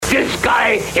This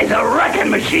guy is a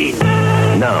wrecking machine.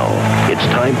 Now, it's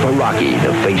time for Rocky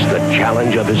to face the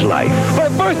challenge of his life. For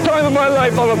the first time in my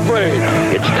life, I'm afraid.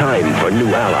 It's time for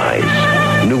new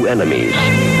allies, new enemies,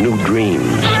 new dreams,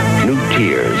 new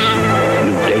tears,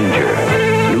 new danger,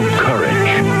 new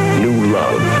courage, new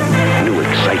love, new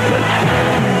excitement.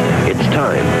 It's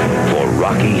time for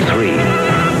Rocky 3,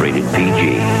 rated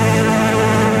PG.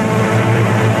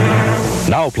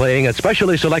 Now playing at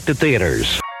specially selected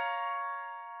theaters.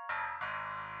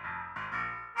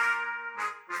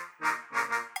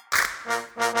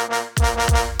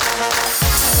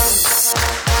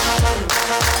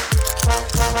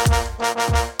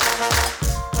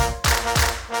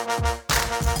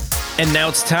 And now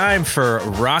it's time for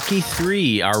Rocky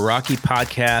 3, our Rocky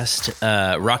podcast.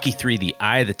 Rocky 3, The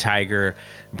Eye of the Tiger.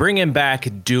 Bringing back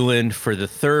Doohan for the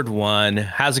third one.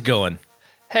 How's it going?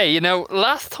 Hey,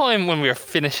 last time when we were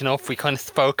finishing up, we kind of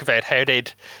spoke about how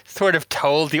they'd sort of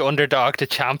told the underdog to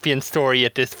champion story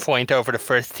at this point over the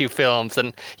first two films.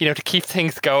 And, to keep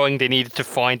things going, they needed to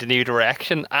find a new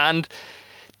direction. And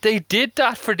they did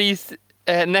that for these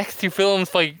next two films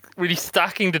by really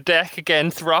stacking the deck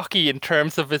against Rocky in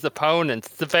terms of his opponents.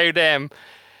 It's about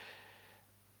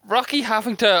Rocky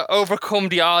having to overcome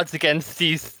the odds against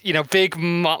these, big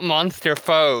monster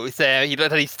foes that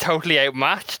he's totally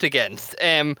outmatched against.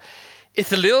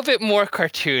 It's a little bit more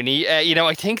cartoony.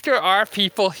 I think there are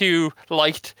people who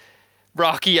liked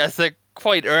Rocky as a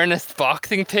quite earnest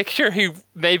boxing picture who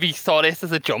maybe saw this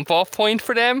as a jump-off point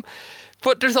for them.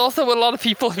 But there's also a lot of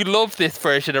people who love this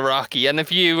version of Rocky, and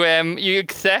if you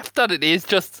accept that it is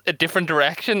just a different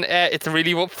direction, it's a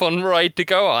really fun ride to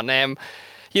go on. And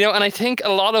I think a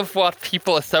lot of what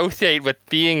people associate with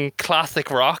being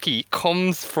classic Rocky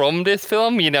comes from this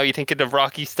film. You think of the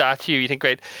Rocky statue, you think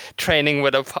about training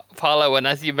with Apollo, and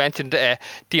as you mentioned,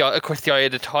 of course, the Eye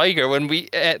of the Tiger.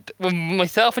 When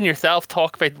myself and yourself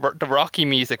talk about the Rocky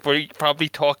music, we're probably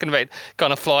talking about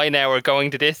Gonna Fly Now or Going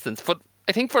the Distance. But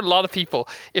I think for a lot of people,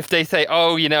 if they say,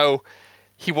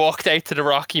 he walked out to the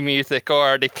Rocky music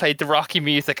or they played the Rocky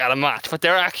music at a match, what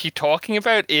they're actually talking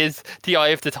about is The Eye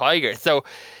of the Tiger. So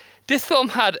this film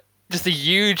had just a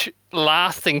huge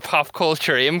lasting pop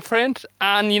culture imprint.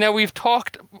 And, we've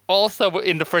talked also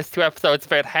in the first two episodes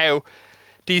about how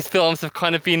these films have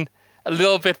kind of been a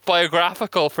little bit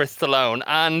biographical for Stallone.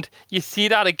 And you see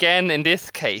that again in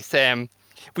this case.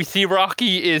 We see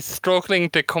Rocky is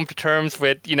struggling to come to terms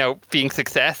with, being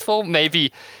successful.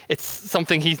 Maybe it's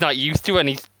something he's not used to and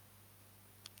he's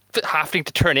having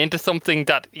to turn into something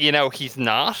that, he's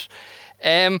not.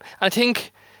 I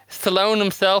think Stallone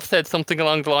himself said something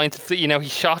along the lines of, he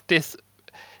shot this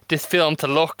film to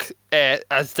look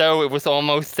as though it was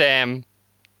almost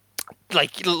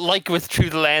like it was through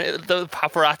the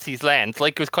paparazzi's lens,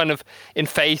 like it was kind of in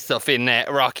face-off in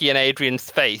Rocky and Adrian's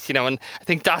face, and I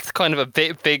think that's kind of a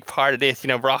big part of this,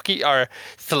 Rocky or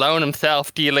Stallone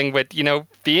himself dealing with,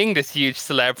 being this huge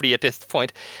celebrity at this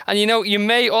point. And, he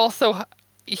may also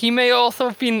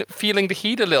have been feeling the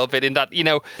heat a little bit in that,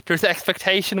 there's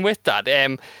expectation with that.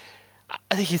 I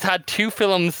think he's had two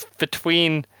films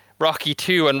between Rocky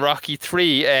 2 and Rocky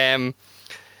 3,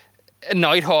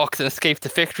 Nighthawks and Escape to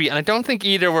Victory, and I don't think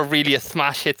either were really a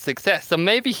smash hit success. So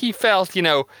maybe he felt,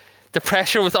 the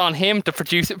pressure was on him to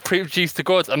produce the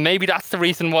goods, and maybe that's the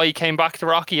reason why he came back to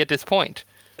Rocky at this point.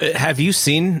 Have you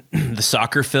seen the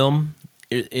soccer film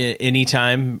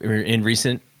anytime or in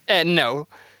recent? No.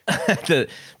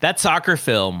 That soccer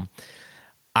film,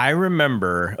 I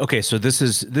remember. Okay, so this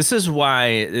is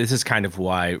kind of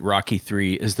why Rocky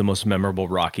 3 is the most memorable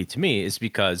Rocky to me, is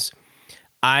because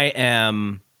I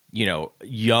am,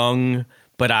 young,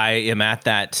 but I am at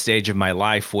that stage of my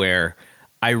life where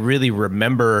I really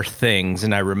remember things,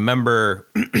 and I remember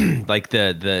like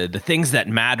the things that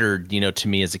mattered, to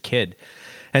me as a kid.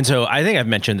 And so I think I've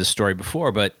mentioned this story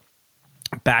before, but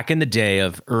back in the day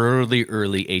of early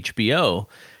HBO,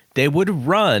 they would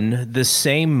run the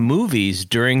same movies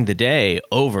during the day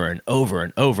over and over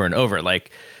and over and over.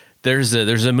 Like there's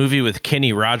a movie with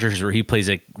Kenny Rogers where he plays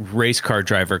a race car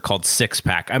driver called Six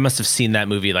Pack. I must have seen that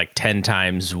movie like 10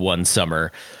 times one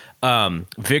summer.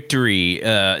 Victory,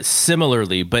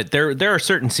 similarly, but there are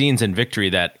certain scenes in Victory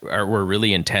that were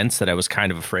really intense that I was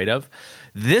kind of afraid of.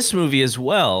 This movie as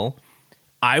well,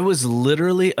 I was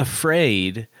literally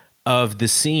afraid of the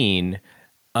scene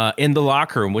in the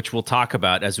locker room, which we'll talk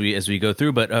about as we go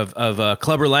through, but of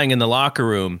Clubber Lang in the locker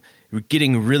room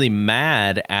getting really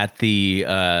mad at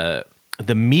the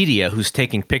media who's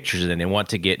taking pictures and they want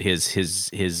to get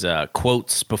his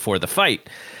quotes before the fight.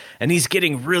 And he's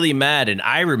getting really mad. And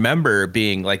I remember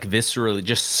being like viscerally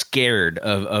just scared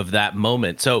of that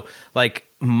moment. So like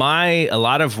a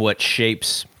lot of what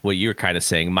shapes what you're kind of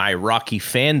saying, my Rocky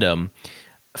fandom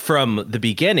from the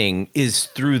beginning is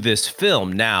through this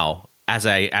film. Now, as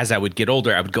I would get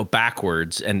older, I would go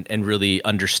backwards and really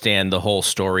understand the whole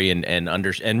story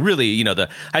and really, you know,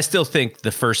 I still think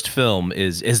the first film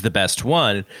is the best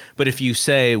one. But if you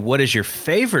say, what is your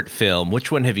favorite film? Which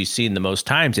one have you seen the most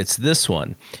times? It's this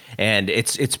one. And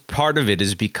it's part of it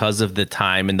is because of the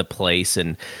time and the place.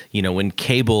 And, you know, when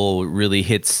cable really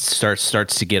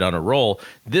starts to get on a roll,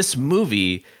 this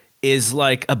movie is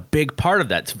like a big part of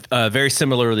that. Very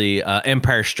similarly,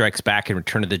 Empire Strikes Back and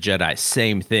Return of the Jedi,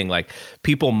 same thing. Like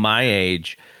people my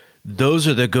age, those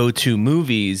are the go-to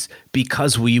movies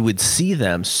because we would see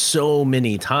them so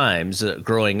many times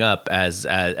growing up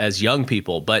as young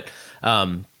people. But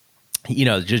you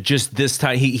know, just this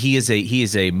time, he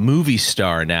is a movie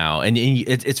star now, and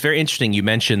it's very interesting. You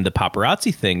mentioned the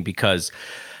paparazzi thing because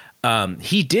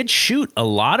he did shoot a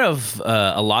lot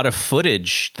of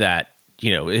footage that,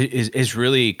 you know, is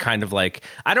really kind of like,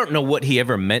 I don't know what he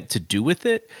ever meant to do with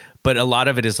it, but a lot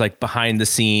of it is like behind the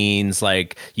scenes,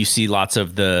 like you see lots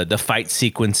of the fight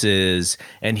sequences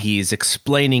and he's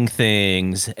explaining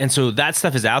things. And so that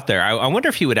stuff is out there. I wonder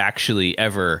if he would actually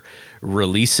ever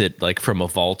release it like from a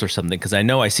vault or something. Cause I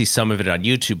know I see some of it on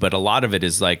YouTube, but a lot of it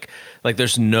is like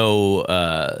there's no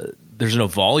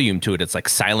volume to it. It's like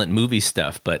silent movie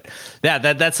stuff. But yeah,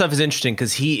 that stuff is interesting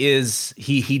because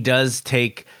he does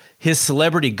take, his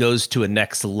celebrity goes to a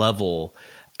next level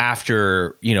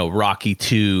after, you know, Rocky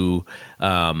II.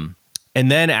 And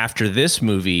then after this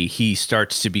movie, he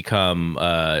starts to become,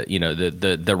 you know,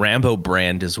 the Rambo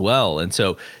brand as well. And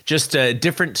so just a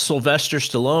different Sylvester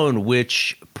Stallone,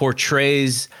 which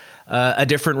portrays a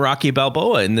different Rocky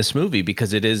Balboa in this movie,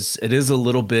 because it is a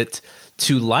little bit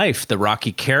to life. The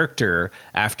Rocky character,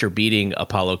 after beating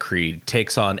Apollo Creed,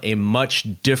 takes on a much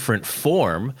different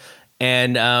form.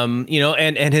 And, you know,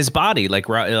 and his body, like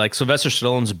Sylvester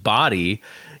Stallone's body,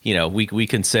 you know, we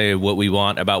can say what we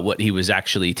want about what he was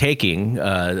actually taking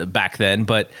back then.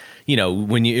 But, you know,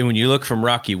 when you look from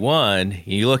Rocky 1,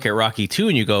 you look at Rocky 2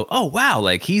 and you go, oh, wow,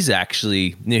 like he's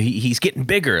actually, you know, he's getting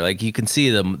bigger. Like you can see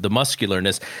the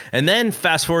muscularness. And then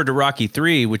fast forward to Rocky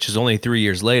 3, which is only 3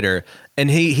 years later,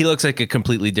 and he looks like a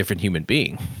completely different human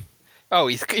being. Oh,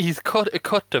 he's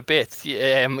cut to bits.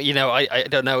 You know, I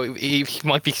don't know. He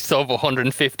might be sub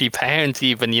 150 pounds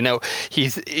even. You know,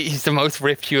 he's the most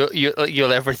ripped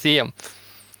you'll ever see him.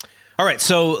 All right,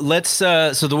 so let's.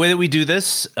 So the way that we do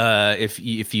this,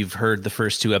 if you've heard the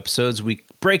first two episodes, we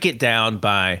break it down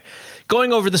by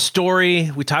going over the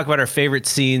story. We talk about our favorite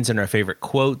scenes and our favorite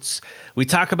quotes. We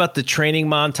talk about the training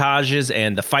montages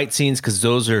and the fight scenes because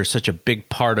those are such a big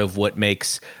part of what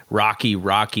makes Rocky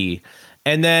Rocky.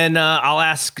 And then I'll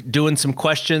ask Doohan some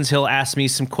questions. He'll ask me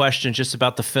some questions just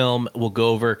about the film. We'll go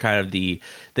over kind of the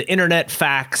internet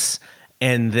facts,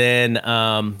 and then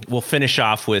we'll finish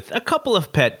off with a couple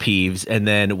of pet peeves, and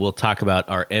then we'll talk about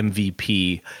our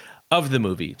MVP of the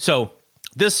movie. So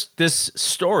this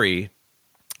story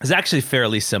is actually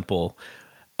fairly simple,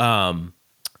 but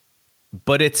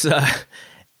it's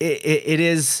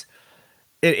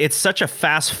such a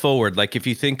fast forward. Like if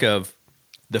you think of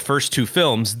the first two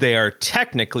films, they are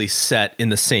technically set in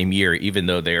the same year, even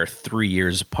though they are 3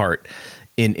 years apart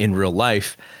in real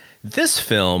life. This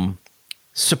film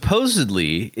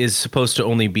supposedly is supposed to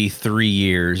only be 3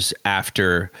 years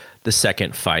after the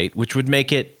second fight, which would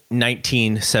make it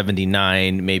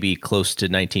 1979, maybe close to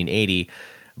 1980.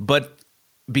 But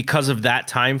because of that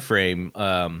time frame,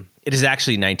 it is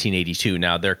actually 1982.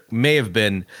 Now, there may have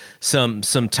been some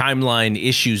timeline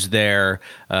issues there.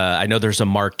 I know there's a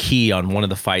marquee on one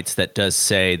of the fights that does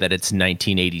say that it's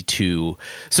 1982.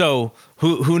 So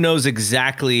who knows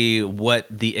exactly what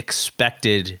the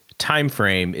expected time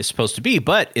frame is supposed to be?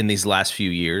 But in these last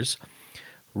few years,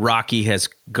 Rocky has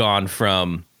gone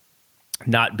from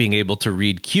not being able to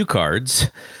read cue cards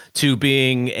to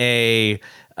being a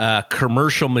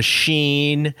commercial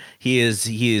machine. He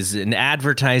is an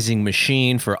advertising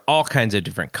machine for all kinds of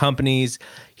different companies.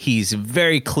 He's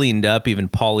very cleaned up. Even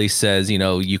Paulie says, you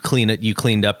know, you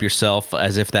cleaned up yourself,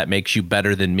 as if that makes you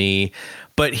better than me.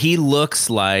 But he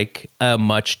looks like a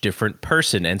much different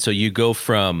person. And so you go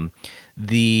from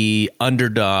the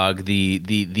underdog,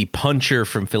 the puncher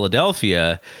from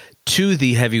Philadelphia, to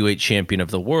the heavyweight champion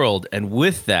of the world. And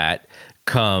with that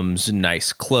comes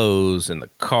nice clothes and the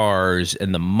cars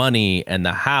and the money and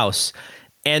the house.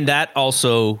 And that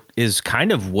also is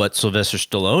kind of what Sylvester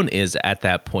Stallone is at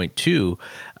that point too.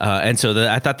 And so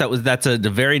I thought that's a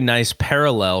very nice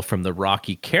parallel from the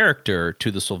Rocky character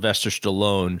to the Sylvester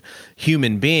Stallone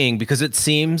human being, because it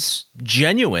seems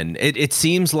genuine. It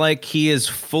seems like he is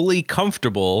fully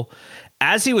comfortable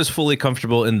as he was fully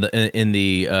comfortable in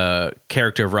the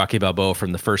character of Rocky Balboa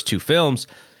from the first two films,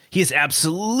 he is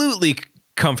absolutely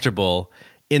comfortable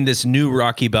in this new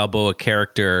Rocky Balboa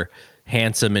character,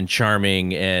 handsome and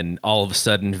charming, and all of a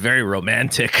sudden very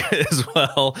romantic as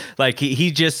well. Like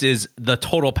he just is the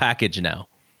total package now.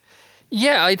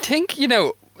 Yeah, I think,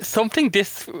 something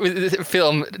this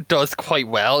film does quite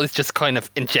well is just kind of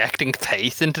injecting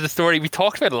pace into the story. We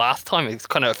talked about it last time. It's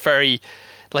kind of a very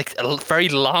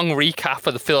long recap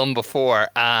of the film before,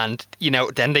 and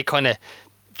then they kind of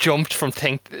jumped from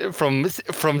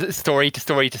story to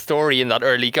story to story in that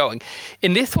early going.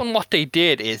 In this one, what they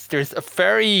did is there's a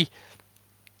very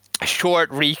short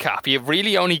recap. You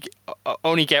really only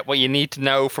get what you need to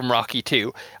know from Rocky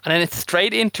 2, and then it's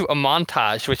straight into a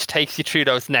montage which takes you through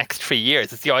those next 3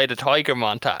 years. It's the Eye of the Tiger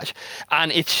montage,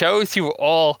 and it shows you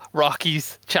all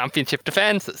Rocky's championship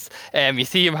defenses. You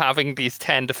see him having these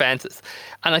 10 defenses,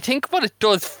 and I think what it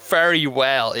does very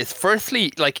well is,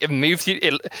 firstly, like it moves you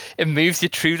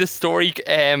through the story,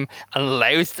 and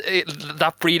allows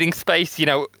that breathing space,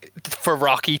 for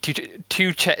Rocky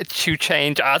to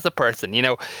change as a person.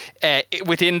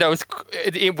 Within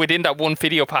that one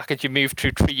video package, you move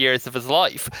through 3 years of his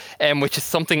life, which is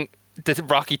something that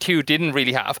Rocky 2 didn't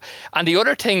really have. And the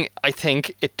other thing I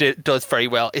think it does very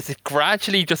well is it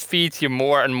gradually just feeds you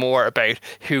more and more about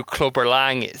who Clubber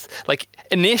Lang is. Like,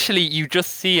 initially, you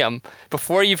just see him,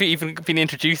 before you've even been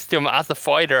introduced to him as a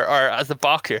fighter or as a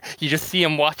boxer, you just see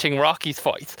him watching Rocky's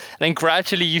fights. And then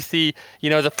gradually you see,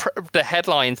 the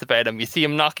headlines about him. You see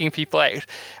him knocking people out.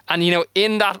 And,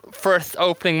 in that first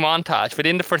opening montage,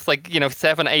 within the first,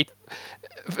 7-8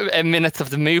 minutes of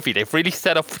the movie, they've really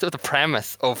set up the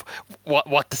premise of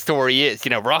what the story is.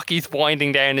 Rocky's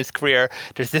winding down his career.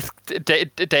 There's this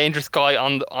dangerous guy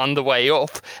on the way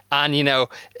up, and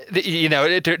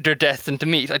they're destined to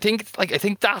meet. I think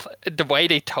that the way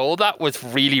they told that was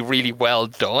really, really well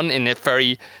done in a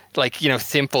very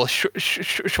simple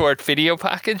short video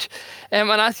package.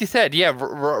 And as you said, yeah,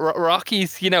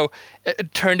 Rocky's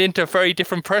turned into a very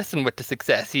different person with the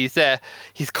success. He's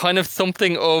kind of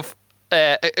something of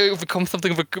it becomes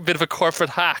something of a bit of a corporate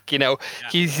hack. Yeah.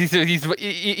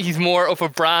 He's more of a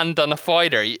brand than a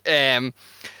fighter. And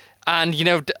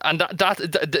that's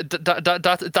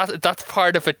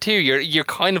part of it too. You're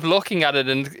kind of looking at it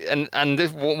and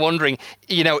wondering,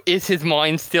 is his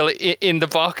mind still in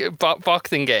the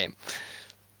boxing game?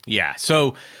 Yeah.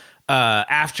 So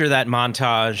after that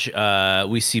montage,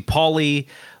 we see Paulie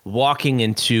walking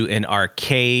into an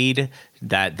arcade.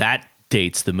 That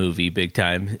dates the movie big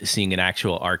time, seeing an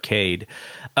actual arcade.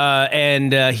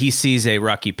 And he sees a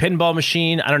Rocky pinball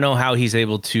machine. I don't know how he's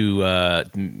able to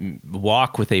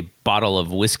walk with a bottle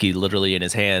of whiskey literally in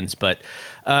his hands, but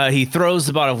he throws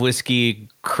the bottle of whiskey,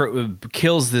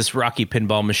 kills this Rocky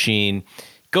pinball machine,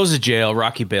 goes to jail.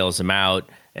 Rocky bails him out.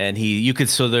 And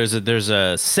there's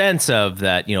a sense of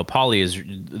that,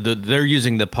 Paulie they're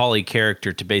using the Paulie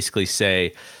character to basically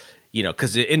say,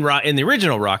 because in the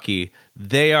original Rocky,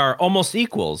 they are almost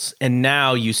equals, and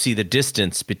now you see the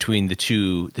distance between the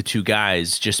two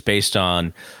guys just based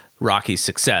on Rocky's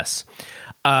success.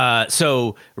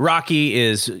 So Rocky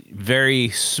is very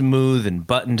smooth and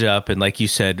buttoned up, and like you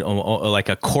said, like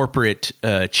a corporate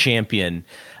champion.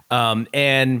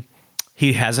 And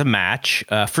he has a match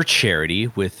for charity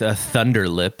with Thunder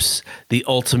Lips, the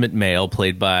Ultimate Male,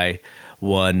 played by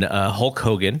one Hulk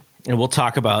Hogan. And we'll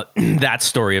talk about that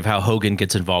story of how Hogan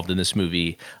gets involved in this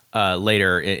movie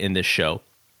later in this show.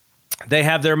 They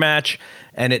have their match,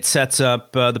 and it sets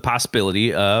up the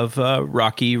possibility of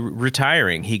Rocky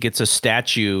retiring. He gets a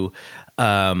statue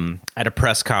at a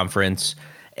press conference,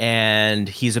 and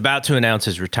he's about to announce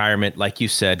his retirement. Like you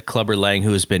said, Clubber Lang,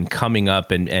 who has been coming up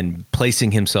and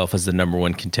placing himself as the number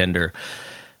one contender,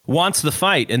 wants the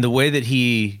fight, and the way that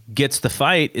he gets the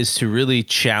fight is to really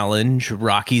challenge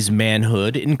Rocky's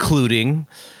manhood, including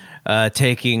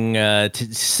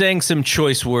saying some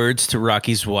choice words to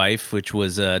Rocky's wife, which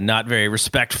was not very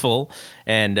respectful.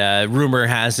 And rumor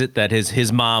has it that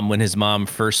his mom, when his mom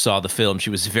first saw the film, she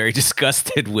was very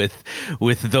disgusted with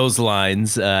those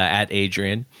lines at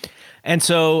Adrian. And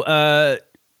so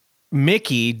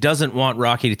Mickey doesn't want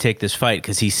Rocky to take this fight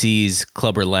because he sees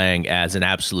Clubber Lang as an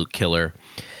absolute killer.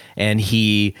 And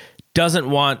he doesn't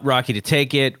want Rocky to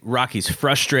take it. Rocky's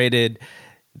frustrated.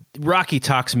 Rocky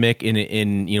talks Mick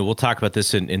in we'll talk about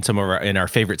this in some of our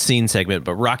favorite scene segment,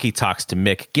 but Rocky talks to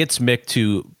Mick, gets Mick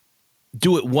to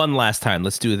do it one last time.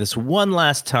 Let's do this one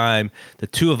last time, the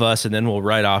two of us, and then we'll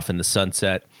ride off in the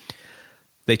sunset.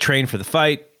 They train for the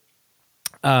fight.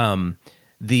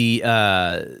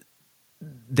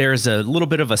 there's a little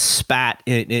bit of a spat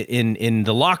in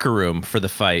the locker room for the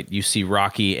fight. You see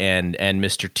Rocky and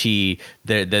Mr. T.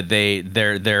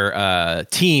 Their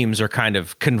teams are kind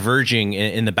of converging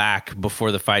in the back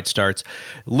before the fight starts.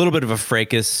 A little bit of a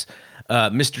fracas.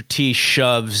 Mr. T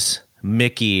shoves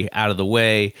Mickey out of the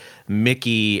way.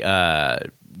 Mickey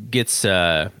gets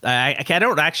I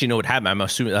don't actually know what happened. I'm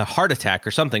assuming a heart attack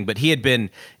or something, but he had been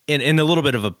in a little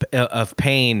bit of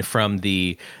pain from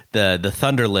the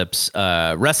Thunder Lips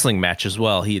wrestling match as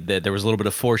well. There was a little bit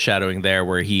of foreshadowing there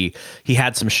where he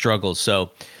had some struggles.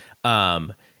 So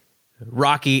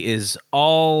Rocky is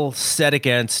all set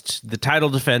against the title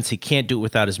defense. He can't do it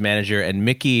without his manager, and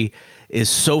Mickey is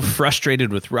so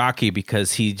frustrated with Rocky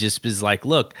because he just is like,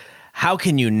 look, how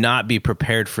can you not be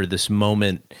prepared for this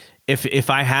moment? If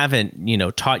I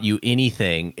haven't, taught you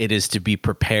anything, it is to be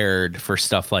prepared for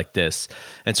stuff like this.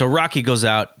 And so Rocky goes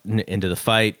out into the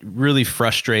fight, really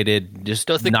frustrated. Just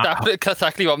does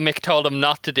exactly what Mick told him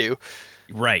not to do.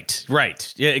 Right.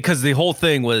 Yeah, because the whole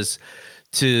thing was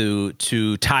to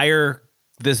tire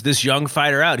this young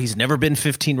fighter out. He's never been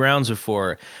 15 rounds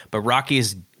before, but Rocky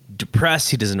is depressed.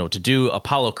 He doesn't know what to do.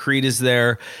 Apollo Creed is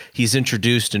there. He's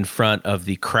introduced in front of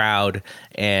the crowd,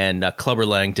 and Clubber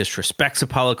Lang disrespects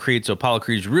Apollo Creed. So Apollo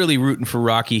Creed's really rooting for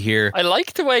Rocky here. I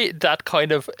like the way that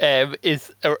kind of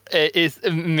is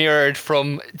mirrored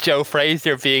from Joe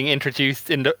Frazier being introduced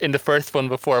in the first one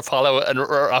before Apollo and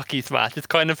Rocky's match. It's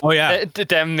kind of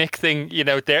them mixing,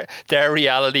 their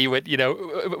reality with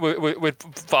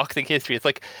with boxing history. It's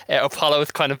like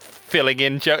Apollo's kind of filling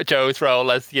in Joe's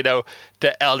role as the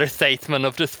elder statesman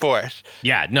of the sport.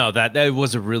 Yeah, no, that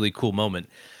was a really cool moment.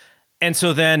 And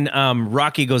so then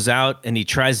Rocky goes out and he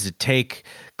tries to take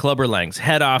Clubber Lang's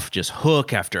head off, just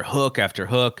hook after hook after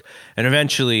hook. And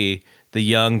eventually the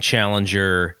young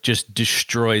challenger just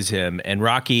destroys him. And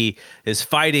Rocky is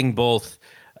fighting both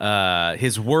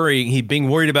he being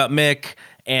worried about Mick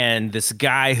and this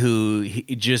guy who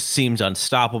he just seems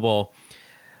unstoppable.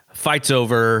 Fight's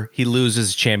over. He loses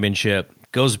his championship.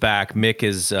 Goes back. Mick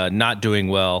is not doing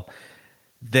well.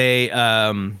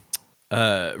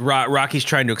 Rocky's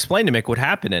trying to explain to Mick what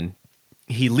happened, and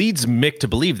he leads Mick to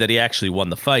believe that he actually won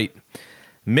the fight.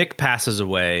 Mick passes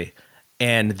away,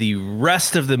 and the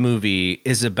rest of the movie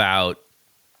is about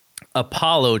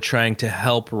Apollo trying to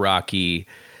help Rocky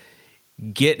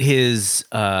get his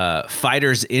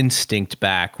fighter's instinct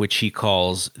back, which he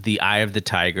calls the eye of the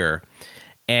tiger.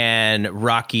 And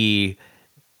Rocky,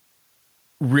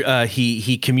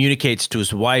 he communicates to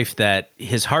his wife that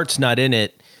his heart's not in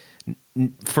it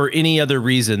for any other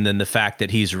reason than the fact that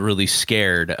he's really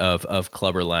scared of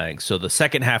Clubber Lang. So the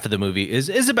second half of the movie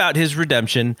is about his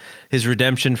redemption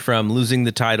from losing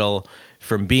the title,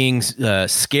 from being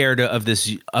scared of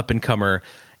this up-and-comer,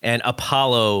 and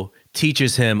Apollo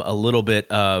teaches him a little bit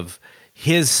of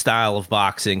his style of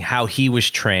boxing, how he was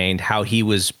trained, how he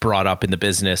was brought up in the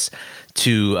business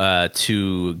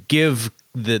to give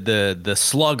the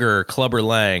slugger Clubber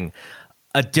Lang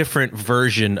a different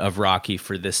version of Rocky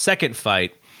for this second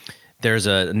fight. There's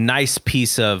a nice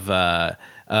piece of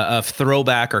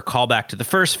throwback or callback to the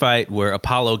first fight where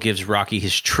Apollo gives Rocky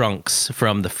his trunks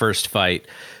from the first fight,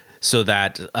 so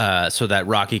that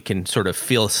Rocky can sort of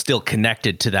feel still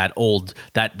connected to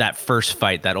that first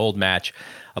fight, that old match.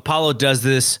 Apollo does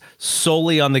this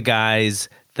solely on the guise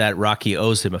that Rocky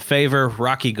owes him a favor.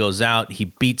 Rocky goes out, he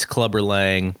beats Clubber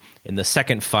Lang in the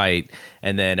second fight,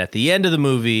 and then at the end of the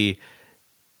movie,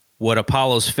 what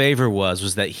Apollo's favor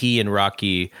was that he and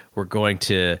Rocky were going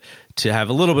to have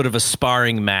a little bit of a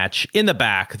sparring match in the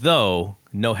back, though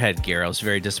no headgear. I was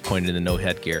very disappointed in the no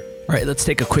headgear. All right, let's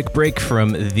take a quick break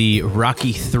from the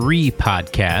Rocky 3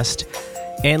 podcast,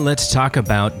 and let's talk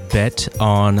about Bet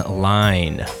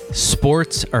Online.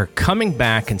 Sports are coming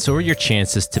back, and so are your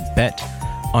chances to bet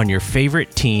on your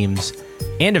favorite teams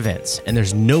and events, and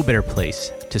there's no better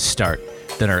place to start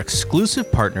than our exclusive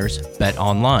partners, Bet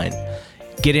Online.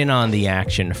 Get in on the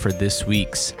action for this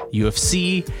week's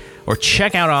UFC, or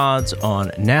check out odds on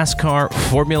NASCAR,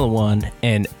 Formula One,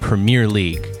 and Premier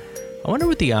League. I wonder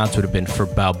what the odds would have been for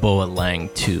Balboa Lang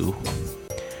 2.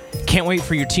 Can't wait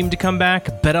for your team to come back?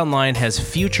 BetOnline has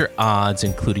future odds,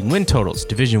 including win totals,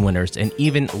 division winners, and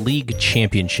even league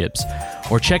championships.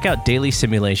 Or check out daily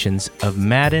simulations of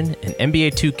Madden and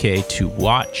NBA 2K to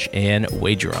watch and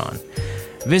wager on.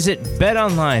 Visit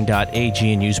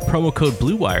betonline.ag and use promo code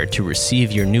BlueWire to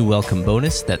receive your new welcome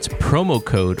bonus. That's promo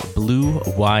code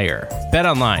BlueWire.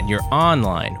 BetOnline, your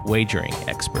online wagering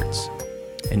experts.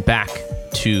 And back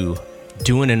to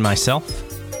Doing and myself,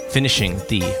 finishing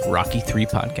the Rocky 3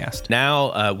 podcast.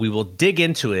 Now we will dig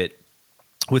into it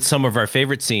with some of our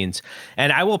favorite scenes.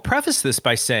 And I will preface this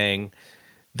by saying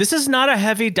This is not a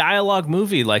heavy dialogue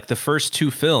movie like the first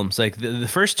two films. Like the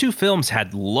first two films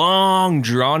had long,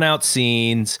 drawn out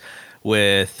scenes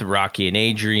with Rocky and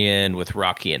Adrian, with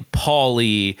Rocky and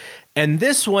Paulie. And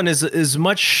this one is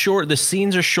much short. The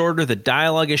scenes are shorter. The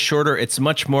dialogue is shorter. It's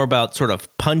much more about sort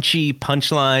of punchy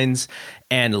punchlines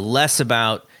and less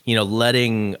about,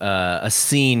 letting a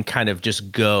scene kind of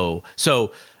just go.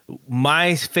 So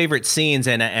my favorite scenes,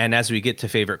 and as we get to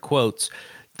favorite quotes,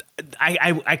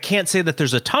 I can't say that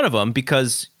there's a ton of them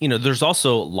because, there's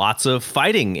also lots of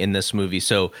fighting in this movie.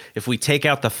 So if we take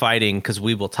out the fighting, because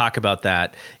we will talk about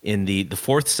that in the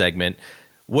fourth segment,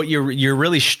 what you're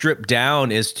really stripped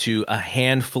down is to a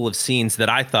handful of scenes that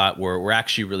I thought were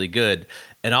actually really good.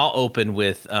 And I'll open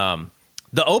with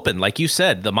the open, like you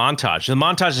said, the montage. The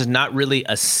montage is not really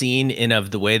a scene in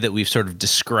of the way that we've sort of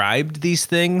described these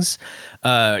things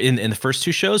in the first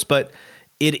two shows, but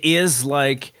it is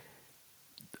like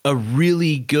a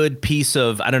really good piece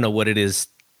of, I don't know what it is,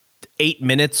 8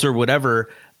 minutes or whatever,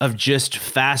 of just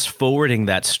fast forwarding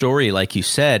that story, like you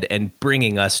said, and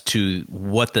bringing us to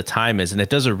what the time is. And it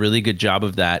does a really good job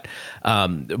of that.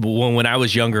 When I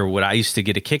was younger, what I used to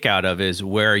get a kick out of is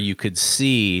where you could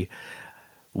see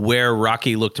where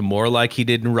Rocky looked more like he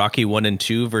did in Rocky 1 and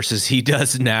 2 versus he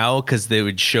does now, because they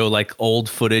would show like old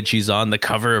footage. He's on the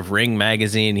cover of Ring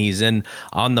magazine. He's on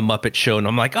the Muppet Show, and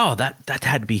I'm like, oh, that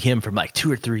had to be him from like 2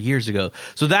 or 3 years ago.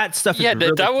 So that stuff is really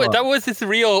fun. That was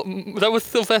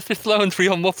Sylvester Stallone's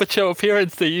real Muppet Show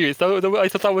appearance they used. I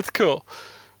thought that was cool.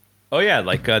 Oh yeah,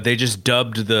 like they just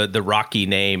dubbed the Rocky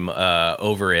name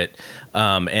over it,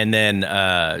 and then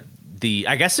I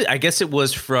guess it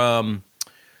was from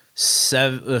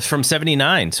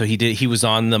 79. So he was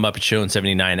on the Muppet Show in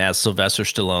 79 as Sylvester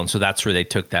Stallone. So that's where they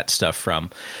took that stuff from.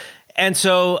 And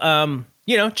so,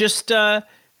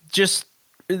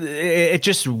 it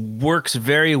just works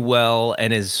very well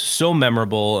and is so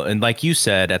memorable. And like you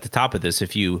said at the top of this,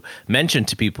 if you mention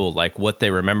to people like what they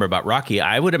remember about Rocky,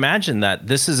 I would imagine that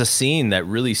this is a scene that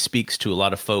really speaks to a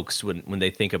lot of folks when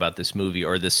they think about this movie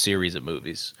or this series of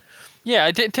movies. Yeah,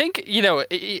 I think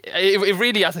it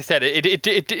really, as I said, it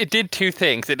did two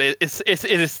things. It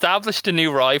established a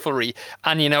new rivalry,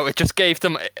 and it just gave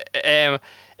them a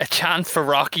chance for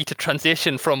Rocky to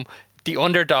transition from the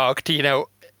underdog to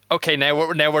okay, now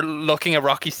we're looking at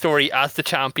Rocky's story as the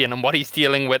champion and what he's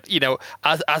dealing with,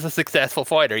 as a successful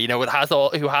fighter, who has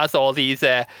all these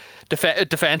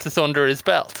defenses under his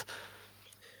belt.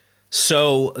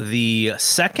 So the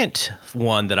second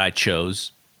one that I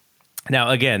chose.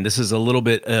 Now, again, this is a little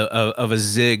bit of a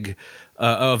zag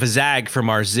from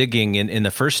our zigging in the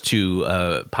first two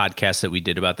podcasts that we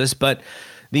did about this, but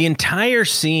the entire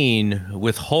scene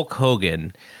with Hulk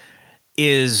Hogan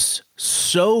is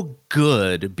so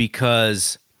good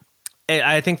because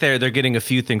I think they're getting a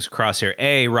few things across here.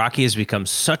 A, Rocky has become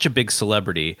such a big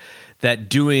celebrity that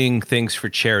doing things for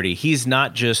charity, he's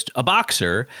not just a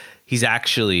boxer, he's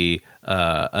actually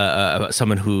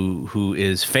someone who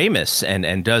is famous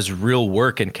and does real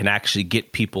work and can actually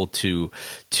get people to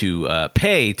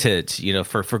pay to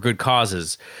for good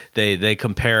causes. They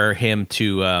compare him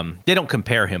to they don't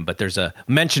compare him, but there's a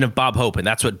mention of Bob Hope, and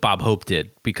that's what Bob Hope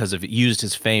did because of it used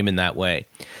his fame in that way.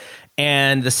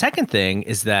 And the second thing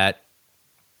is that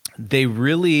they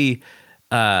really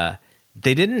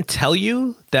they didn't tell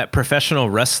you that professional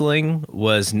wrestling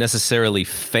was necessarily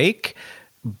fake.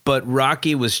 But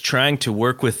Rocky was trying to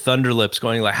work with Thunderlips,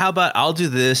 going like, "How about I'll do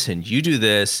this and you do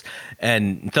this?"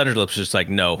 And Thunderlips was just like,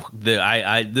 "No,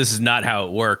 this is not how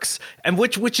it works." And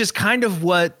which is kind of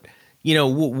what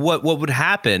what would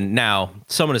happen. Now,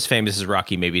 someone as famous as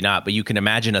Rocky, maybe not, but you can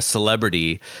imagine a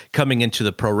celebrity coming into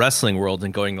the pro wrestling world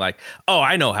and going like, "Oh,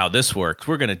 I know how this works.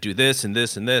 We're going to do this and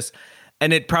this and this,"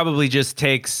 and it probably just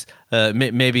takes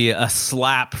maybe a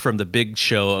slap from the Big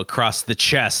Show across the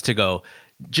chest to go,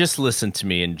 just listen to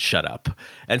me and shut up.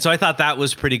 And so I thought that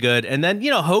was pretty good. And then,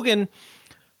 Hogan,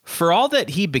 for all that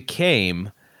he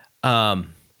became,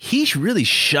 he really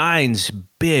shines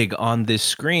big on this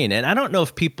screen. And I don't know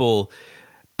if people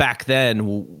back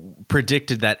then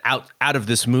predicted that out of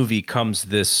this movie comes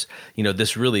this,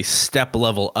 this really step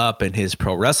level up in his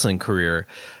pro wrestling career.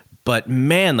 But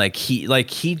man,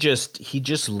 he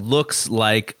just looks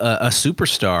like a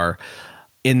superstar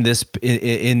in this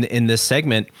in this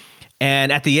segment.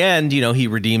 And at the end, he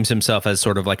redeems himself as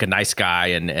sort of like a nice guy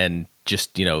and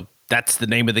just, that's the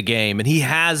name of the game. And he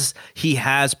has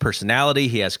personality,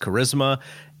 he has charisma.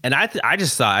 And I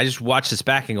just watched this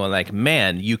back and going like,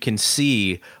 man, you can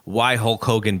see why Hulk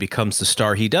Hogan becomes the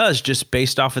star he does just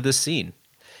based off of this scene.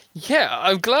 Yeah,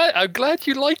 I'm glad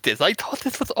you liked this. I thought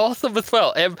this was awesome as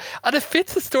well, and it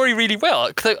fits the story really well.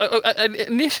 Because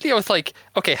initially I was like,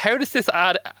 okay, how does this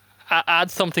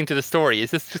add something to the story?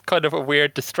 Is this just kind of a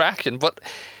weird distraction? But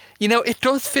it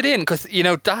does fit in because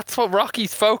that's what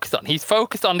Rocky's focused on. He's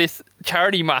focused on this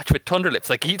charity match with Thunderlips.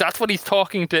 Like that's what he's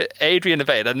talking to Adrian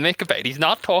about and Mick about. He's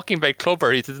not talking about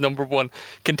Clubber. He's his number one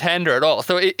contender at all.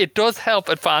 So it does help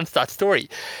advance that story.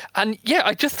 And yeah,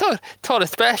 I just thought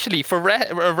especially for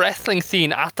a wrestling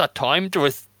scene at that time, there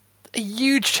was a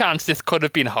huge chance this could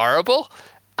have been horrible.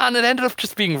 And it ended up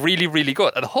just being really, really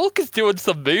good. And Hulk is doing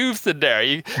some moves in there.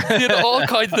 He did all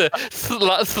kinds of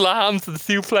slams and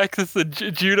suplexes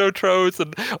and judo throws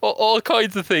and all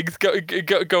kinds of things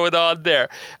going on there.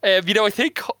 I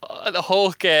think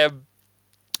Hulk,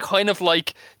 kind of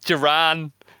like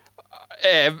Duran,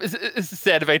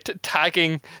 said about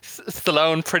tagging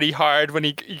Stallone pretty hard when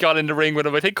he got in the ring with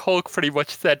him. I think Hulk pretty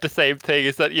much said the same thing,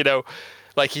 is that,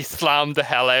 like he slammed the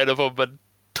hell out of him and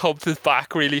thumped his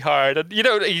back really hard. And,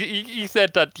 he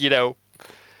said that,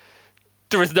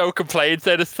 there was no complaints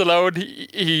out of Stallone.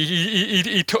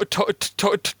 He took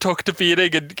the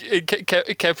beating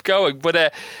and kept going.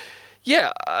 But,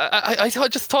 yeah, I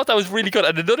just thought that was really good.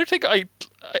 And another thing I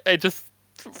just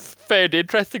found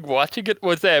interesting watching it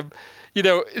was,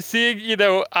 seeing,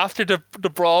 after the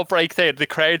brawl breaks out, the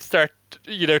crowd start,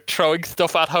 throwing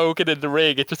stuff at Hogan in the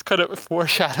ring. It just kind of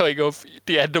foreshadowing of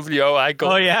the NWO angle.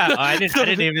 Oh yeah, I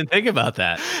didn't even think about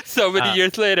that. So many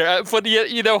years later, but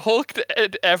Hulk,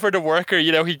 ever the worker,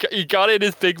 he got in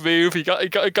his big move. He got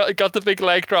the big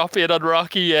leg drop in on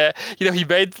Rocky. He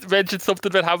mentioned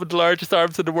something about having the largest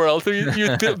arms in the world. So he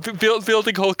was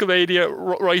building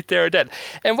Hulkamania right there and then.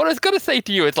 And what I was going to say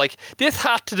to you is, like, this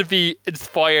had to be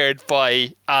inspired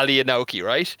by Ali Inoki,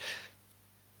 right?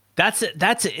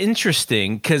 That's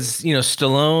interesting because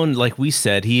Stallone, like we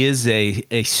said, he is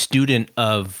a student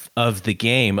of the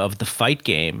game, of the fight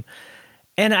game,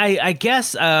 and I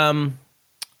guess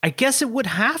it would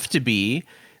have to be,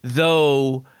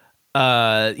 though.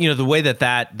 The way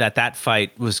that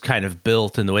fight was kind of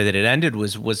built and the way that it ended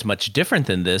was much different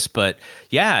than this. But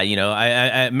yeah,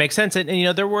 it makes sense.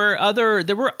 And there were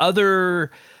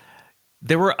other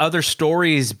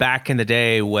stories back in the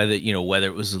day, whether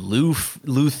it was Lou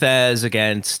Thez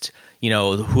against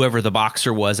whoever the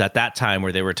boxer was at that time,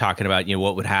 where they were talking about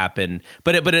what would happen.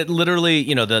 But it literally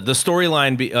the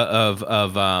storyline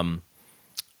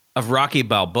of Rocky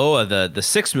Balboa, the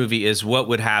sixth movie, is what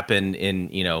would happen in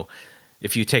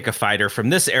if you take a fighter from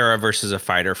this era versus a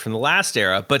fighter from the last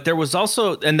era. But there was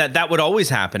also, and that would always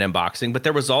happen in boxing. But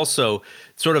there was also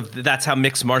sort of, that's how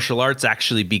mixed martial arts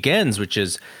actually begins, which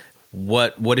is,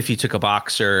 what if you took a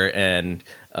boxer and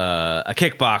a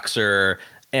kickboxer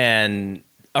and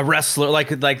a wrestler, like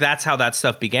that's how that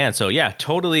stuff began. So yeah,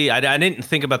 totally. I didn't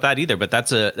think about that either, but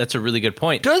that's a really good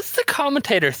point. Does the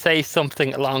commentator say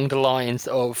something along the lines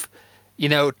of,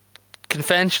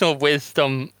 conventional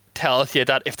wisdom tells you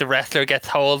that if the wrestler gets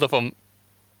hold of him,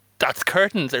 that's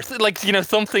curtains, or like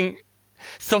something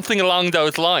along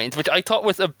those lines, which I thought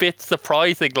was a bit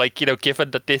surprising, like,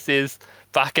 given that this is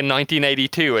back in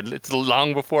 1982 and it's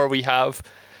long before we have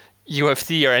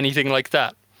UFC or anything like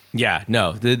that. Yeah,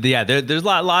 no, there's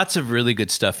lots of really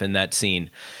good stuff in that scene.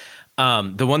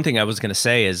 The one thing I was going to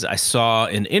say is I saw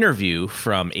an interview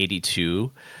from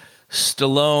 82.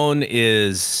 Stallone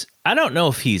is, I don't know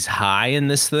if he's high in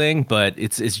this thing, but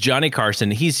it's Johnny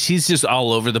Carson. He's just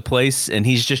all over the place, and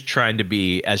he's just trying to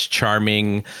be as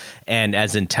charming and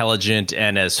as intelligent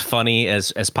and as funny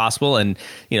as possible. And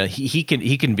he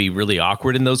can be really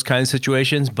awkward in those kinds of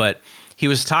situations. But he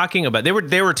was talking about, they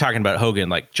were talking about Hogan.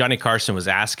 Like, Johnny Carson was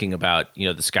asking about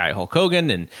this guy Hulk Hogan,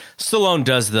 and Stallone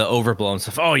does the overblown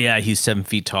stuff. Oh yeah, he's 7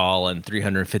 feet tall and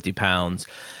 350 pounds.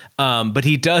 But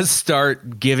he does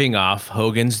start giving off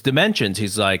Hogan's dimensions.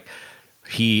 He's like,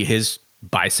 his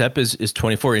bicep is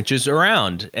 24 inches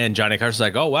around. And Johnny Carson's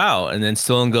like, oh, wow. And then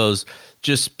Stallone goes,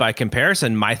 just by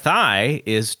comparison, my thigh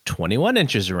is 21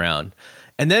 inches around.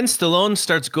 And then Stallone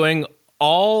starts going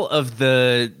all of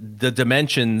the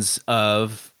dimensions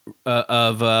of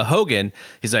Hogan.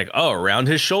 He's like, oh, around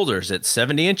his shoulders, it's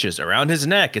 70 inches. Around his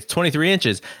neck, it's 23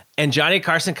 inches. And Johnny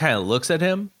Carson kind of looks at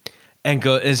him and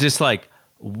is just like,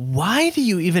 why do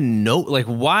you even know? Like,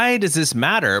 why does this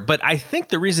matter? But I think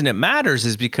the reason it matters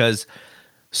is because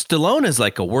Stallone is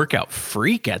like a workout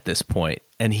freak at this point,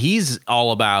 and he's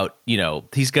all about,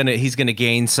 he's gonna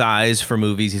gain size for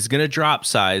movies, he's gonna drop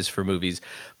size for movies,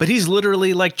 but he's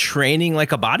literally like training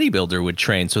like a bodybuilder would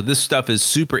train. So this stuff is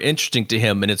super interesting to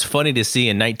him, and it's funny to see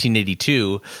in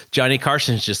 1982, Johnny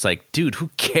Carson's just like, dude,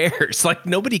 who cares? Like,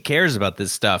 nobody cares about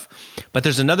this stuff. But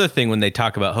there's another thing when they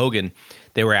talk about Hogan.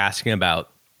 they were asking about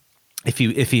if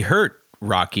he hurt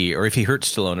Rocky or if he hurt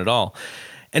Stallone at all.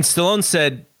 And Stallone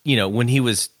said, when he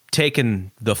was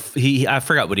taking I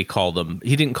forgot what he called them.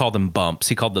 He didn't call them bumps.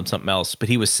 He called them something else. But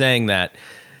he was saying that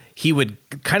he would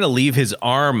kind of leave his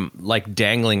arm like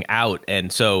dangling out.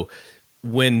 And so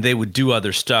when they would do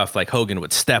other stuff, like Hogan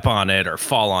would step on it or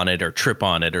fall on it or trip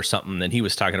on it or something. And he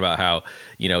was talking about how,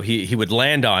 he would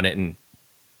land on it, and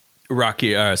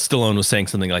Stallone was saying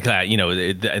something like that,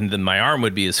 and then my arm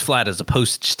would be as flat as a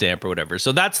postage stamp or whatever.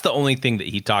 So that's the only thing that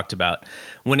he talked about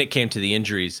when it came to the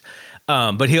injuries.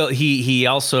 But he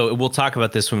also, we'll talk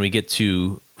about this when we get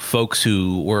to folks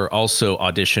who were also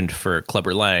auditioned for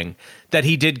Clubber Lang, that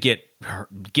he did get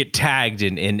tagged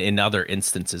in other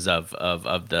instances of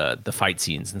the fight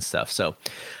scenes and stuff. So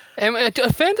I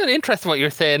found it interesting what you're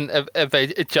saying about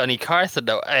Johnny Carson,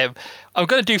 though. I'm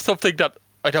going to do something that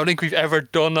I don't think we've ever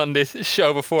done on this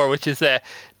show before, which is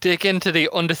dig into the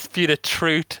undisputed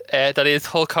truth that is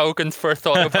Hulk Hogan's first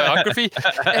autobiography.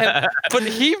 But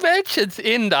he mentions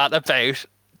in that about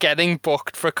getting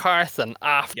booked for Carson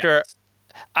after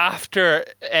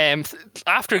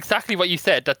exactly what you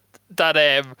said, that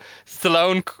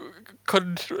Stallone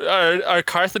couldn't, or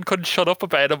Carson couldn't shut up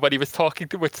about him when he was talking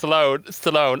with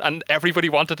Stallone, and everybody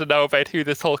wanted to know about who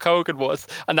this Hulk Hogan was,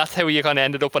 and that's how he kind of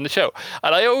ended up on the show.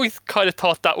 And I always kind of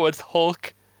thought that was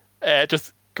Hulk,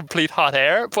 just complete hot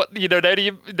air. But now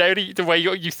the way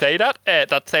you say that,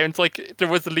 that sounds like there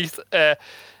was at least a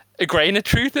grain of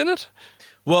truth in it.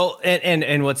 Well,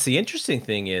 and what's the interesting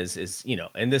thing is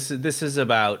and this is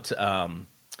about.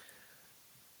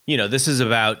 This is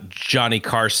about Johnny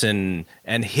Carson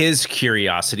and his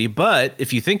curiosity. But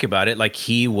if you think about it, like,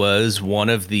 he was one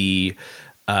of the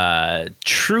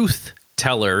truth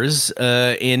tellers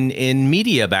in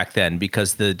media back then,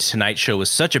 because the Tonight Show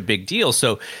was such a big deal.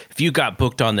 So if you got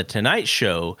booked on the Tonight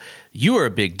Show, you were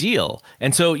a big deal.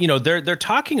 And so, they're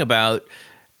talking about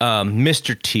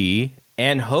Mr. T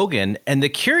and Hogan, and the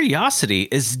curiosity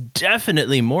is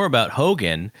definitely more about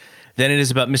Hogan than it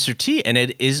is about Mr. T, and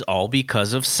it is all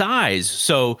because of size.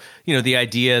 So, the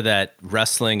idea that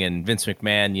wrestling and Vince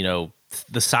McMahon,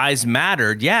 the size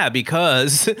mattered,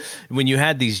 because when you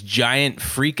had these giant,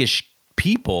 freakish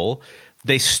people,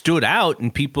 they stood out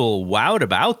and people wowed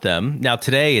about them. Now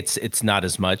today, it's not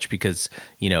as much because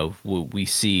we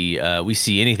see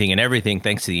anything and everything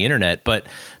thanks to the internet. But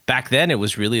back then, it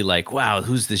was really like, wow,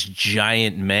 who's this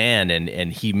giant man,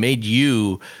 and he made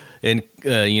you. And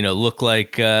look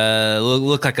like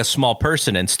a small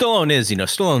person. And Stallone is,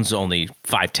 Stallone's only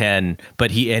 5'10", but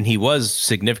he was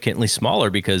significantly smaller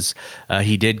because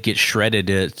he did get shredded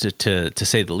to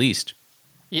say the least.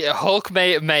 Yeah, Hulk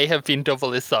may have been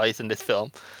double his size in this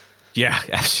film. Yeah,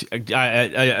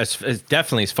 I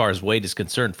definitely as far as weight is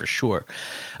concerned, for sure.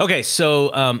 Okay,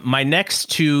 so my next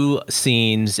two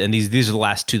scenes, and these are the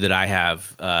last two that I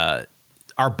have,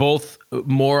 are both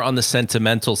more on the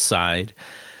sentimental side.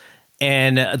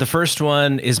 And the first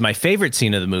one is my favorite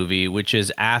scene of the movie, which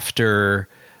is after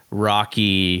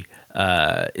Rocky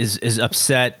is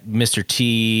upset. Mr.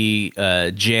 T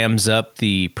jams up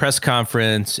the press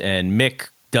conference, and Mick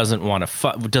doesn't want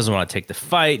to take the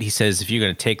fight. He says, "If you're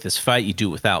going to take this fight, you do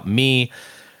it without me."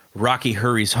 Rocky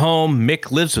hurries home. Mick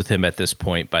lives with him at this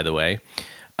point, by the way,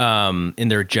 in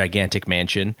their gigantic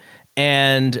mansion.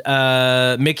 And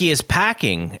Mickey is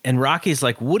packing, and Rocky's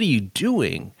like, "What are you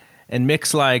doing?" And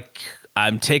Mick's like,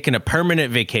 "I'm taking a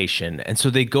permanent vacation." And so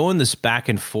they go in this back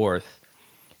and forth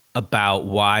about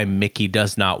why Mickey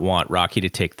does not want Rocky to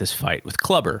take this fight with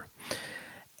Clubber.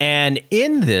 And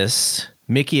in this,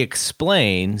 Mickey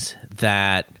explains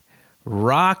that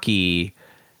he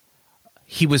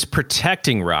was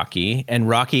protecting Rocky, and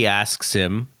Rocky asks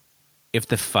him if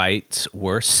the fights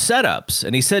were setups.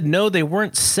 And he said, no, they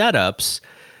weren't setups,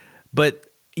 but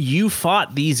you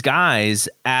fought these guys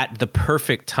at the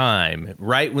perfect time,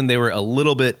 right when they were a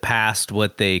little bit past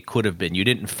what they could have been. You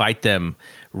didn't fight them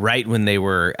right when they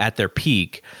were at their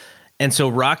peak. And so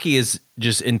Rocky is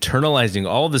just internalizing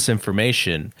all this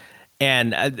information.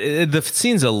 And the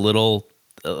scene's a little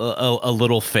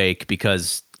fake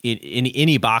because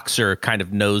any boxer kind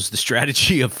of knows the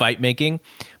strategy of fight making.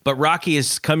 But Rocky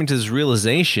is coming to this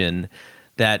realization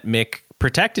that Mick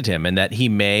protected him and that he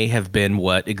may have been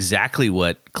exactly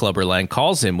what Clubber Lang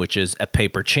calls him, which is a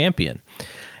paper champion.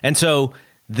 And so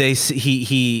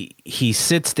he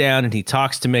sits down and he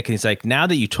talks to Mick, and he's like, now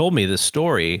that you told me this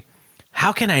story,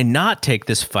 how can I not take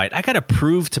this fight? I got to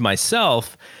prove to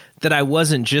myself that I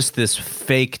wasn't just this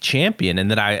fake champion,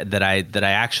 and that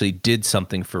I actually did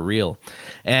something for real.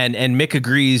 And Mick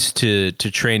agrees to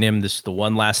train him the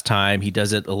one last time. He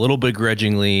does it a little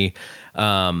begrudgingly.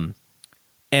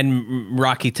 And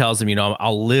Rocky tells him,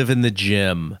 I'll live in the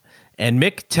gym. And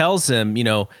Mick tells him,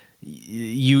 you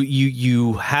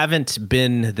haven't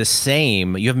been the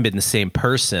same. You haven't been the same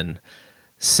person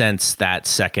since that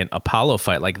second Apollo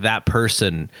fight. Like, that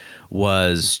person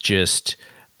was just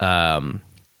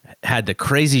had the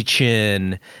crazy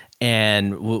chin,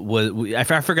 and I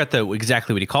forgot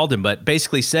exactly what he called him, but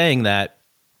basically saying that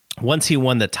once he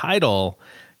won the title,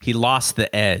 he lost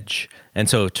the edge. And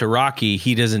so to Rocky,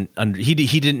 he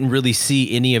didn't really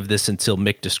see any of this until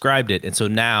Mick described it. And so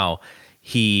now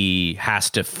he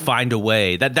has to find a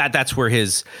way that's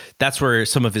where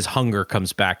some of his hunger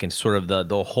comes back, and sort of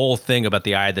the whole thing about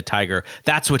the eye of the tiger.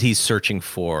 That's what he's searching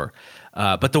for.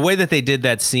 But the way that they did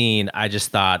that scene, I just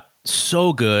thought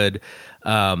so good.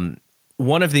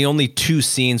 One of the only two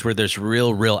scenes where there's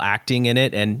real acting in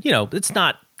it. And, it's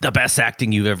not the best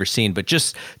acting you've ever seen, but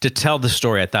just to tell the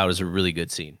story, I thought it was a really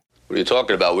good scene. What are you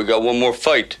talking about? We got one more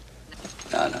fight.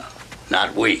 No,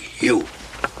 not we, you.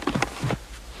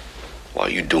 Why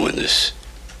are you doing this?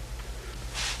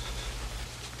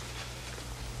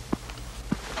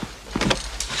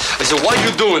 I said, why are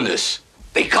you doing this?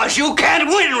 Because you can't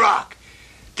win, Rock.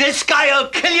 This guy'll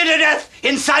kill you to death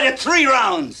inside of 3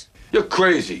 rounds. You're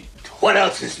crazy. What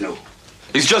else is new?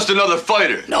 He's just another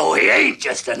fighter. No, he ain't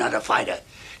just another fighter.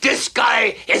 This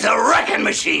guy is a wrecking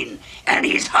machine, and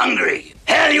he's hungry.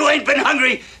 Hell, you ain't been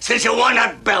hungry since you won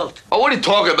that belt. Oh, what are you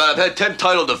talking about? I've had 10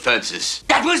 title defenses.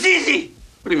 That was easy.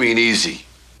 What do you mean easy?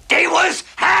 They was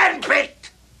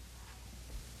handpicked.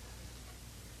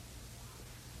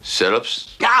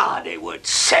 Setups? Nah, they were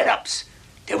setups.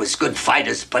 There was good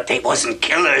fighters, but they wasn't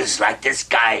killers like this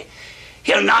guy.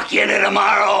 He'll knock you into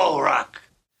tomorrow, Rock.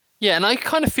 Yeah, and I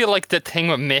kind of feel like the thing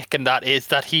with Mick and that is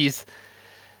that he's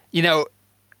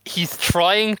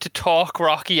trying to talk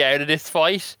Rocky out of this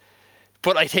fight,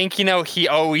 but I think, he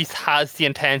always has the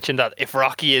intention that if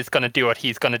Rocky is going to do it,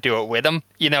 he's going to do it with him.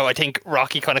 I think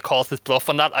Rocky kind of calls his bluff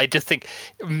on that. I just think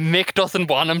Mick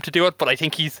doesn't want him to do it, but I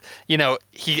think he's, I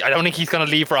don't think he's going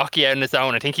to leave Rocky out on his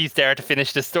own. I think he's there to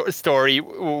finish the story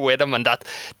with him, and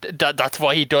that's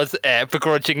why he does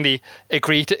begrudgingly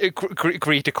agree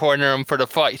to corner him for the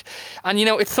fight. And,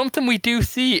 it's something we do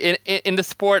see in the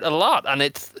sport a lot, and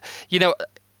it's,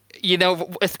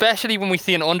 especially when we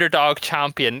see an underdog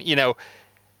champion,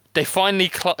 they finally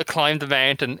climb the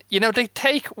mountain. They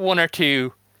take one or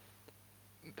two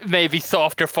maybe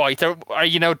softer fights, or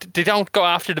they don't go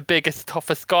after the biggest,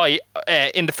 toughest guy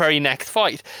in the very next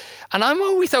fight. And I'm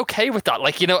always okay with that.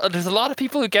 Like, there's a lot of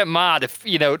people who get mad if,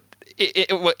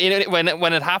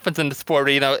 when it happens in the sport,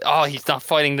 he's not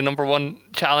fighting the number one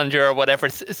challenger or whatever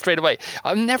straight away.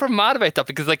 I'm never mad about that,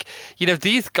 because,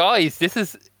 these guys, this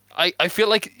is... I feel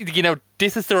like,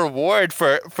 this is the reward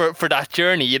for that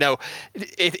journey.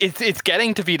 It's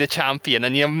getting to be the champion,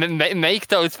 and make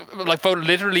those, like, both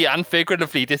literally and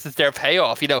figuratively, this is their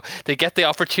payoff. They get the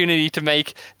opportunity to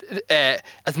make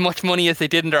as much money as they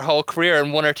did in their whole career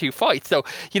in 1 or 2 fights. So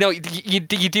you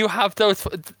do have those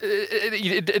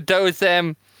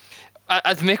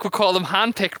as Mick would call them,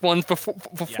 handpicked ones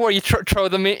before you throw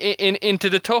them into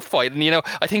the tough fight. And,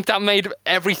 I think that made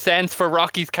every sense for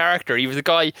Rocky's character. He was a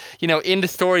guy, in the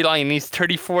storyline, he's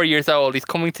 34 years old. He's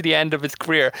coming to the end of his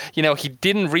career. He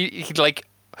didn't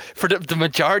for the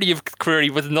majority of his career, he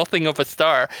was nothing of a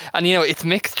star. And, it's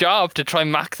Mick's job to try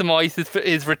and maximise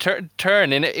his return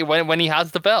when he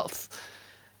has the belts.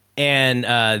 And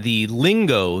the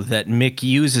lingo that Mick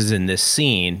uses in this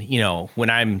scene, when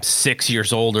I'm 6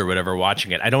 years old or whatever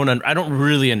watching it, I don't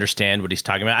really understand what he's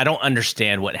talking about. I don't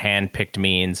understand what handpicked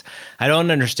means. I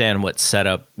don't understand what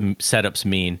setups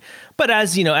mean. But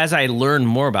as I learned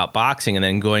more about boxing and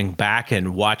then going back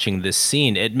and watching this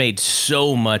scene, it made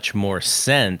so much more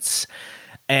sense.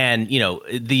 And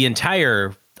the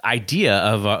entire idea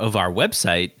of our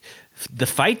website, the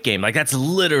fight game, like, that's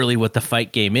literally what the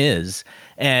fight game is.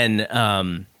 And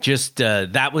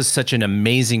that was such an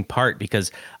amazing part,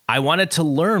 because I wanted to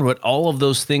learn what all of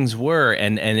those things were,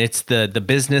 and it's the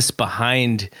business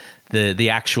behind the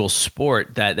actual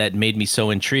sport that made me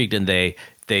so intrigued. And they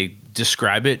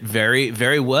describe it very,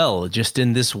 very well just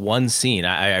in this one scene.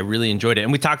 I really enjoyed it.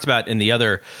 And we talked about in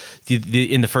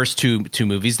in the first two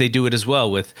movies, they do it as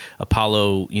well with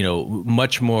Apollo,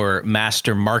 much more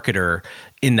master marketer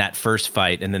in that first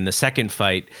fight. And then the second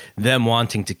fight, them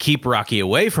wanting to keep Rocky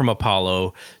away from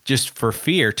Apollo just for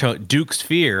fear, Duke's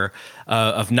fear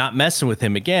of not messing with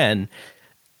him again.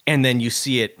 And then you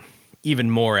see it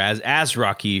even more as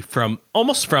Rocky from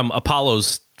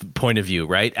Apollo's point of view,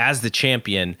 right? As the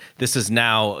champion,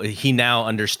 he now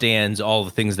understands all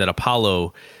the things that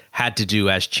Apollo had to do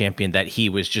as champion that he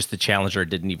was just the challenger,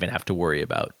 didn't even have to worry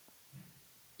about.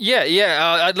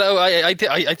 Yeah.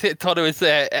 I thought it was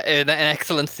an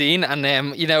excellent scene, and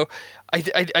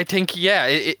I think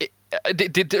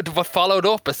what followed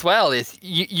up as well is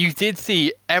you did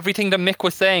see everything that Mick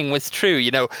was saying was true.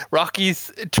 You know,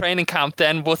 Rocky's training camp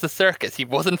then was a circus. He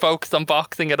wasn't focused on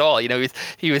boxing at all. You know,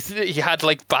 he had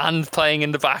like bands playing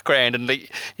in the background, and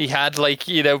he had like,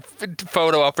 you know,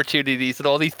 photo opportunities and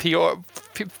all these PR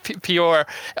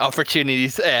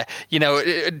opportunities. You know,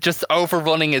 just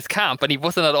overrunning his camp, and he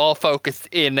wasn't at all focused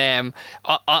in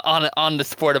on the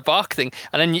sport of boxing.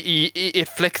 And then it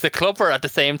flicks the clubber at the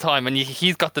same time, and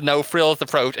he's got the no frills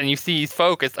approach, and you see he's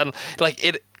focused, and like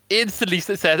it instantly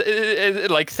sets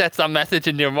that message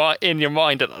in your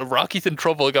mind that Rocky's in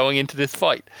trouble going into this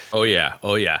fight. Oh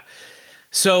yeah.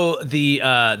 So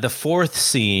the fourth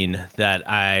scene that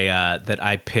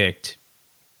I picked,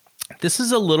 this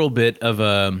is a little bit of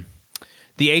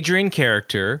the Adrian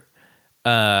character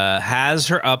has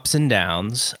her ups and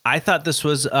downs. I thought this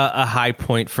was a high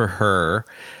point for her.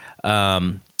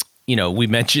 You know, we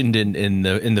mentioned in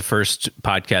the first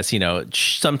podcast, you know,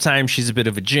 sometimes she's a bit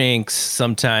of a jinx.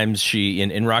 Sometimes she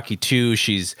in Rocky 2,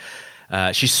 she's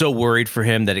so worried for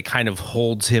him that it kind of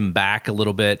holds him back a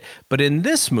little bit. But in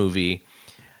this movie,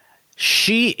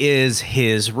 she is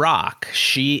his rock.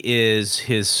 She is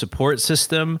his support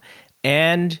system,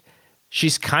 and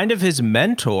she's kind of his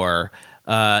mentor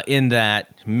in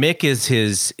that Mick is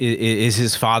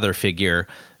his father figure.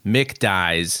 Mick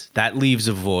dies. That leaves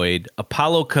a void.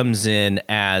 Apollo comes in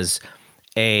as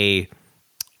a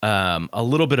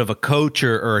little bit of a coach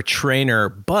or a trainer,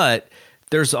 but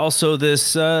there's also this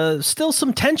still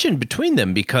some tension between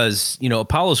them because, you know,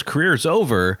 Apollo's career is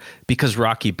over because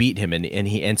Rocky beat him,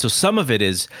 and so some of it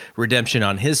is redemption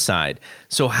on his side.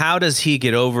 So how does he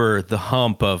get over the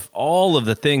hump of all of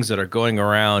the things that are going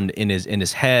around in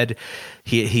his head?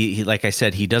 He like I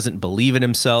said, he doesn't believe in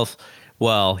himself.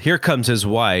 Well, here comes his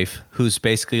wife, who's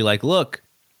basically like, look,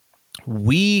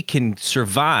 we can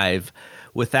survive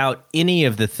without any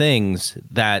of the things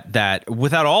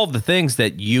without all of the things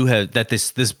that you have, that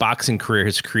this boxing career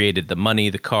has created, the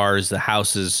money, the cars, the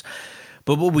houses.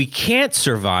 But what we can't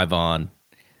survive on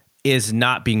is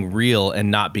not being real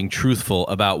and not being truthful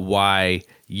about why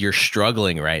you're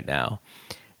struggling right now.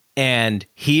 And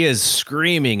he is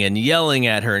screaming and yelling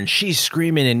at her, and she's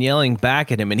screaming and yelling back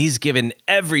at him. And he's given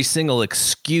every single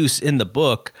excuse in the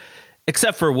book,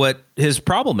 except for what his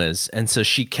problem is. And so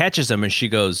she catches him and she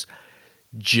goes,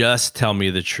 just tell me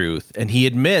the truth. And he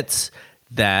admits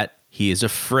that he is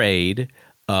afraid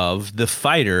of the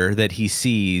fighter that he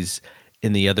sees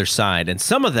in the other side. And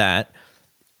some of that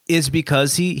is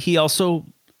because he also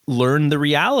learned the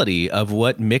reality of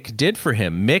what Mick did for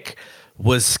him. Mick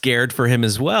was scared for him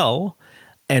as well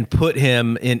and put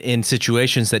him in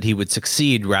situations that he would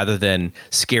succeed rather than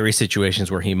scary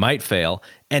situations where he might fail.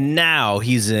 And now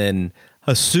he's in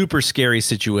a super scary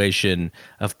situation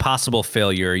of possible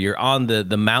failure. You're on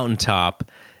the mountaintop,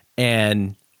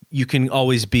 and you can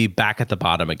always be back at the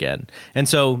bottom again. And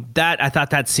so I thought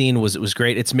that scene was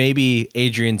great. It's maybe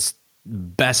Adrian's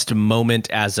best moment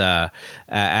as a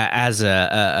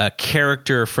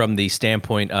character from the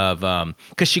standpoint of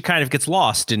because she kind of gets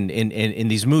lost in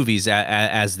these movies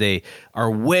as they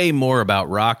are way more about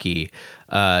Rocky.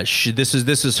 This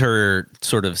is her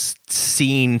sort of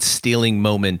scene stealing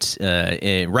moment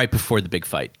right before the big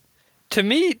fight. To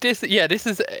me, this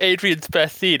is Adrian's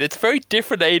best scene. It's very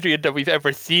different Adrian than we've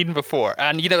ever seen before,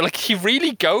 and you know, like, he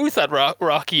really goes at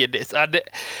Rocky in this, and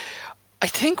I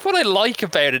think what I like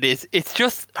about it is it's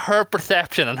just her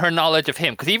perception and her knowledge of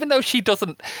him. Because even though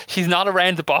she's not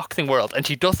around the boxing world and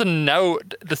she doesn't know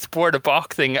the sport of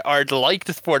boxing or like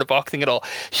the sport of boxing at all,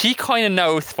 she kind of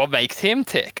knows what makes him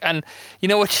tick. And you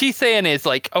know what she's saying is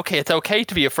like, okay, it's okay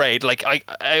to be afraid. Like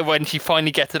when she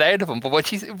finally gets it out of him. But what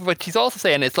she's also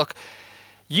saying is, look,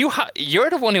 you're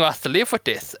the one who has to live with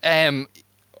this.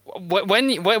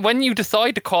 When you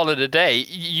decide to call it a day,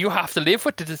 you have to live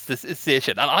with this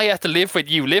decision, and I have to live with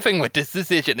you living with this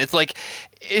decision. It's like,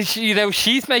 you know,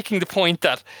 she's making the point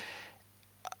that,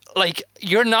 like,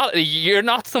 you're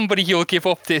not somebody who'll give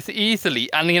up this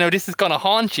easily, and you know, this is gonna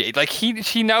haunt you. Like,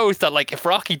 she knows that, like, if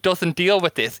Rocky doesn't deal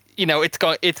with this, you know, it's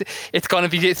gonna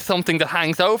be something that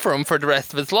hangs over him for the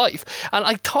rest of his life. And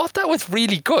I thought that was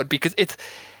really good because it's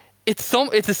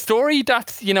a story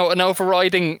that's, you know, an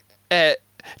overriding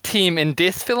theme in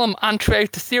this film and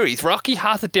throughout the series. Rocky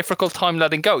has a difficult time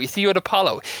letting go. You see with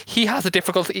Apollo, he has a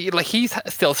difficulty, like, he's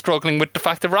still struggling with the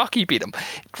fact that Rocky beat him.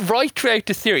 Right throughout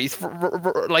the series,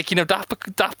 like, you know,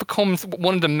 that becomes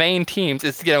one of the main themes,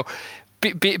 is, you know,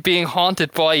 being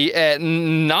haunted by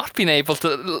not being able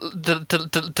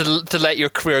to let your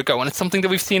career go. And it's something that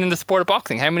we've seen in the sport of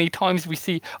boxing. How many times we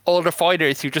see older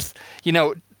fighters who just,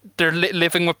 they're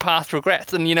living with past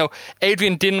regrets. And,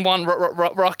 Adrian didn't want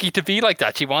Rocky to be like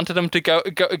that. She wanted him to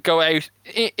go out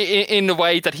in a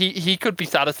way that he could be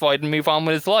satisfied and move on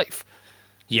with his life.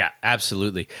 Yeah,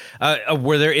 absolutely.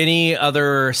 Were there any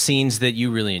other scenes that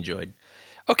you really enjoyed?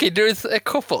 Okay, there's a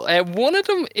couple. One of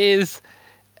them is,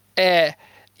 where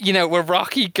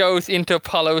Rocky goes into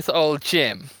Apollo's old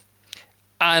gym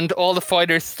and all the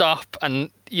fighters stop and,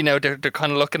 they're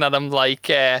kind of looking at him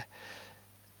like,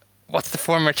 what's the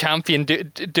former champion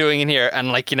doing in here?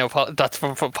 And that's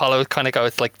where Apollo kind of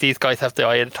goes like, these guys have the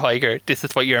eye of the tiger. This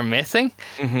is what you're missing.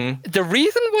 Mm-hmm. The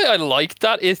reason why I like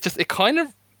that is just it kind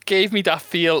of gave me that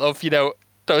feel of,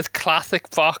 those classic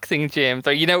boxing gyms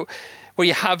or, where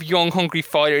you have young, hungry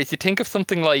fighters. You think of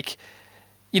something like,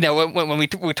 when we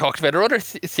talked about our other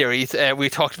series, we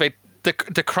talked about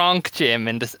the Kronk gym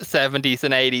in the 70s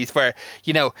and 80s where,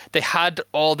 they had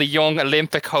all the young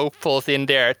Olympic hopefuls in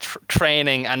there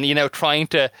training and, trying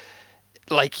to,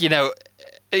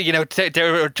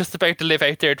 they were just about to live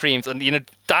out their dreams. And,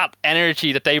 that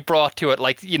energy that they brought to it,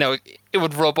 it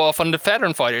would rub off on the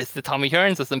veteran fighters, the Tommy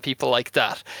Hearnses and people like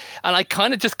that. And I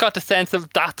kind of just got the sense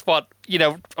of that's what,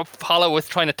 Apollo was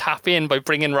trying to tap in by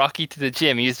bringing Rocky to the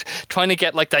gym. He was trying to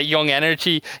get that young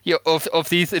energy of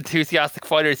these enthusiastic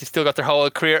fighters who still got their whole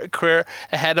career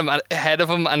ahead of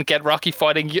him and get Rocky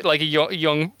fighting like a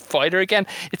young fighter again.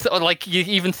 It's like you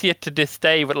even see it to this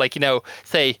day with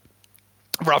say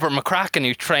Robert McCracken,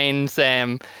 who trains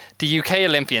the UK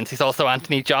Olympians. He's also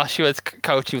Anthony Joshua's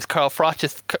coach. He was Carl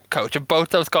Froch's coach. And both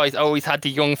those guys always had the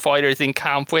young fighters in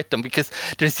camp with them because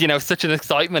there's, such an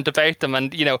excitement about them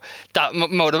and, that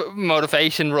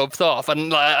motivation rubs off.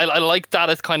 And I like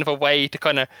that as kind of a way to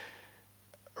kind of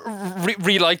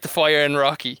relight the fire in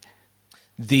Rocky.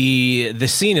 The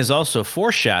scene is also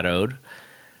foreshadowed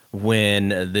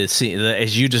when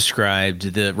as you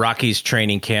described, the Rocky's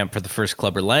training camp for the first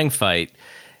Clubber Lang fight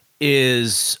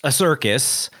is a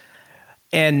circus.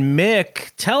 And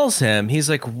Mick tells him, he's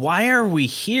like, why are we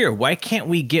here? Why can't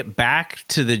we get back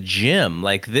to the gym?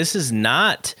 This is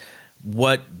not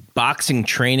what boxing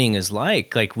training is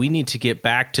like. We need to get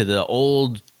back to the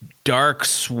old, dark,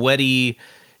 sweaty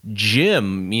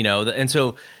gym, And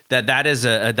so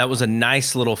that was a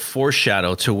nice little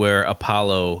foreshadow to where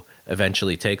Apollo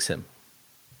eventually takes him.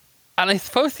 And I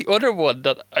suppose the other one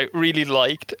that I really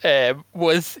liked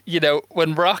was,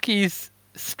 when Rocky's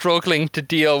struggling to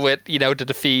deal with, the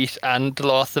defeat and the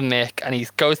loss of Mick, and he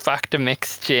goes back to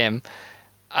Mick's gym,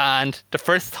 and the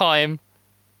first time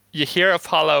you hear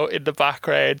Apollo in the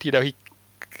background, he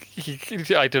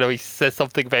I don't know, he says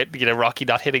something about, Rocky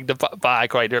not hitting the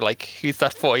bag right. They're like, who's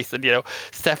that voice? And,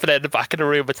 stepping out the back of the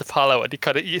room, it's Apollo. And he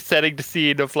kind of setting the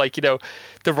scene of the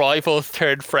rivals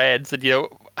turned friends and,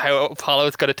 how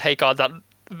Apollo's going to take on that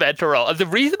mentor role. And the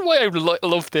reason why I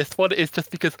love this one is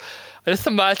just because I just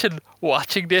imagine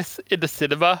watching this in the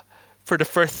cinema for the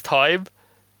first time.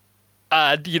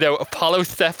 And, Apollo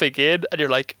stepping in, and you're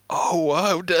like, oh,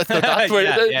 wow. So that's where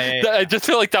I just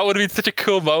feel like that would have been such a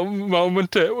cool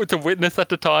moment to witness at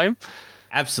the time.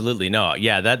 Absolutely. No,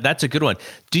 yeah, that's a good one.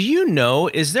 Do you know,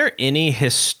 is there any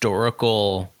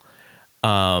historical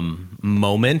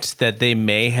moment that they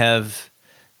may have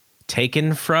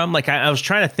taken from? I was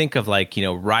trying to think of,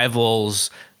 rivals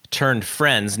turned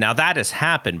friends. Now, that has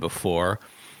happened before.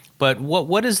 But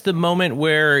what is the moment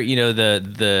where,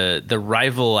 the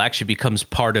rival actually becomes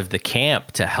part of the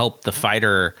camp to help the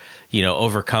fighter,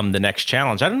 overcome the next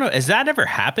challenge? I don't know. Has that ever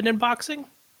happened in boxing?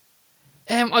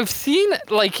 I've seen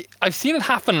it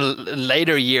happen in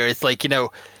later years,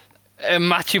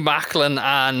 Matthew Macklin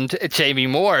and Jamie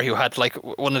Moore, who had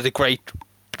one of the great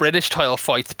British title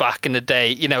fights back in the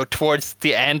day. Towards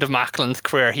the end of Macklin's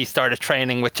career, he started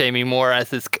training with Jamie Moore as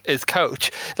his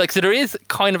coach. So there is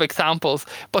kind of examples,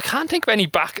 but I can't think of any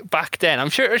back then.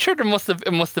 I'm sure there must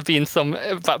have been some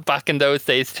back in those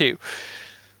days too.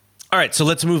 All right, so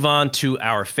let's move on to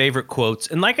our favorite quotes.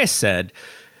 And like I said,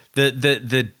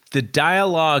 the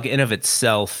dialogue in of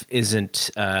itself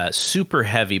isn't super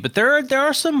heavy, but there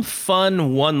are some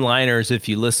fun one-liners if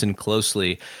you listen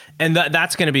closely. And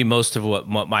that's going to be most of what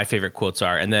my favorite quotes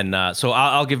are. And then, so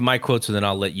I'll give my quotes and then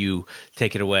I'll let you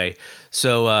take it away.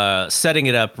 So setting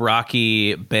it up,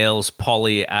 Rocky bails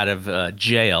Paulie out of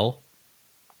jail.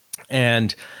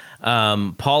 And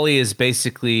Paulie is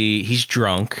basically, he's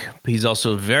drunk. He's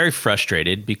also very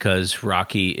frustrated because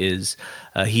Rocky is,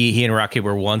 he and Rocky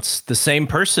were once the same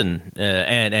person.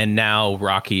 And now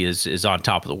Rocky is on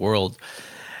top of the world.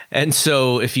 And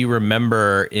so if you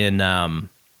remember in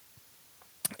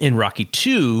in Rocky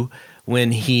 2,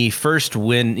 when he first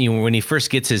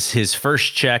gets his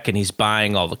first check and he's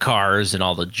buying all the cars and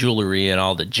all the jewelry and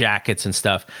all the jackets and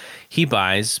stuff, he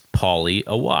buys Paulie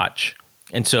a watch.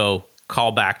 And so,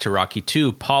 call back to Rocky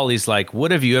 2, Paulie's like,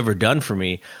 "What have you ever done for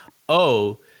me?"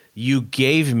 "Oh, you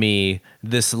gave me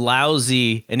this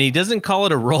lousy," and he doesn't call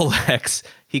it a Rolex,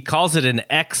 he calls it an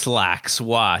X-Lax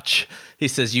watch. He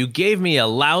says, "You gave me a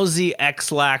lousy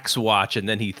X-Lax watch," and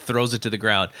then he throws it to the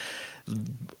ground.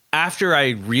 After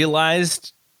I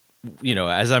realized,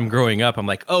 as I'm growing up, I'm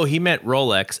like, oh, he meant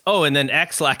Rolex. Oh, and then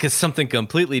X-Lax is something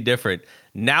completely different.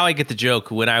 Now I get the joke.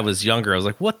 When I was younger, I was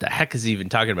like, what the heck is he even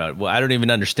talking about? Well, I don't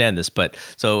even understand this. But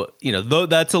so, though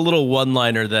that's a little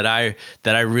one-liner that I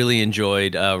really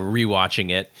enjoyed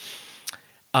rewatching it.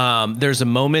 There's a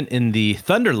moment in the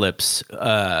Thunder Lips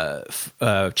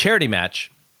charity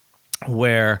match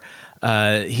where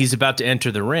he's about to enter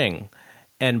the ring,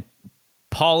 and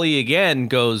Paulie again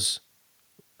goes,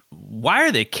 "Why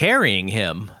are they carrying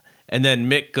him?" And then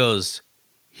Mick goes,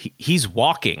 he's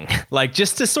walking, like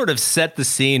just to sort of set the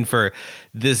scene for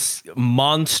this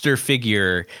monster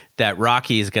figure that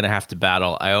Rocky is going to have to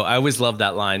battle. I always love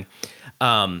that line.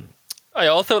 I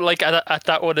also like at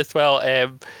that one as well.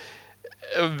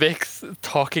 Mick's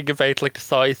talking about like the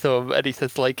size of him, and he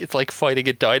says like it's like fighting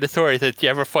a dinosaur. He says, "Do you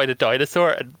ever fight a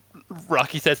dinosaur?" And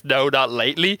Rocky says, "No, not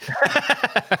lately."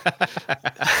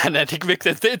 And I think Mick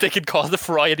says they can cause a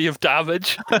variety of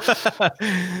damage.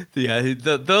 Yeah,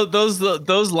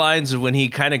 those lines when he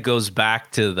kind of goes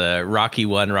back to the Rocky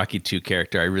 1, Rocky 2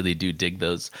 character, I really do dig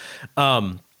those.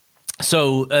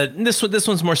 So this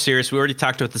one's more serious. We already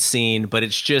talked about the scene, but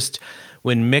it's just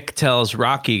when Mick tells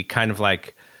Rocky kind of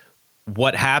like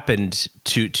what happened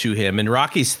to him, and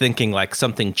Rocky's thinking like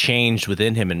something changed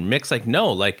within him, and Mick's like,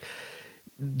 no, like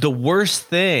the worst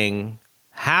thing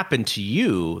happened to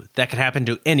you that could happen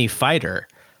to any fighter.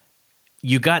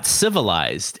 You got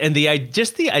civilized. And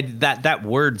that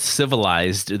word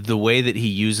civilized, the way that he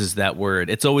uses that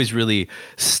word, it's always really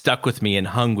stuck with me and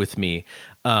hung with me.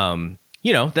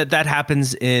 That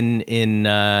happens in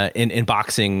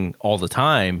boxing all the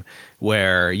time,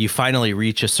 where you finally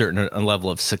reach a certain level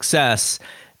of success,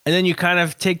 and then you kind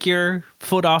of take your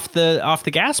foot off the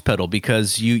gas pedal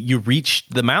because you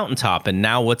reached the mountaintop, and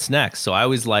now what's next? So I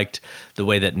always liked the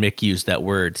way that Mick used that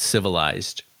word,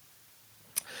 civilized.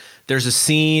 There's a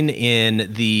scene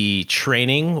in the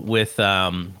training with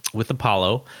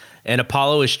Apollo, and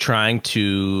Apollo is trying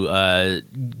to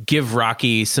give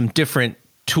Rocky some different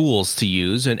tools to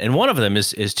use, and one of them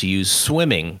is to use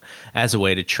swimming as a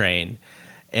way to train.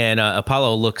 And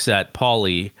Apollo looks at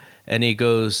Paulie and he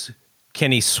goes,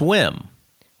 "Can he swim?"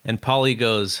 And Paulie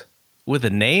goes, "With a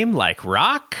name like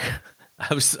Rock?"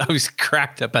 I was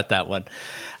cracked up at that one.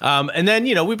 And then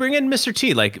we bring in Mr.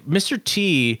 T. Like Mr.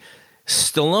 T,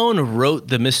 Stallone wrote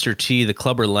the Mr. T, the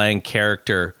Clubber Lang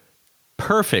character,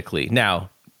 perfectly. Now,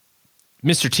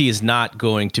 Mr. T is not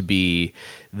going to be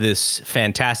this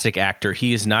fantastic actor.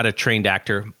 He is not a trained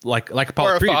actor like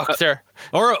Apollo Creed, boxer,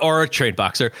 or a trained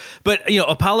boxer. But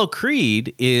Apollo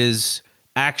Creed is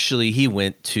actually, he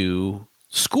went to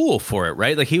school for it,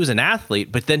 right? Like he was an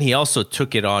athlete, but then he also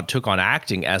took on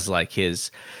acting as like his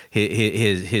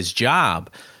job.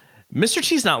 Mr.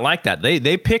 T's not like that.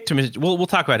 They picked him. We'll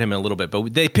talk about him in a little bit,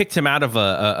 but they picked him out of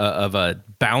a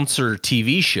bouncer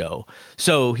TV show,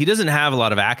 so he doesn't have a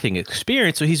lot of acting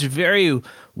experience. So he's very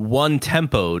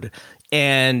one-tempoed,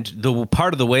 and the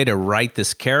part of the way to write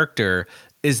this character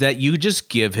is that you just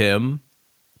give him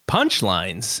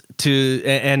punchlines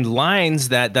and lines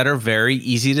that are very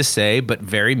easy to say but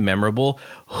very memorable,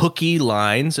 hooky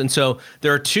lines. And so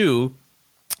there are two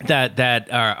that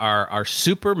are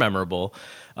super memorable.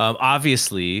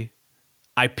 Obviously,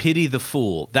 "I pity the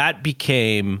fool." That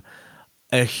became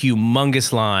a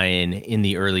humongous line in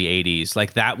the early 80s.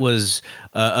 Like that was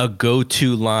a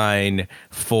go-to line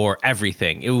for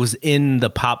everything. It was in the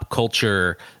pop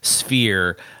culture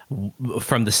sphere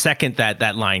from the second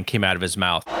that line came out of his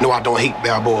mouth. "No, I don't hate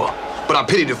Balboa, but I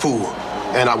pity the fool,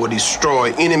 and I will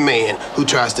destroy any man who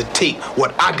tries to take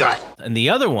what I got." And the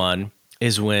other one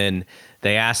is when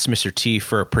they asked Mr. T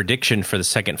for a prediction for the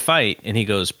second fight, and he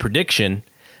goes, "Prediction," and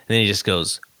then he just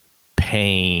goes,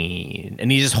 "Pain,"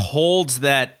 and he just holds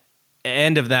that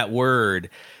end of that word,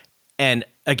 and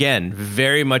again,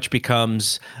 very much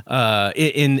becomes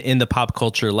in the pop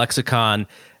culture lexicon.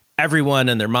 Everyone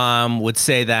and their mom would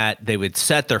say that. They would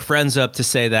set their friends up to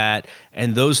say that,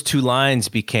 and those two lines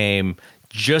became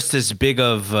just as big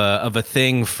of a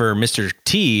thing for Mr.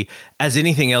 T as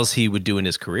anything else he would do in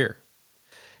his career.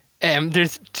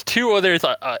 There's two others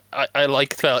I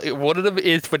like as well. One of them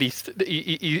is when he's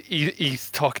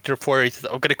talking to the reporter. He says,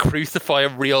 "I'm going to crucify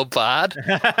him real bad,"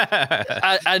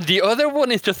 and the other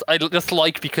one is just I just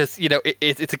like because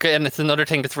it's another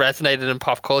thing that's resonated in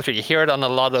pop culture. You hear it on a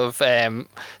lot of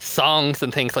songs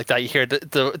and things like that. You hear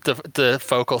the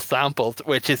vocal samples,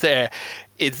 which is they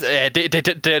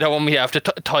don't want me to have to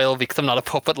toil because I'm not a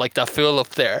puppet like that fool up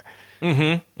there.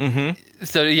 Mm-hmm. Mm-hmm.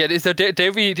 So yeah, so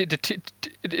Davey,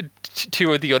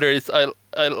 two of the others I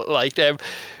liked.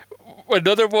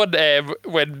 Another one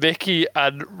when Mickey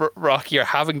and Rocky are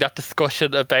having that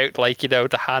discussion about the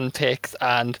handpicks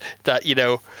and that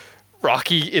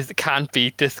Rocky can't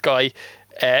beat this guy.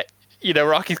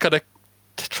 Rocky's gonna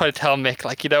try to tell Mick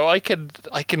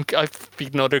I've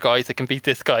beaten other guys. I can beat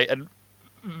this guy, and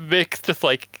Mick's just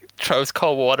throws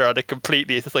cold water on it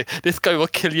completely. It's just this guy will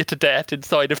kill you to death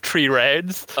inside of 3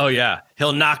 rounds. Oh yeah,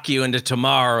 he'll knock you into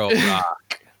tomorrow,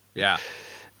 Rock. Yeah.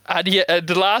 And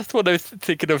the last one I was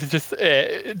thinking of is just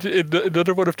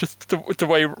another one of just the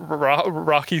way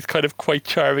Rocky's kind of quite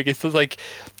charming. It's just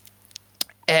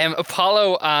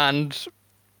Apollo and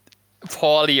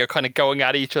Paulie are kind of going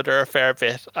at each other a fair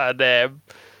bit, and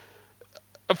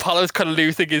Apollo's kind of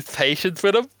losing his patience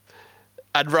with him.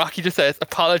 And Rocky just says,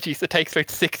 "Apologies, it takes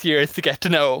about 6 years to get to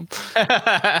know him."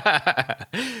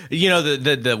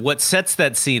 The what sets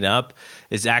that scene up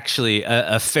is actually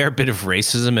a fair bit of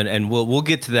racism, and we'll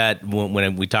get to that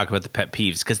when we talk about the pet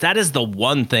peeves, because that is the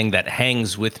one thing that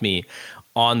hangs with me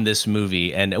on this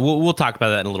movie, and we'll talk about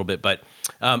that in a little bit. But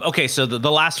okay, so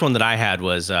the last one that I had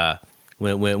was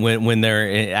when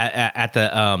they're at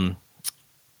the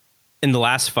in the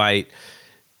last fight,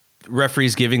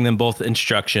 referee's giving them both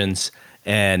instructions.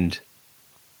 And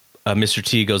Mr.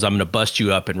 T goes, "I'm going to bust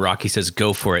you up," and Rocky says,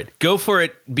 "Go for it." "Go for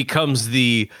it" becomes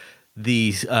the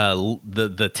tagline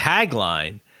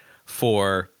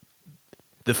for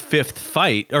the 5th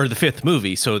fight or the 5th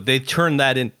movie. So they turned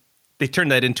that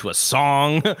into a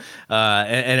song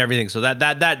and everything. So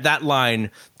that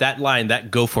line, that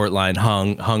 "Go for it" line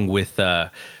hung with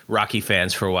Rocky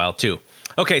fans for a while too.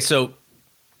 Okay, so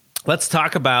let's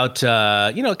talk about,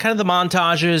 kind of the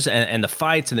montages and the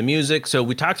fights and the music. So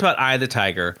we talked about Eye of the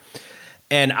Tiger,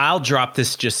 and I'll drop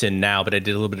this just in now, but I did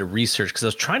a little bit of research because I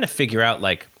was trying to figure out,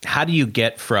 how do you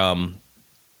get from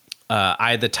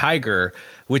Eye of the Tiger,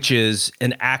 which is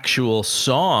an actual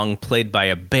song played by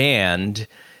a band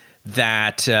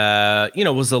that,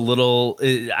 was a little,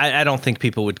 I don't think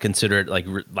people would consider it like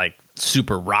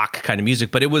super rock kind of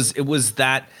music, but it was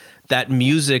that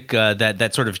music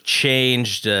that sort of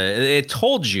changed. It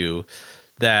told you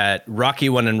that Rocky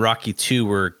 1 and Rocky 2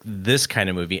 were this kind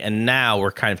of movie, and now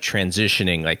we're kind of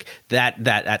transitioning.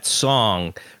 That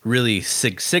song really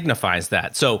signifies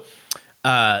that. So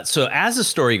as the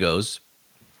story goes,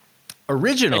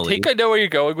 originally, I think I know where you're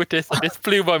going with this. This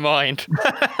blew my mind.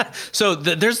 So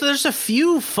there's a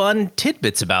few fun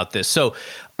tidbits about this. So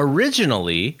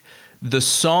originally, the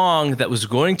song that was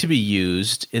going to be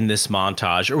used in this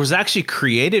montage, or was actually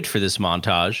created for this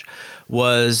montage,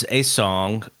 was a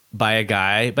song by a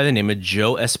guy by the name of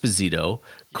Joe Esposito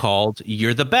called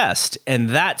 "You're the Best."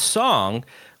 And that song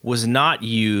was not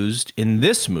used in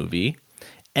this movie.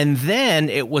 And then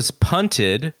it was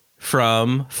punted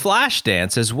from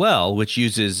Flashdance as well, which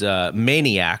uses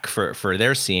Maniac for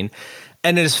their scene.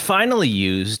 And it is finally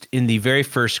used in the very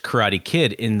first Karate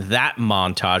Kid in that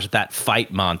montage, that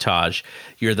fight montage,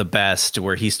 "You're the Best,"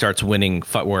 where he starts winning,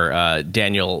 where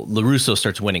Daniel LaRusso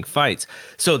starts winning fights.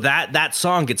 So that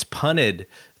song gets punted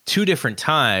 2 different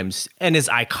times and is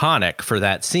iconic for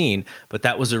that scene, but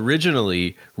that was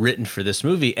originally written for this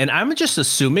movie. And I'm just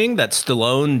assuming that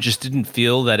Stallone just didn't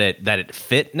feel that it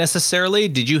fit necessarily.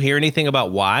 Did you hear anything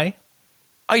about why?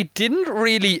 I didn't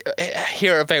really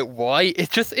hear about why.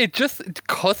 It just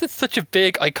because it's such a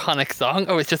big iconic song.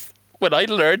 When I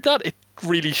learned that, it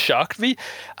really shocked me.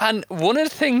 And one of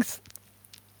the things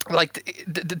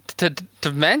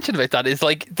to mention about that is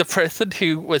the person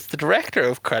who was the director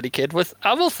of Karate Kid was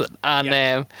Avildsen,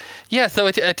 and so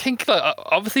I think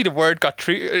obviously the word got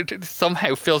through,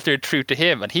 somehow filtered through to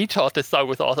him, and he thought this song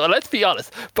was awesome. And let's be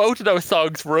honest, both of those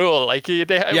songs rule.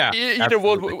 Either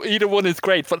one is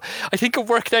great, but I think it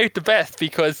worked out the best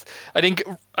because I think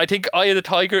Eye of the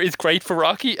Tiger is great for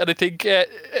Rocky, and I think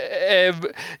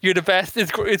You're the Best is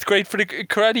great for the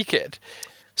Karate Kid.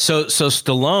 So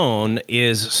Stallone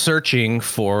is searching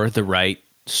for the right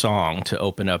song to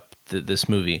open up this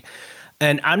movie.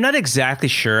 And I'm not exactly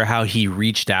sure how he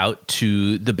reached out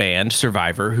to the band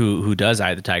Survivor, who does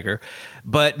Eye of the Tiger,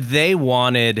 but they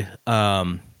wanted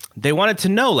to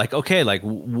know, what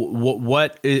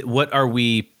are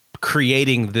we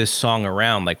creating this song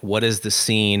around. Like, what is the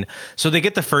scene? So they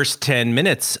get the first 10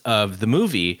 minutes of the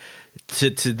movie to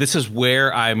this is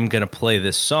where I'm going to play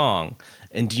this song.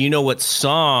 And do you know what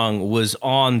song was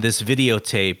on this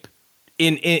videotape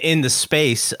in the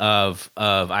space of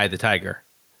Eye of the Tiger?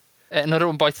 Another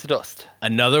One Bites the Dust.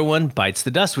 Another One Bites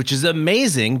the Dust, which is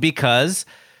amazing because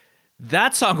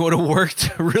that song would have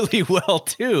worked really well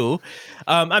too.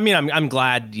 I mean, I'm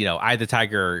glad, you know, Eye of the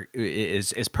Tiger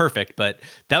is perfect, but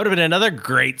that would have been another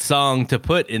great song to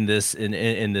put in this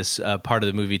part of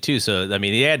the movie too. So I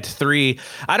mean, he had three.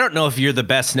 I don't know if You're the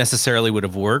Best necessarily would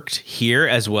have worked here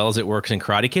as well as it works in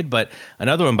Karate Kid, but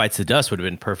Another One Bites the Dust would have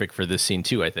been perfect for this scene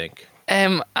too, I think.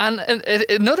 And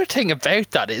another thing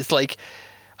about that is, like,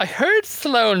 I heard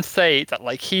Stallone say that,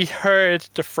 like, he heard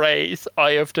the phrase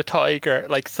 "Eye of the Tiger"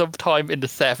 like sometime in the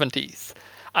 70s,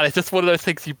 and it's just one of those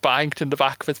things he banked in the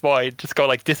back of his mind, just go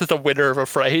like, this is a winner of a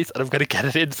phrase and I'm going to get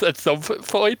it in at some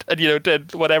point. And, you know, then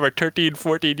whatever, 13,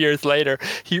 14 years later,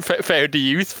 he found the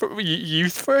use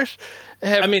for it.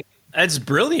 I mean, that's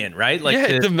brilliant, right? Like, yeah,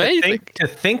 it's amazing to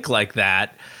think like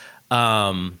that.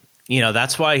 You know,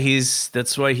 that's why he's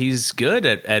good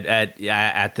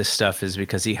at this stuff, is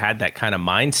because he had that kind of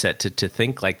mindset to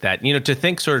think like that. You know, to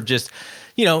think sort of just,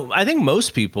 you know, I think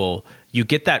most people, you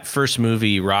get that first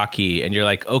movie, Rocky, and you're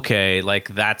like, okay,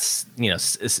 like that's, you know,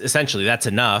 essentially that's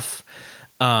enough.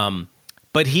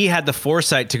 But he had the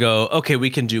foresight to go, okay, we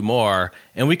can do more,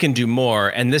 and we can do more,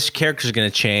 and this character's going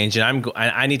to change, and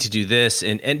I need to do this,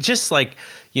 and just like,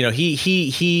 you know,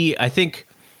 he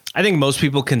I think most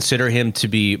people consider him to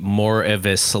be more of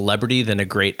a celebrity than a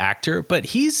great actor, but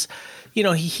he's, you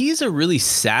know, he's a really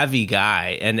savvy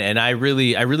guy, and I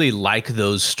really like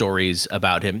those stories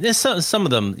about him. Some of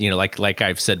them, you know, like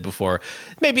I've said before,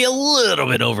 maybe a little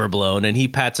bit overblown, and he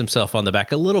pats himself on the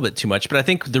back a little bit too much. But I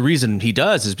think the reason he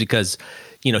does is because,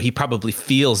 you know, he probably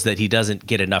feels that he doesn't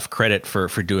get enough credit for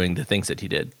doing the things that he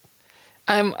did.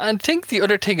 I think the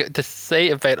other thing to say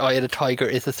about Eye of the Tiger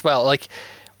is as well, like,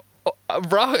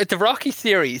 the Rocky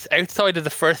series, outside of the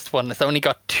first one, has only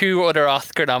got 2 other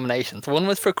Oscar nominations. One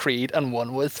was for Creed and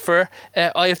one was for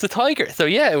Eye of the Tiger. So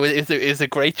yeah, it was a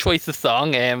great choice of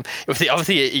song. It was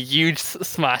obviously a huge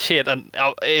smash hit, and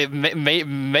it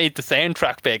made the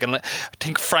soundtrack big. And I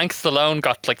think Frank Stallone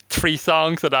got like 3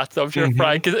 songs of that. So I'm sure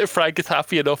Frank is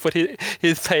happy enough with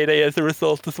his payday as a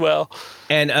result as well.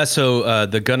 And so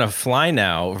the Gonna Fly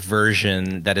Now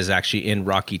version that is actually in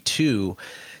Rocky 2,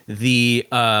 the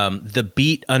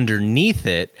beat underneath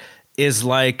it is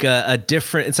like a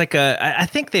different, it's like I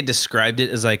think they described it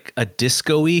as like a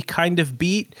disco-y kind of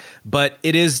beat, but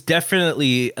it is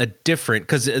definitely a different,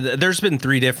 because there's been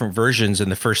 3 different versions in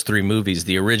the first 3 movies,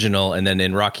 the original, and then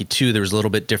in Rocky 2 there was a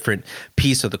little bit different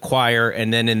piece of the choir,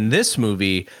 and then in this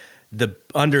movie the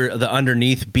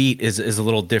underneath beat is a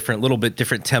little bit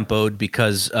different tempoed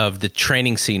because of the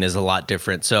training scene is a lot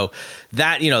different. So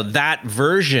that, you know, that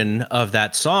version of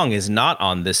that song is not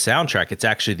on this soundtrack. It's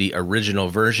actually the original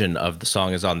version of the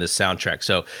song is on this soundtrack.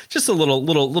 So just a little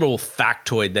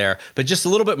factoid there, but just a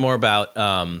little bit more about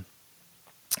Eye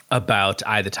of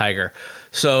the Tiger.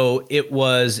 So it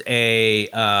was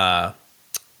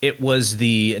it was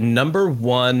the number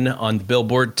 1 on the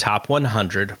Billboard Hot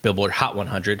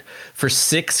 100 for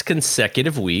 6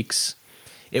 consecutive weeks.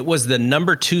 It was the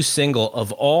number 2 single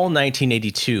of all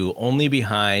 1982, only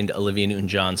behind Olivia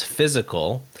Newton-John's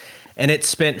Physical. And it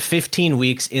spent 15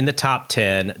 weeks in the top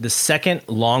 10, the second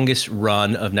longest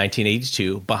run of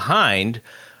 1982, behind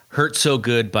Hurt So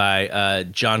Good by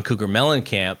John Cougar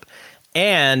Mellencamp.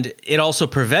 And it also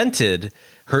prevented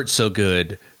Hurt So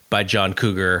Good by John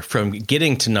Cougar from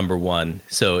getting to number 1.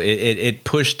 So it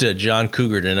pushed John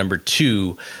Cougar to number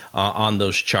 2 on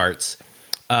those charts.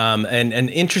 And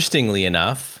interestingly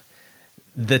enough,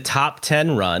 the top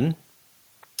 10 run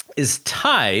is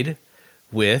tied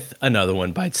with Another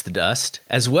One Bites the Dust,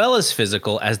 as well as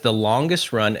Physical, as the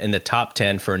longest run in the top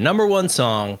 10 for a number 1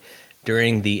 song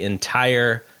during the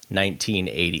entire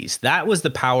 1980s. That was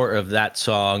the power of that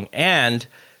song, and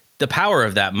the power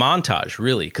of that montage,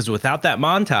 really, because without that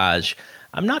montage,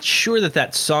 I'm not sure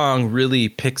that song really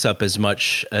picks up as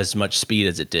much speed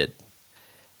as it did.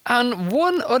 And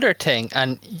one other thing,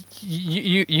 and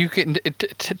you can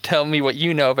tell me what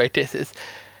you know about this, is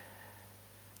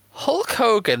Hulk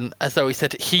Hogan, as always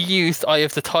said, he used Eye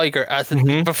of the Tiger as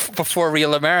before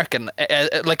Real American.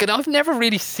 And I've never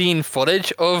really seen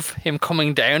footage of him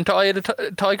coming down to Eye of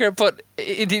the Tiger. But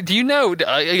do you know?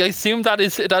 I assume that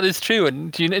is true.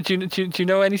 And do you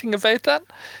know anything about that?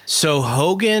 So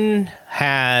Hogan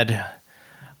had,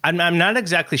 I'm not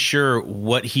exactly sure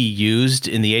what he used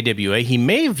in the AWA. He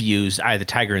may have used Eye of the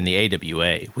Tiger in the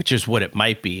AWA, which is what it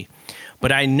might be.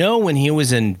 But I know when he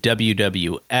was in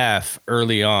WWF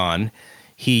early on,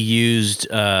 he used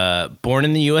Born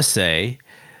in the USA,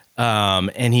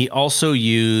 and he also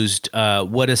used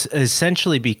what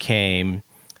essentially became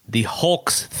the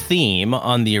Hulk's theme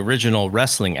on the original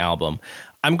wrestling album.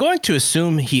 I'm going to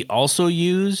assume he also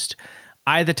used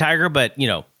Eye of the Tiger, but, you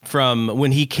know, from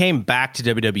when he came back to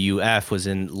WWF was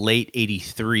in late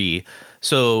 83.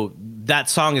 So that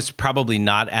song is probably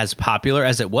not as popular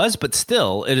as it was, but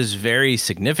still, it is very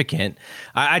significant.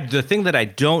 The thing that I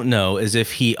don't know is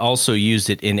if he also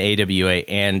used it in AWA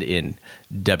and in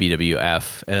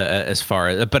WWF as far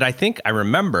as, but I think I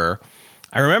remember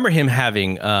him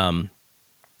having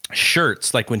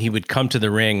shirts, like when he would come to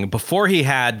the ring before he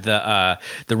had the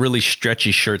really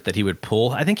stretchy shirt that he would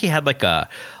pull. I think he had like a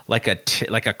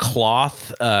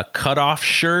cloth cutoff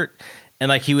shirt, and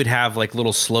like he would have like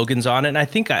little slogans on it. And I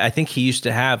think he used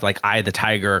to have like Eye of the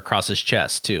Tiger across his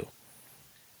chest too.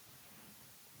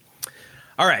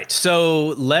 All right, so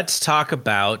let's talk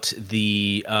about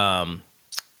the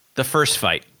first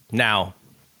fight. Now,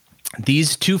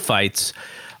 these two fights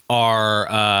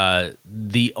are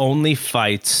the only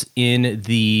fights in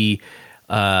the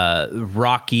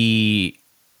Rocky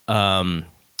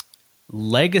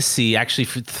legacy, actually,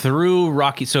 through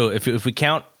Rocky. So if we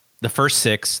count the first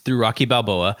 6 through Rocky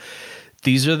Balboa,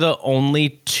 these are the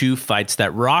only 2 fights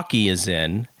that Rocky is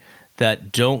in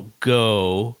that don't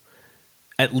go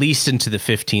at least into the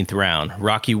 15th round.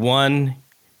 Rocky 1,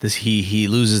 he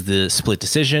loses the split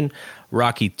decision.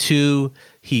 Rocky 2,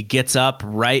 he gets up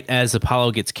right as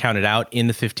Apollo gets counted out in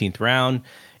the 15th round.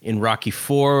 In Rocky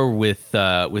 4 with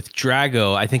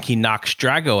Drago, I think he knocks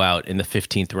Drago out in the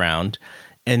 15th round.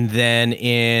 And then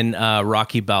in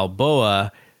Rocky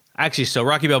Balboa, so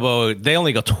Rocky Balboa, they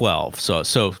only go 12.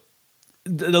 So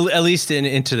at least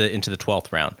into the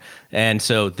 12th round. And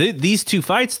so these 2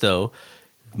 fights, though,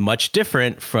 much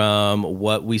different from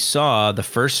what we saw. The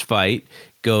first fight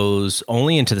goes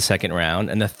only into the 2nd round,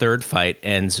 and the third fight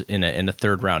ends in a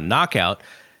 3rd round knockout.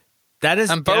 That is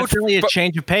definitely a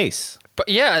change of pace. But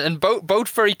yeah, and both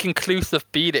very conclusive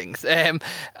beatings. And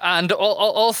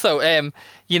also,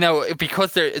 you know,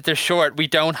 because they're short, we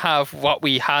don't have what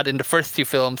we had in the first 2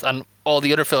 films and all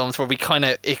the other films where we kind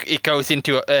of it goes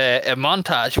into a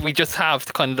montage. We just have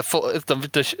kind of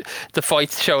the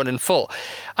fights shown in full.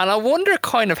 And I wonder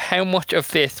kind of how much of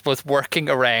this was working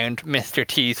around Mr.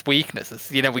 T's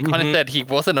weaknesses. You know, we kind of said he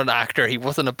wasn't an actor, he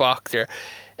wasn't a boxer.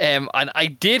 And I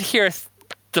did hear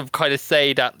them kind of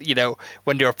say that, you know,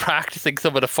 when they were practicing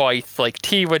some of the fights, like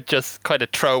T would just kind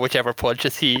of throw whichever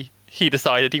punches he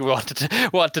decided he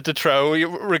wanted to throw,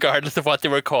 regardless of what they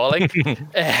were calling.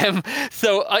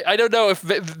 So I don't know if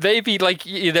maybe, like,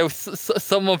 you know,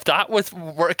 some of that was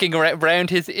working around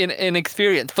his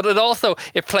inexperience, but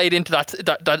it played into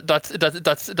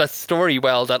that story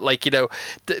well, that, like, you know,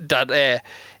 that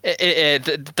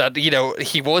you know,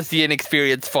 he was the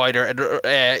inexperienced fighter,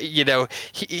 and you know,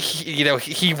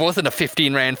 he wasn't a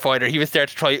 15-round fighter. He was there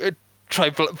to try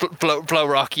blow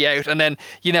Rocky out, and then,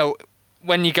 you know,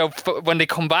 when they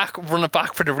come back, run it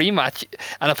back for the rematch,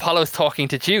 and Apollo's talking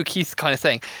to Duke, he's kind of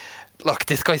saying, look,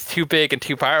 this guy's too big and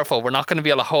too powerful. We're not going to be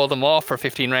able to hold him off for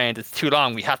 15 rounds. It's too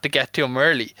long. We have to get to him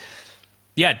early.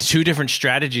 Yeah, 2 different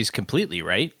strategies completely,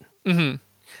 right? Mm-hmm.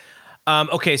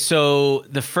 Okay, so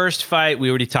the first fight, we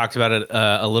already talked about it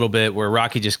a little bit, where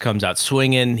Rocky just comes out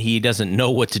swinging. He doesn't know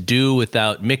what to do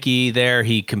without Mickey there.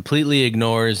 He completely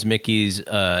ignores Mickey's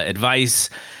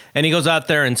advice, and he goes out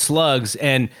there and slugs.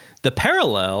 And the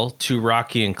parallel to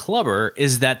Rocky and Clubber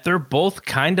is that they're both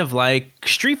kind of like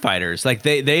street fighters. Like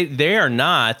they are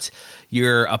not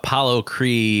your Apollo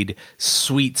Creed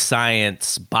sweet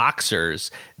science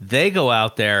boxers. They go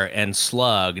out there and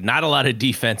slug, not a lot of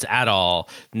defense at all,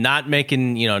 not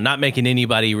making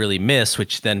anybody really miss,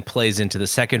 which then plays into the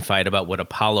second fight about what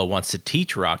Apollo wants to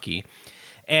teach Rocky.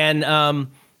 And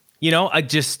I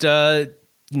just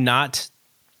not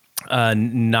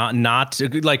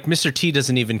like Mr. T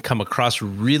doesn't even come across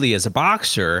really as a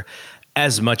boxer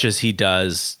as much as he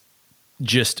does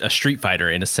just a street fighter,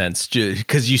 in a sense,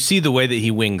 because you see the way that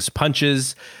he wings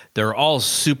punches. They're all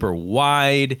super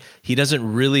wide. He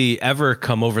doesn't really ever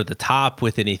come over the top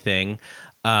with anything.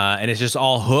 And it's just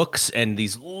all hooks and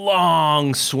these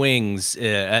long swings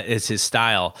is his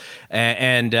style.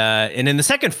 And in the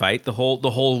second fight, the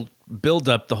whole build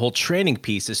up, the whole training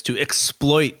piece is to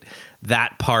exploit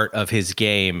that part of his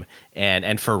game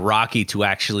and for Rocky to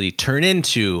actually turn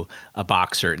into a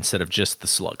boxer instead of just the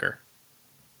slugger.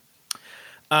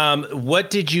 What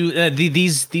did you?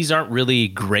 These aren't really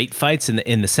great fights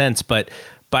in the sense, but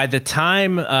by the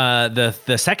time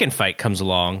the second fight comes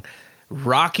along,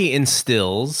 Rocky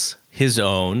instills his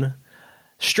own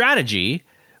strategy,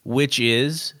 which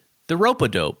is the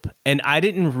rope-a-dope. And I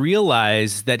didn't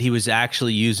realize that he was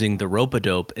actually using the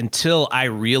rope-a-dope until I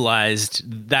realized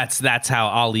that's how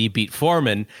Ali beat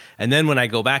Foreman. And then when I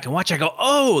go back and watch, I go,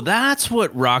 oh, that's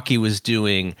what Rocky was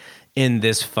doing in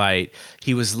this fight.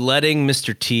 He was letting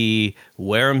Mr. T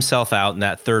wear himself out in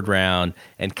that third round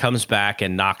and comes back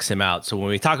and knocks him out. So when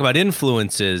we talk about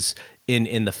influences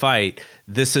in the fight,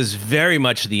 this is very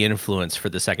much the influence for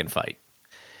the second fight.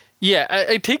 Yeah,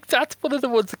 I think that's one of the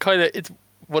ones that kind of, it's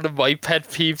one of my pet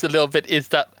peeves a little bit, is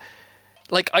that,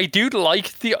 like, I do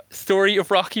like the story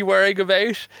of Rocky wearing him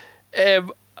out.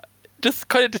 Just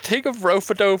kind of the thing of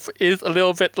rope-a-dope is a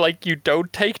little bit like you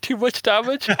don't take too much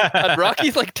damage, and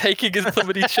Rocky's like taking some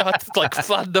of these shots like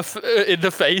flat in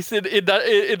the face in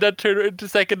that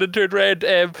second and third round.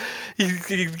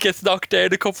 He gets knocked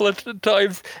down a couple of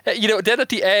times. Then at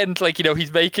the end, like,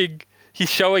 he's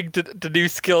showing the new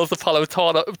skills Apollo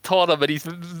taught him, and he's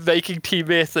making T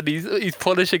miss, and he's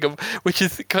punishing him, which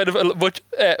is kind of a much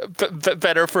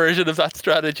better version of that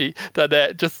strategy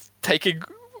than just taking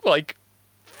like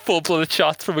full-blooded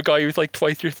shots from a guy who's like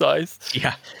twice your size.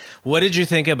 Yeah. What did you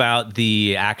think about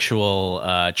the actual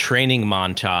training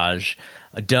montage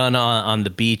done on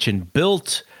the beach and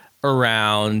built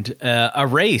around a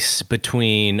race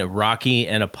between Rocky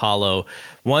and Apollo?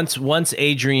 Once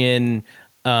Adrian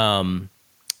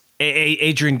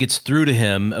gets through to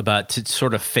him about to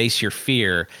sort of face your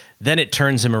fear, then it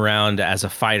turns him around as a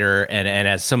fighter and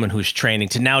as someone who's training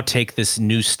to now take this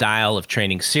new style of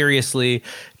training seriously,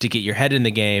 to get your head in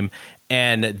the game.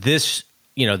 And this,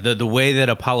 the way that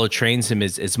Apollo trains him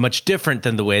is much different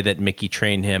than the way that Mickey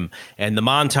trained him. And the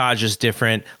montage is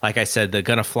different. Like I said, the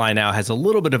Gonna Fly Now has a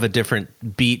little bit of a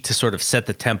different beat to sort of set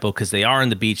the tempo, because they are on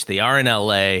the beach, they are in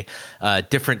LA,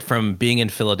 different from being in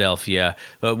Philadelphia.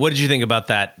 But what did you think about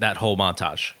that whole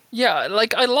montage? Yeah,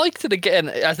 like, I liked it again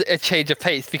as a change of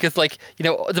pace, because, like, the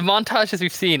montages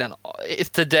we've seen and it's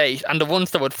to date, and the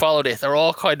ones that would follow this are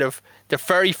all kind of, they're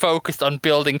very focused on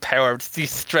building power. It's these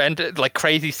strength, like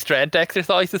crazy strength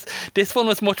exercises. This one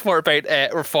was much more about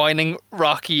refining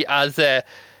Rocky as a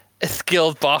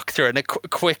skilled boxer and a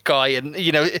quick guy, and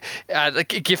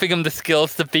like giving him the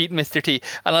skills to beat Mr. T.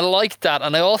 And I liked that,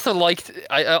 and I also liked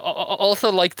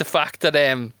the fact that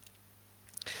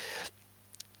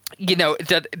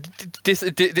that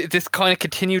this kind of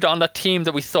continued on that theme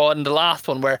that we saw in the last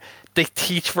one, where they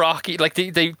teach Rocky, like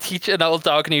they teach an old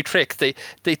dog new tricks. They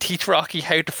teach Rocky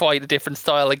how to fight a different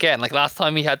style again. Like last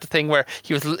time he had the thing where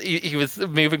he was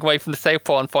moving away from the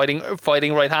southpaw and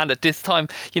fighting right-handed. This time,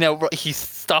 he's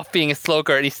stopped being a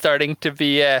slugger and he's starting to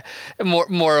be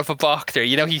more of a boxer.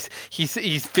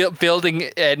 He's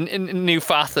building new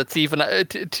facets even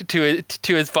to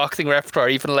his boxing repertoire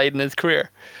even late in his career.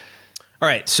 All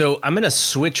right, so I'm going to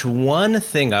switch one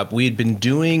thing up. We had been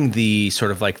doing the sort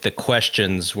of like the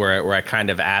questions where I kind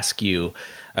of ask you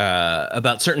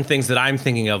about certain things that I'm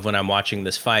thinking of when I'm watching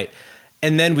this fight.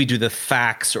 And then we do the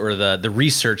facts or the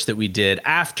research that we did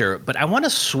after. But I want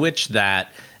to switch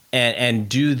that and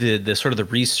do the sort of the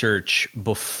research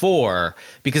before,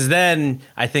 because then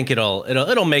I think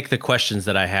it'll make the questions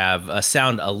that I have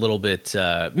sound a little bit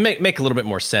make a little bit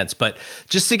more sense. But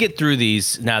just to get through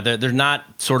these now, they're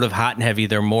not sort of hot and heavy.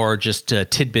 They're more just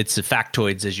tidbits of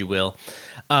factoids, as you will.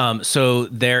 So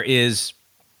there is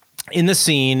in the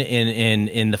scene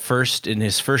in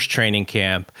his first training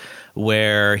camp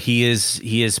where he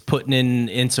is putting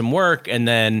in some work, and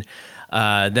then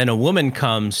a woman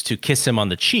comes to kiss him on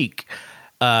the cheek.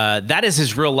 That is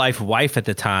his real life wife at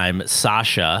the time,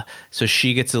 Sasha. So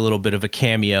she gets a little bit of a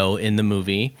cameo in the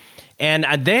movie. And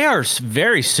they are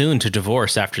very soon to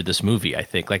divorce after this movie, I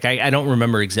think. Like, I don't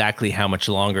remember exactly how much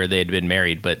longer they had been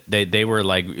married, but they were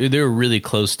really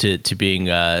close to being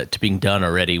done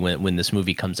already when this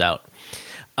movie comes out.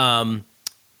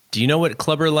 Do you know what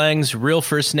Clubber Lang's real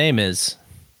first name is?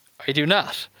 I do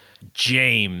not.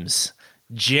 James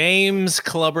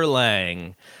Clubber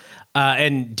Lang.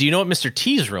 And do you know what Mr.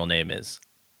 T's real name is?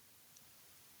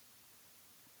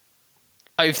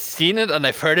 I've seen it and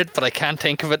I've heard it, but I can't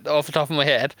think of it off the top of my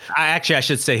head. I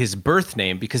should say his birth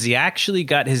name, because he actually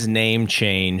got his name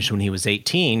changed when he was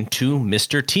 18 to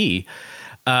Mr. T.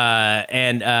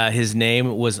 And his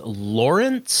name was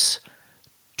Lawrence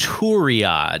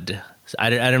Touriad. I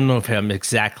don't know if I'm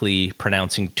exactly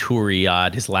pronouncing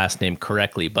Touriad, his last name,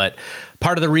 correctly, but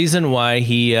part of the reason why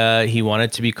he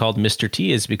wanted to be called Mr.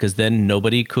 T is because then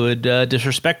nobody could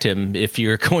disrespect him if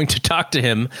you're going to talk to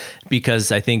him,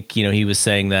 because I think, he was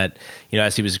saying that,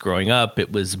 as he was growing up,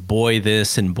 it was boy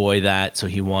this and boy that. So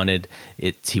he wanted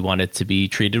to be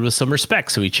treated with some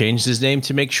respect. So he changed his name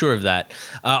to make sure of that.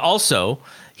 Also,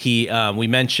 we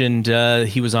mentioned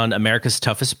he was on America's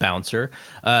Toughest Bouncer.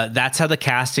 That's how the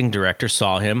casting director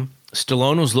saw him.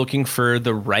 Stallone was looking for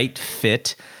the right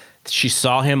fit. She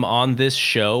saw him on this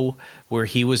show where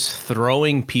he was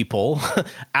throwing people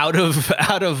out of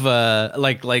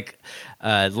like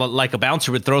a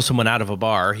bouncer would throw someone out of a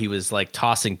bar. He was like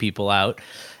tossing people out,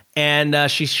 and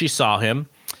she saw him.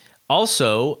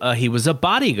 Also, he was a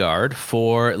bodyguard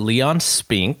for Leon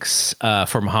Spinks,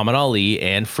 for Muhammad Ali,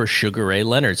 and for Sugar Ray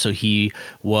Leonard. So he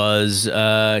was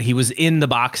in the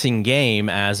boxing game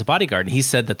as a bodyguard. And he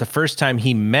said that the first time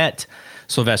he met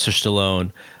Sylvester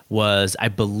Stallone was, I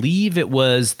believe it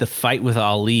was the fight with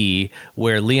Ali,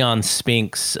 where Leon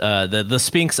Spinks, the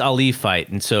Spinks Ali fight.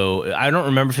 And so I don't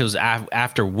remember if it was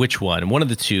after which one. One of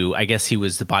the two. I guess he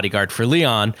was the bodyguard for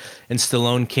Leon, and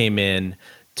Stallone came in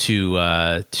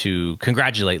to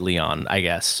congratulate Leon, I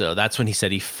guess. So that's when he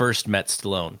said he first met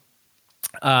Stallone.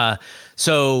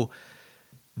 So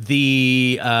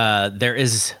we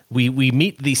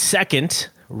meet the second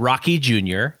Rocky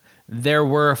Jr. There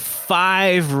were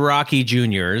 5 Rocky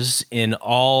Juniors in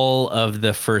all of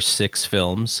the first 6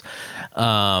 films.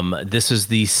 This is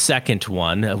the second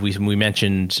one. We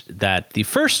mentioned that the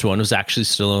first one was actually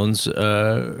Stallone's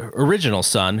original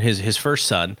son, his first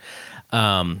son,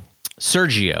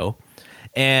 Sergio.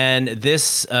 And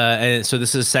this this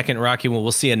is the second Rocky one.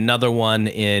 We'll see another one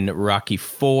in Rocky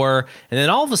 4. And then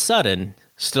all of a sudden,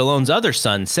 Stallone's other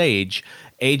son, Sage,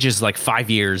 ages like 5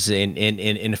 years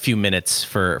in a few minutes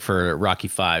for Rocky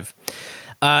 5.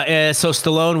 So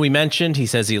Stallone, we mentioned, he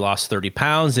says he lost 30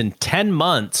 pounds in 10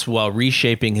 months while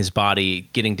reshaping his body,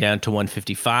 getting down to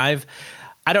 155.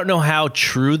 I don't know how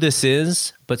true this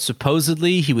is, but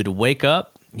supposedly he would wake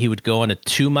up, he would go on a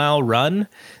 2-mile run,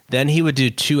 then he would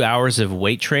do 2 hours of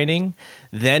weight training,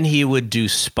 then he would do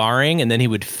sparring, and then he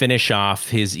would finish off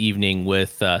his evening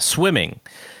with swimming.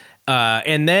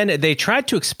 And then they tried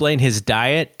to explain his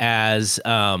diet as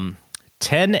 10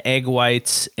 egg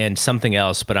whites and something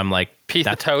else, but I'm like, piece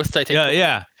of toast, I think.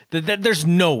 Yeah. There's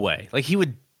no way. Like, he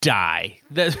would die.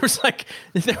 There was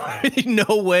really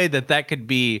no way that could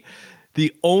be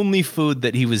the only food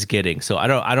that he was getting. So I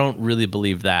don't really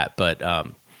believe that, but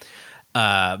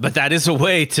that is a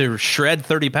way to shred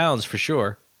 30 pounds for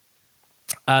sure.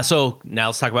 So now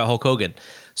let's talk about Hulk Hogan.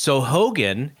 So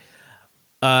Hogan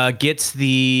gets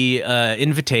the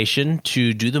invitation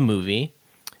to do the movie,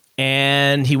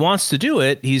 and he wants to do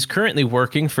it. He's currently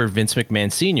working for Vince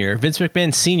McMahon Sr. Vince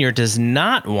McMahon Sr. does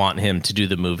not want him to do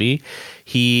the movie.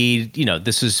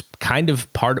 This is kind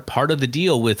of part of the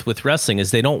deal with wrestling,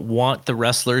 is they don't want the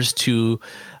wrestlers to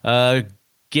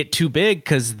get too big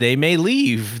because they may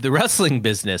leave the wrestling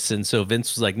business. And so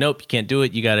Vince was like, nope, you can't do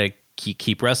it. You got to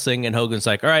keep wrestling. And Hogan's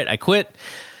like, all right, I quit.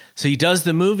 So he does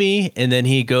the movie, and then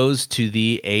he goes to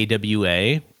the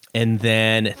AWA, and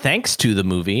then thanks to the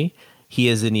movie, he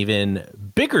is an even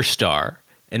bigger star.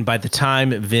 And by the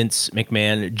time Vince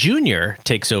McMahon Jr.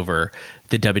 takes over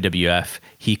the WWF,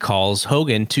 he calls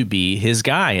Hogan to be his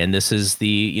guy. And this is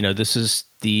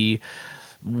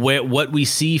what we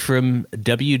see from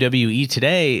WWE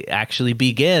today actually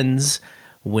begins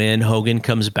when Hogan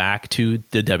comes back to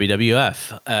the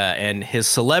WWF, and his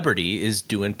celebrity is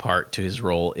due in part to his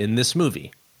role in this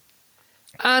movie.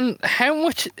 And how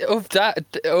much of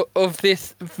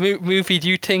this movie do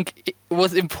you think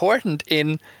was important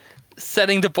in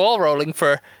setting the ball rolling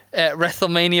for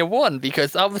WrestleMania 1?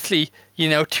 Because obviously,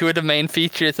 2 of the main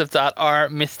features of that are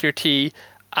Mr. T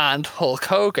and Hulk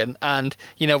Hogan, and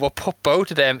what put both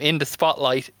of them in the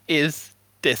spotlight is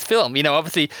this film.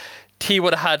 Obviously, T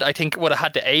would have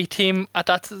had the A-Team at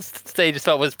that stage,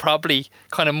 so it was probably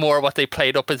kind of more what they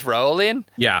played up his role in.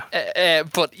 Yeah.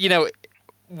 But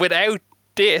without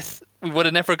this, we would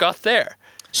have never got there.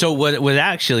 So what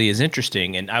actually is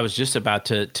interesting, and I was just about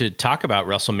to talk about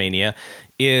WrestleMania,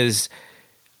 is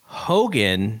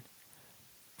Hogan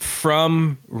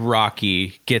from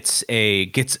Rocky gets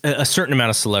a certain amount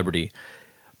of celebrity,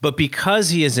 but because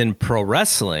he is in pro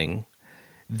wrestling,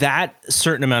 that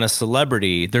certain amount of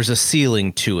celebrity, there's a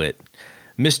ceiling to it.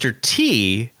 Mr.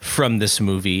 T from this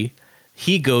movie,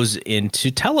 he goes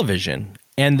into television,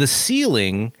 and the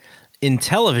ceiling in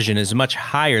television is much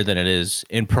higher than it is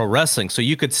in pro wrestling. So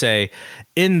you could say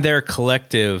in their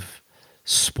collective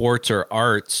sports or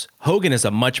arts, Hogan is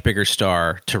a much bigger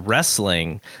star to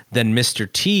wrestling than Mr.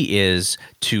 T is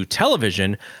to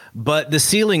television. But the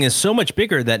ceiling is so much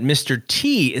bigger that Mr.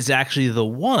 T is actually the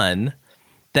one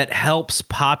that helps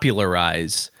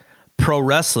popularize pro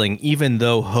wrestling, even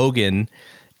though Hogan,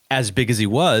 as big as he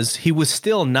was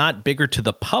still not bigger to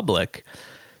the public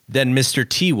than Mr.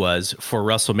 T was for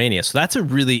WrestleMania. So that's a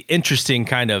really interesting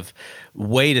kind of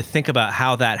way to think about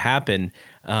how that happened.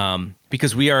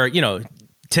 Because we are,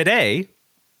 today,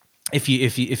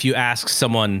 if you ask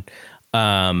someone,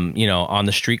 on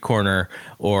the street corner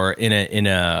or in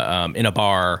a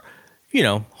bar,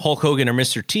 Hulk Hogan or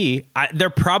Mr. T, they're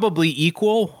probably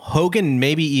equal. Hogan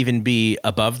maybe even be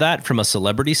above that from a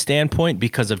celebrity standpoint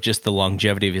because of just the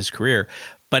longevity of his career.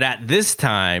 But at this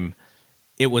time,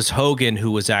 it was Hogan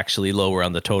who was actually lower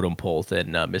on the totem pole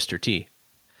than Mr. T.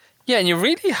 Yeah, and you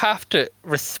really have to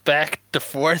respect the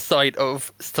foresight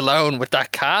of Stallone with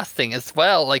that casting as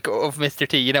well, like of Mr.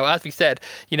 T. As we said,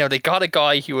 they got a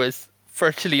guy who was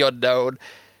virtually unknown,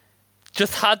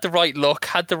 just had the right look,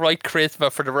 had the right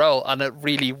charisma for the role, and it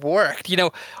really worked.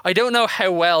 I don't know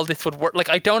how well this would work. Like,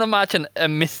 I don't imagine a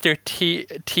Mr.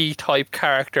 T type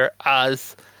character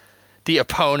as the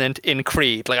opponent in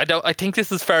Creed. Like, I think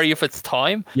this is very of its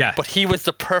time. Yeah. But he was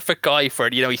the perfect guy for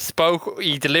it. He spoke,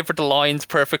 he delivered the lines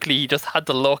perfectly. He just had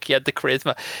the look, he had the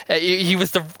charisma. He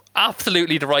was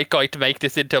absolutely the right guy to make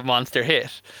this into a monster hit.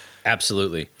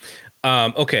 Absolutely.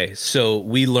 Okay, so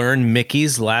we learn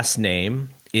Mickey's last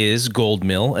name is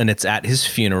Goldmill, and it's at his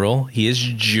funeral. He is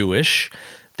Jewish.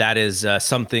 That is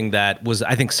something that was,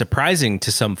 I think, surprising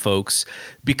to some folks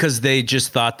because they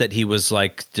just thought that he was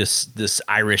like just this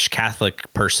Irish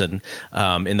Catholic person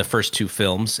in the first two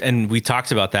films. And we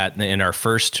talked about that in our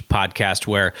first podcast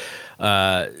where,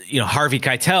 Harvey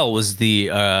Keitel was the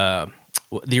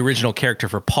original character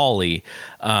for Paulie.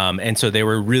 And so they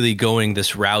were really going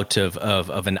this route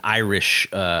of an Irish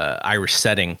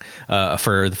setting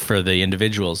for the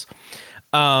individuals.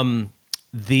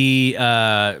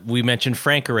 We mentioned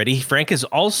Frank already. Frank is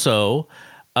also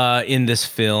in this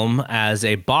film as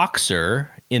a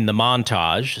boxer in the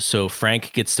montage. So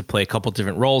Frank gets to play a couple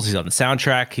different roles. He's on the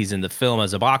soundtrack. He's in the film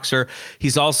as a boxer.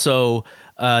 He's also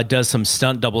does some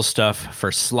stunt double stuff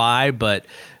for Sly, but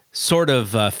sort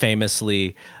of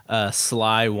famously,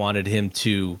 Sly wanted him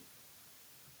to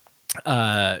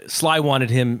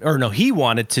he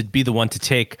wanted to be the one to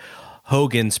take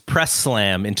Hogan's press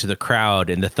slam into the crowd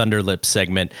in the Thunder Lips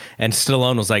segment, and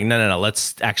Stallone was like, no,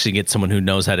 let's actually get someone who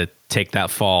knows how to take that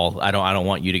fall. I don't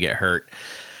want you to get hurt.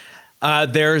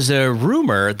 There's a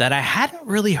rumor that I hadn't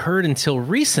really heard until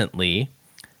recently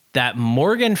that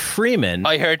Morgan Freeman,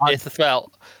 I heard this as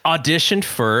well, auditioned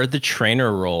for the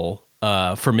trainer role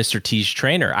for Mr. T's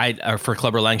trainer, for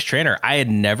Clubber Lang's trainer. I had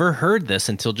never heard this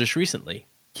until just recently.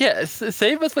 Yeah, it's the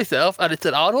same as myself, and it's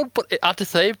an odd one, but at the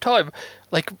same time,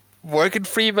 like, Morgan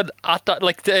Freeman at that,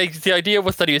 like, the idea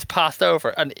was that he was passed over,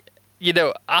 and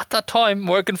at that time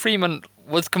Morgan Freeman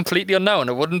was completely unknown.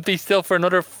 It wouldn't be still for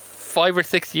another 5 or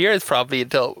 6 years probably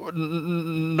until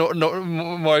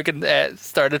Morgan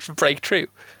started to break through.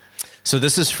 So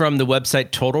this is from the website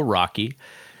Total Rocky.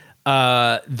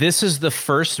 This is the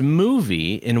first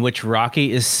movie in which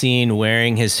Rocky is seen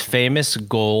wearing his famous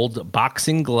gold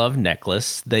boxing glove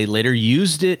necklace. They later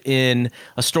used it in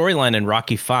a storyline in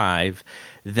Rocky V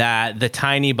that the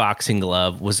tiny boxing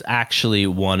glove was actually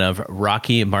one of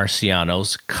Rocky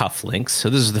Marciano's cufflinks.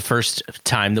 So this is the first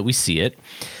time that we see it.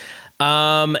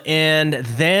 And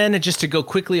then just to go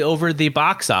quickly over the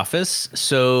box office.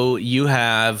 So you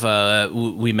have,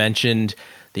 we mentioned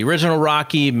the original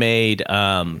Rocky made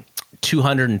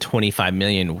 225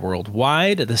 million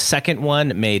worldwide. The second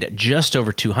one made just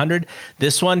over 200.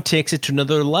 This one takes it to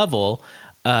another level,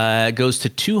 goes to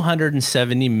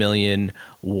 270 million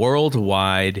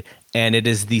worldwide, and it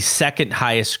is the second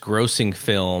highest grossing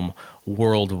film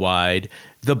worldwide.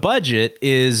 The budget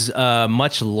is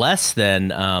much less than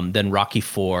Rocky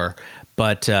IV,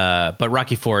 but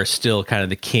Rocky IV is still kind of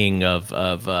the king of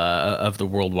the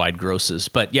worldwide grosses.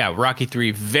 But yeah, Rocky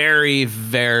III very,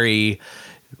 very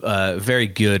very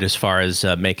good as far as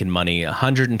making money.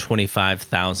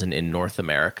 125,000 in North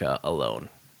America alone.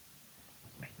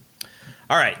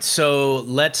 All right, so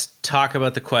let's talk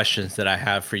about the questions that I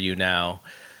have for you now.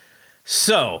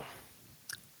 So,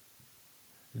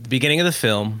 the beginning of the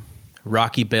film,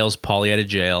 Rocky bails Paulie out of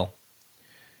jail.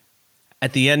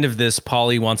 At the end of this,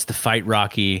 Paulie wants to fight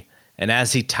Rocky, and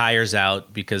as he tires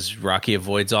out because Rocky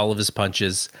avoids all of his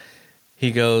punches,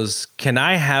 he goes, "Can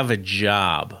I have a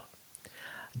job?"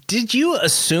 Did you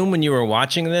assume when you were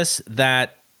watching this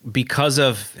that because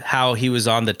of how he was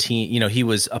on the team, he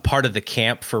was a part of the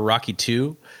camp for Rocky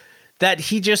II, that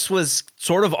he just was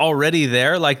sort of already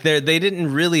there? Like they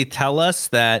didn't really tell us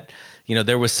that,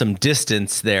 there was some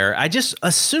distance there. I just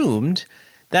assumed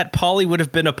that Paulie would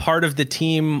have been a part of the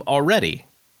team already.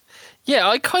 Yeah,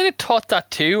 I kind of thought that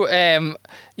too. I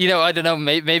don't know,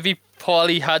 maybe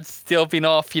Paulie had still been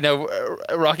off.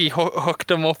 Rocky hooked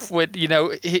him up with,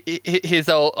 his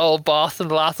old boss in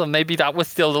the last one. Maybe that was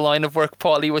still the line of work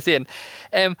Paulie was in.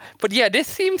 But yeah, this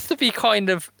seems to be kind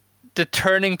of the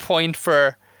turning point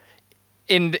for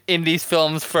in these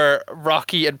films for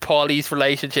Rocky and Paulie's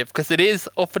relationship, because it is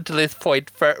up until this point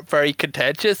very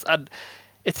contentious, and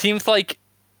it seems like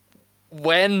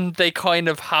when they kind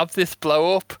of have this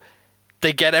blow up,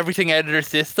 they get everything out of their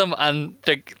system, and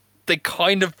they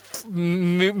kind of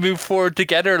move forward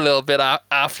together a little bit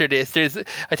after this. There's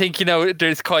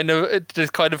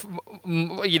kind of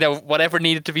whatever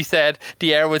needed to be said,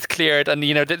 the air was cleared, and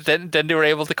then they were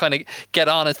able to kind of get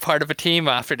on as part of a team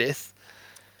after this.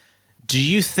 Do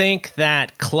you think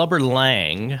that Clubber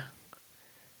Lang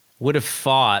would have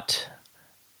fought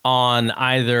on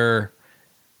either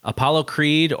Apollo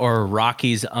Creed or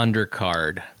Rocky's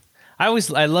undercard?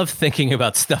 I love thinking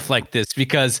about stuff like this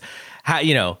because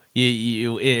who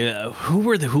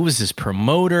was his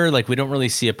promoter? Like, we don't really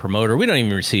see a promoter. We don't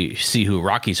even see who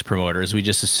Rocky's promoter is. We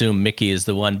just assume Mickey is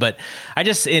the one. But I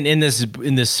just in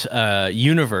this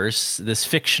universe, this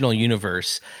fictional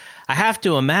universe, I have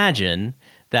to imagine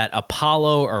that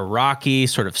Apollo or Rocky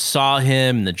sort of saw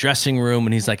him in the dressing room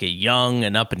when he's like a young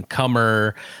and up and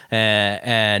comer,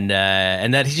 and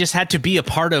that he just had to be a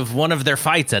part of one of their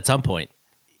fights at some point.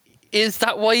 Is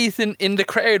that why he's in the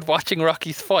crowd watching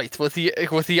Rocky's fights? Was he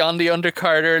on the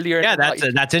undercard earlier? Yeah,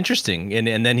 that's interesting.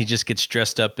 And then he just gets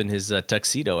dressed up in his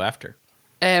tuxedo after.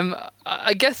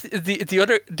 I guess the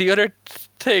other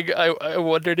thing I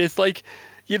wondered is, like,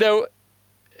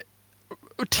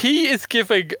 T is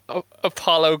giving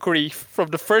Apollo grief from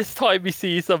the first time he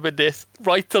sees him in this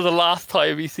right to the last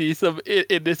time he sees him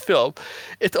in this film.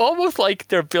 It's almost like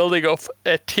they're building up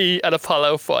a T and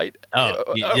Apollo fight. Oh,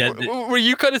 yeah. Were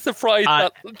you kind of surprised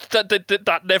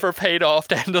that never paid off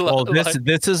down the line? Well,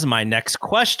 this is my next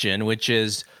question, which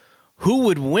is, who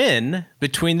would win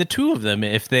between the two of them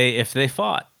if they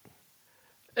fought?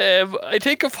 I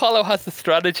think Apollo has the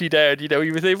strategy down.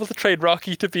 He was able to train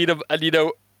Rocky to beat him,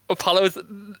 and Apollo's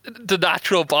the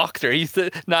natural boxer. He's the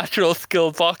natural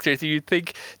skilled boxer. So you'd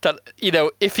think that,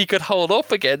 if he could hold up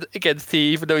against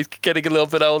T, even though he's getting a little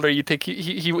bit older, you'd think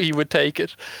he would take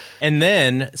it. And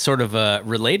then sort of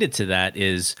related to that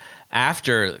is,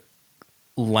 after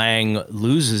Lang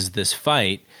loses this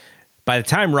fight, by the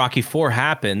time Rocky IV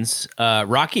happens,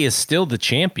 Rocky is still the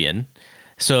champion.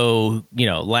 So,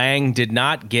 Lang did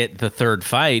not get the third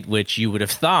fight, which you would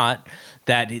have thought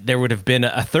that there would have been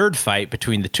a third fight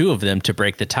between the two of them to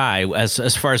break the tie.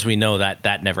 As far as we know,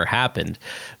 that never happened.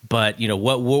 But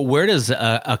where does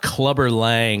a Clubber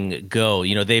Lang go?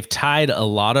 They've tied a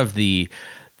lot of the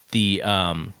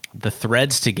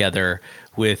threads together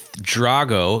with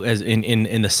Drago as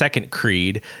in the second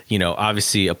Creed.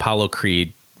 Obviously Apollo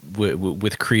Creed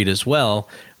with Creed as well.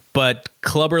 But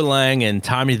Clubber Lang and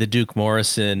Tommy the Duke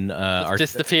Morrison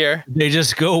disappear. They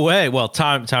just go away. Well,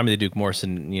 Tommy the Duke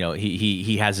Morrison,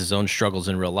 he has his own struggles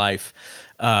in real life.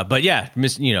 But yeah,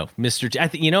 Mr. T, I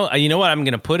think you know what I'm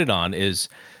going to put it on is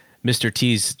Mr.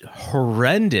 T's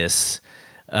horrendous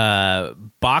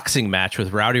boxing match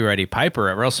with Rowdy Roddy Piper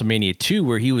at WrestleMania 2,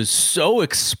 where he was so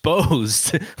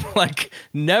exposed. Like,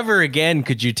 never again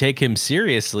could you take him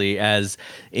seriously as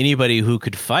anybody who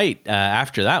could fight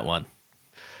after that one.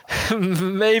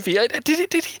 Maybe. Did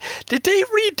they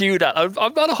redo that? I'm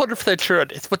not 100% sure on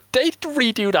this, but they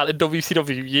redo that in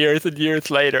WCW years and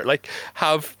years later, like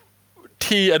have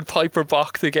T and Piper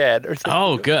box again or something.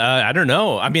 Oh, good. I don't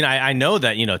know. I mean, I know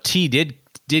that T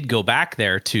did go back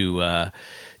there to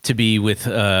be with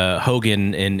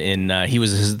Hogan in he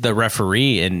was the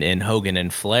referee in Hogan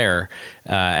and Flair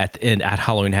at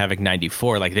Halloween Havoc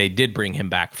 94. Like, they did bring him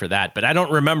back for that, but I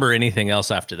don't remember anything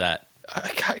else after that.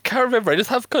 I can't remember. I just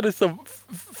have kind of some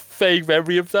vague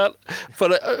memory of that.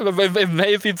 But it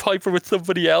may have been Piper with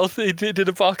somebody else. He did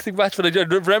a boxing match, but I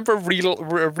remember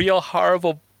a real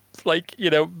horrible,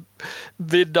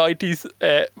 mid-90s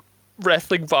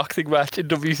wrestling boxing match in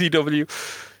WCW.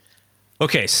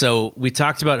 Okay, so we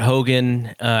talked about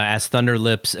Hogan as Thunder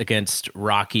Lips against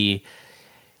Rocky.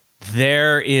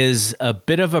 There is a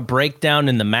bit of a breakdown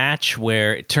in the match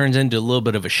where it turns into a little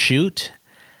bit of a shoot.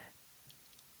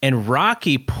 And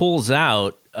Rocky pulls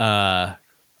out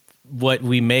what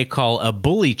we may call a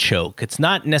bully choke. It's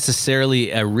not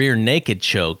necessarily a rear naked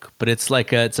choke, but it's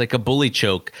like a bully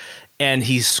choke. And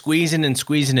he's squeezing and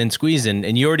squeezing and squeezing.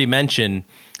 And you already mentioned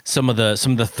some of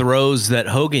the throws that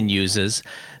Hogan uses.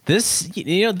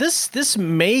 this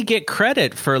may get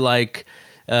credit for like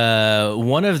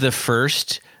one of the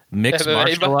first mixed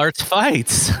martial arts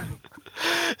fights.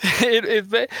 Okay,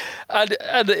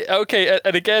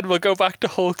 and again we'll go back to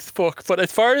Hulk's book, but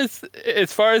as far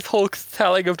as Hulk's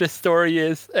telling of this story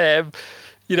is,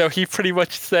 he pretty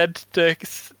much sent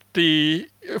the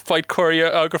fight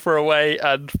choreographer away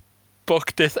and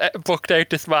booked out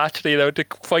this match. The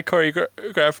fight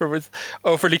choreographer was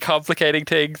overly complicating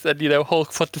things, and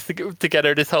Hulk put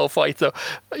together this whole fight. So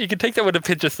you can take that with a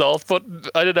pinch of salt, but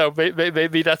I don't know,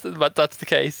 maybe that's the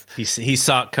case. He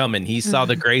saw it coming. He saw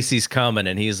the Gracies coming,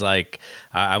 and he's like,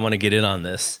 I want to get in on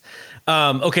this.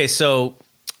 Okay, so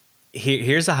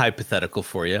here's a hypothetical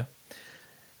for you.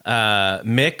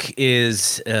 Mick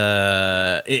is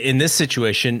in this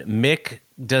situation. Mick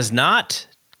does not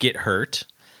get hurt.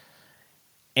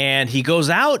 And he goes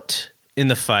out in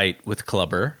the fight with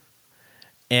Clubber,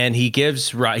 and he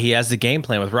has the game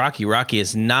plan with Rocky. Rocky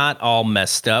is not all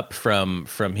messed up from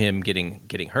him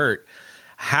getting hurt.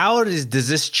 How does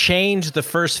this change the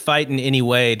first fight in any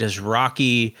way? Does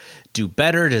Rocky do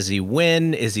better? Does he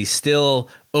win? Is he still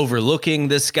overlooking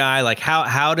this guy? Like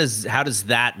how does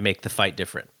that make the fight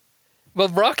different? Well,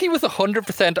 Rocky was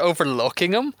 100%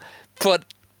 overlooking him, but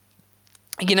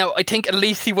I think at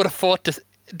least he would have fought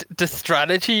the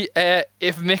strategy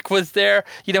if Mick was there.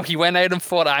 He went out and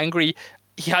fought angry.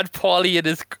 He had Paulie in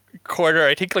his corner.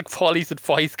 I think like Paulie's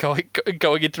advice going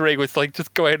into ring was like,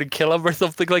 just go out and kill him or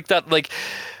something like that. Like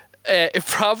it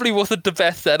probably wasn't the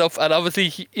best setup, and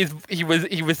obviously his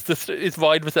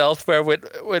mind was elsewhere with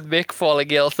Mick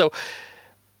falling ill. So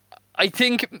I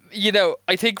think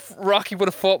Rocky would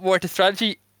have fought more to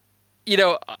strategy.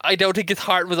 I don't think his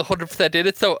heart was 100% in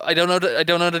it, so I don't know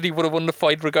that he would have won the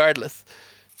fight regardless.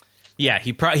 Yeah,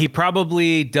 he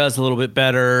probably does a little bit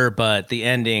better, but the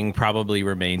ending probably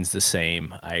remains the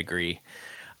same. I agree.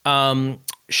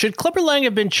 Should Clubber Lang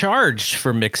have been charged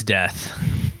for Mick's death?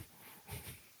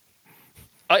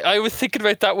 I was thinking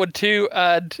about that one too,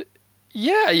 and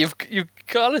yeah, you've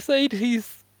gotta say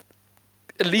he's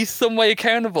at least some way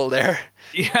accountable there.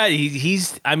 Yeah,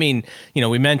 he's. I mean,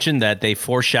 we mentioned that they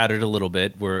foreshadowed a little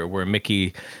bit where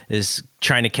Mickey is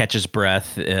trying to catch his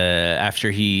breath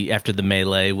after the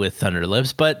melee with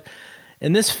Thunderlips, but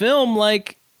in this film,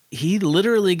 like, he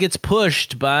literally gets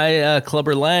pushed by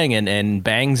Clubber Lang and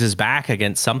bangs his back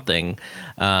against something.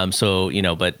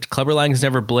 But Clubber Lang's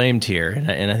never blamed here,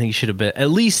 and I think he should have at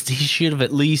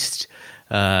least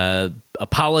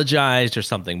apologized or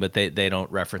something, but they don't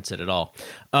reference it at all.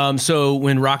 So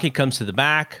when Rocky comes to the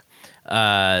back,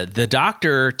 the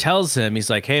doctor tells him, he's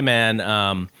like, hey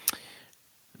man,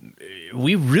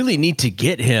 we really need to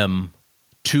get him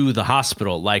to the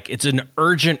hospital. Like, it's an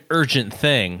urgent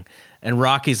thing. And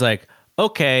Rocky's like,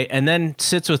 okay, and then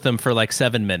sits with him for like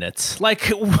 7 minutes.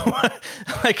 Like,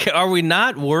 are we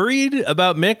not worried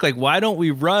about Mick? Like, why don't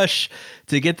we rush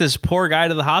to get this poor guy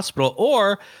to the hospital?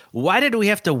 Or why did we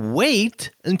have to wait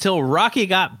until Rocky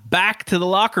got back to the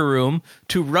locker room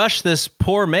to rush this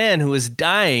poor man who is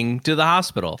dying to the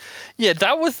hospital? Yeah,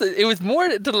 it was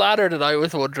more the latter that I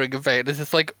was wondering about. It's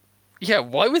just like, yeah,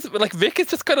 why was it like Mick is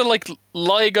just kind of like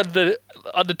lying on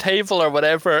the table or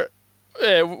whatever,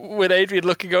 with Adrian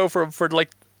looking over him for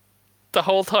like the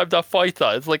whole time that fight's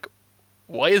on. It's like,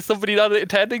 why is somebody not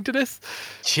attending to this?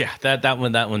 Yeah, that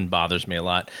one bothers me a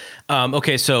lot.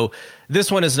 Okay, so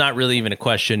this one is not really even a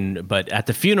question, but at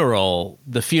the funeral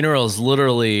is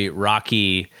literally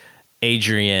Rocky,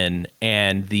 Adrian,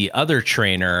 and the other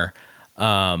trainer.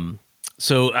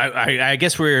 So I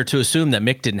guess we're to assume that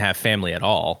Mick didn't have family at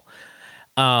all.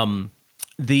 While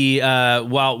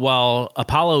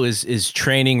Apollo is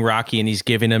training Rocky and he's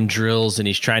giving him drills and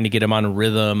he's trying to get him on a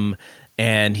rhythm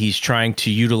and he's trying to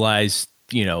utilize,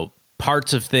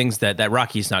 parts of things that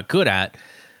Rocky's not good at.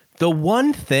 The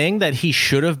one thing that he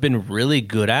should have been really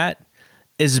good at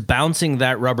is bouncing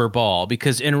that rubber ball,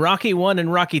 because in Rocky 1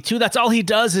 and Rocky 2, that's all he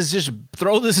does is just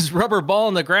throw this rubber ball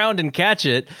on the ground and catch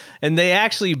it. And they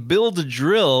actually build a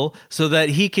drill so that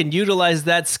he can utilize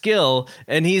that skill.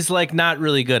 And he's like not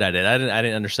really good at it. I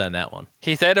didn't understand that one.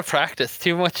 He's out of practice.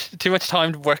 Too much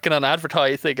time working on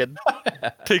advertising and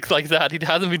things like that. He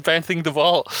hasn't been bouncing the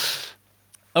ball.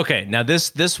 Okay, now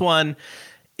this one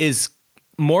is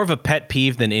more of a pet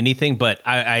peeve than anything, but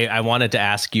I wanted to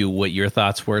ask you what your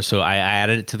thoughts were, so I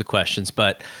added it to the questions.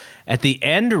 But at the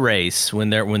end race, when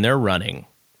they're running,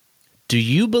 do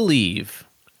you believe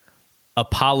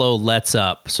Apollo lets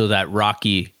up so that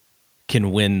Rocky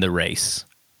can win the race?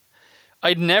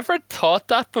 I'd never thought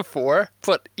that before,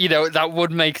 but that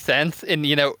would make sense. In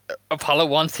Apollo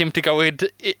wants him to go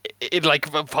into it,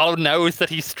 like Apollo knows that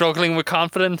he's struggling with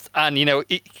confidence, and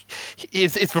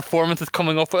his performance is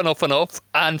coming up and up and up,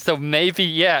 and so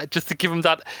maybe just to give him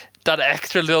that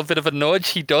extra little bit of a nudge,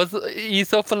 he does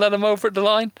ease up and let him over the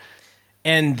line.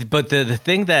 But the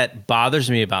thing that bothers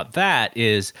me about that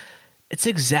is it's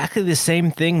exactly the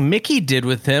same thing Mickey did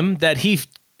with him that he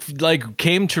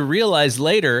came to realize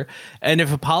later. And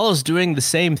if Apollo's doing the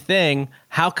same thing,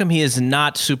 how come he is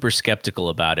not super skeptical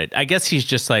about it? I guess he's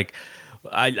just like,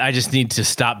 I just need to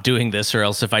stop doing this, or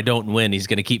else if I don't win, he's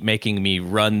going to keep making me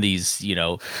run these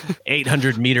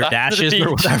 800-meter dashes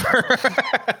or whatever.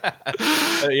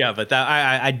 But that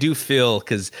I do feel,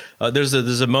 because there's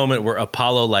a moment where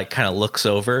Apollo kind of looks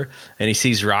over and he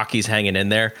sees Rocky's hanging in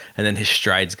there, and then his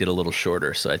strides get a little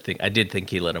shorter. So I did think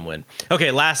he let him win. Okay,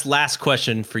 last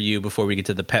question for you before we get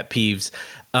to the pet peeves,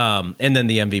 and then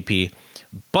the MVP.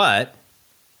 But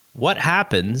what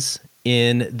happens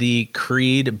in the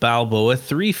Creed Balboa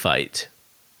 3 fight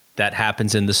that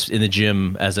happens in the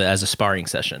gym as a sparring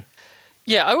session?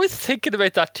 Yeah, I was thinking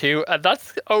about that too, and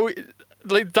that's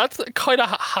kind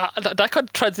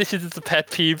of transitions into pet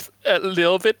peeves a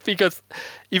little bit, because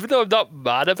even though I'm not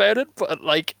mad about it, but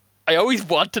I always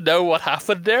want to know what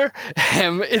happened there.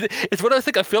 It's what I was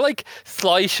thinking. I feel like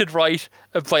Sly should write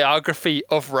a biography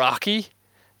of Rocky,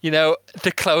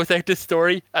 to close out this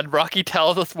story, and Rocky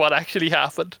tells us what actually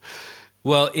happened.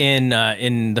 Well,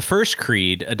 in the first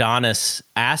Creed, Adonis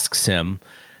asks him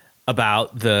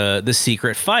about the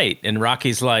secret fight, and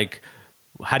Rocky's like,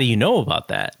 "How do you know about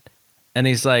that?" And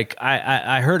he's like,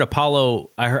 "I heard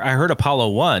Apollo. I heard Apollo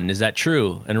won. Is that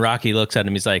true?" And Rocky looks at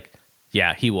him. He's like,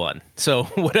 "Yeah, he won." So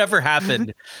whatever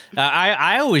happened,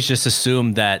 I always just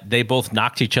assumed that they both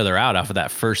knocked each other out off of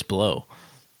that first blow.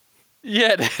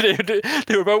 Yeah,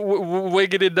 they were both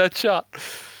winging in that shot.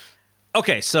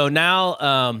 Okay, so now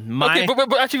Okay,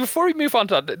 but actually, before we move on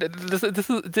to that,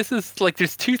 this is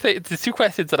there's two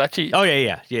questions that actually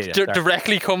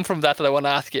directly come from that I want to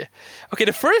ask you. Okay,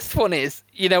 the first one is,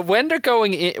 when they're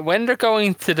going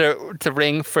to the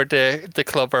ring for the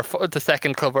clubber, the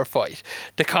second clubber fight,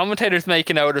 the commentators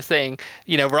make a note of saying,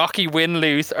 Rocky win,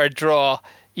 lose or draw.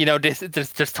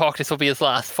 There's talk this will be his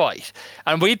last fight,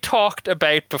 and we talked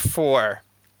about before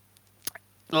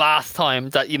last time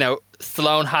that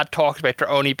Stallone had talked about there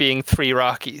only being 3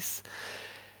 Rockies.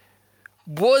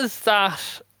 Was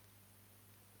that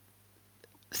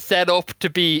set up to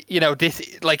be this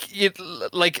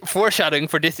foreshadowing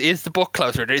for this is the book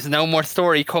closer, there's no more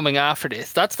story coming after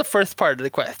this? That's the first part of the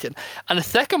question. And the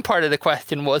second part of the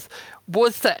question was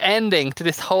the ending to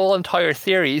this whole entire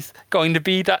series going to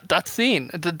be that scene,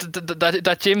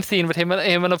 that gym scene with him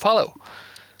and Apollo?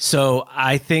 So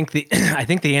I think the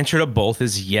answer to both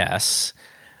is yes.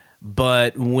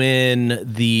 But when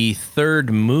the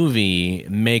third movie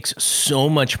makes so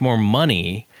much more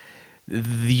money,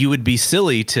 you would be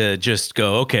silly to just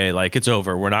go, okay, it's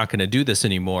over. We're not going to do this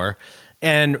anymore.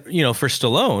 And, for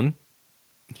Stallone,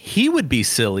 he would be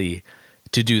silly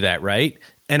to do that, right?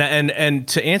 And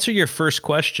to answer your first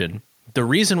question, the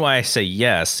reason why I say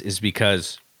yes is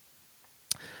because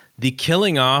the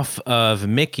killing off of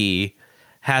Mickey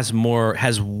has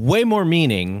way more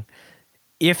meaning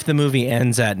if the movie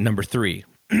ends at number 3.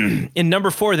 In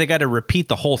number 4, they got to repeat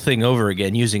the whole thing over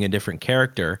again using a different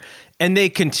character, and they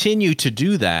continue to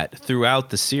do that throughout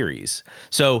the series.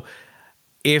 So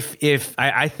I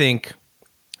think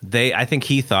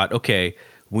he thought, okay,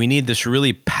 we need this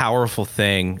really powerful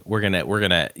thing. We're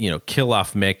gonna kill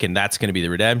off Mick, and that's gonna be the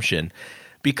redemption.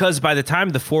 Because by the time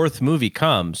the 4th movie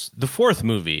comes, the 4th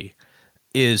movie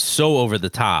is so over the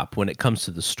top when it comes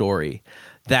to the story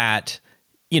that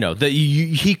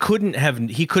he couldn't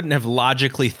have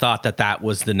logically thought that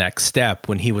was the next step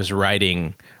when he was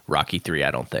writing Rocky 3.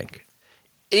 I don't think.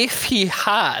 If he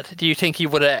had, do you think he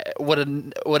would have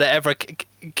ever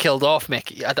killed off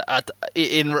Mickey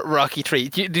in Rocky 3?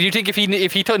 Do you think if he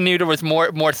knew there was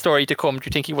more story to come, do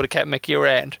you think he would have kept Mickey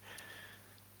around?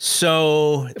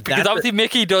 So because obviously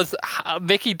Mickey does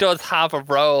have a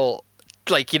role,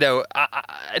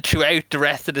 throughout the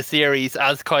rest of the series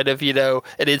as kind of an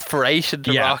inspiration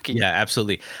to Rocky. Yeah,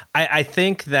 absolutely. I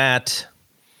think that's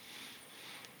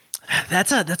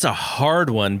a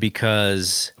hard one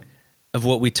because of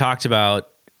what we talked about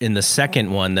in the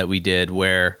second one that we did,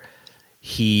 where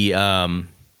he had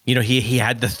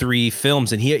the 3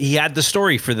 films and he had the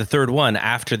story for the third one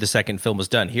after the second film was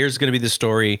done. Here's going to be the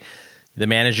story: the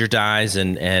manager dies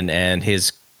and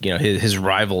his his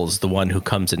rival is the one who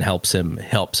comes and helps him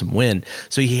win.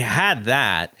 So he had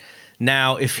that.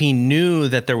 Now, if he knew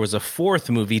that there was a fourth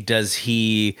movie, does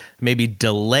he maybe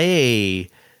delay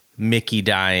Mickey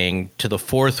dying to the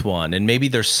fourth one? And maybe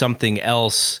there's something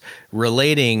else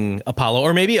relating Apollo,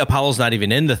 or maybe Apollo's not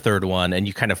even in the third one and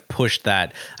you kind of push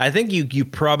that. I think you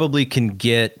probably can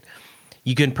get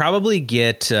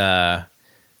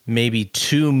maybe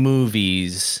two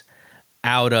movies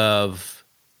out of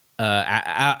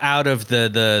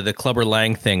the Clubber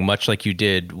Lang thing, much like you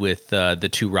did with the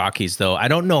two Rockies, though. I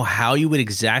don't know how you would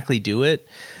exactly do it.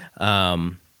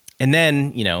 And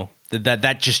then,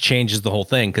 that just changes the whole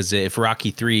thing, because if Rocky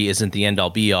 3 isn't the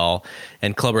end-all be-all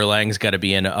and Clubber Lang's got to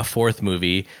be in a fourth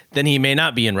movie, then he may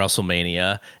not be in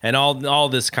WrestleMania, and all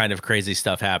this kind of crazy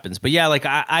stuff happens. But yeah, like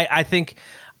I think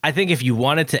if you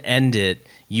wanted to end it,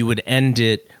 you would end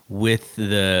it with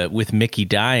Mickey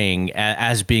dying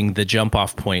as being the jump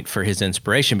off point for his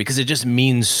inspiration, because it just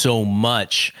means so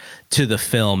much to the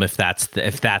film if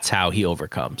that's how he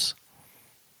overcomes.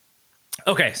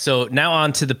 Okay, so now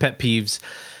on to the pet peeves.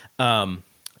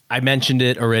 I mentioned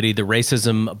it already. The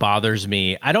racism bothers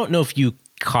me. I don't know if you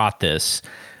caught this,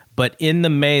 but in the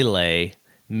melee,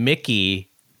 Mickey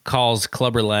calls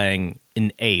Clubber Lang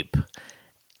an ape.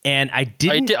 And I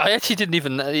actually didn't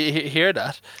even hear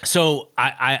that. So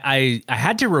I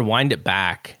had to rewind it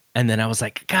back, and then I was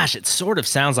like, gosh, it sort of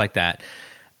sounds like that.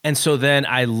 And so then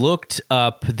I looked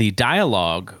up the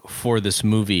dialogue for this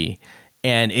movie,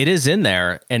 and it is in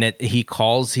there. And he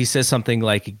says something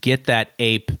like, "Get that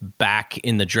ape back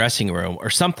in the dressing room," or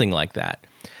something like that.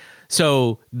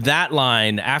 So that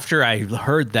line, after I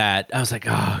heard that, I was like,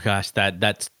 oh gosh,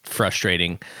 that's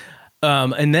frustrating.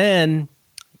 And then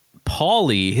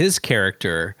Paulie, his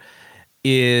character,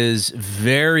 is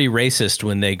very racist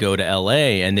when they go to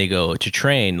LA and they go to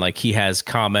train. Like, he has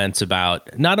comments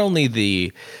about not only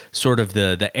the sort of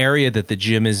the area that the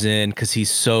gym is in, because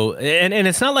he's so, and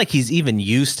it's not like he's even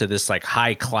used to this like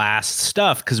high class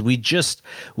stuff, because we just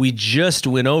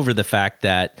went over the fact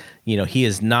that, he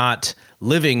is not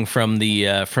living from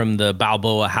the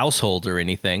Balboa household or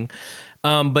anything.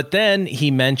 But then he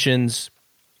mentions,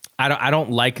 I don't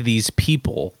like these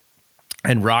people.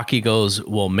 And Rocky goes,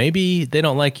 well, maybe they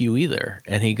don't like you either.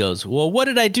 And he goes, well, what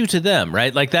did I do to them?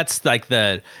 Right? Like, that's like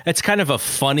it's kind of a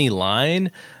funny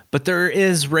line, but there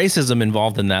is racism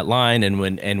involved in that line. And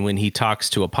when he talks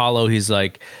to Apollo, he's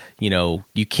like,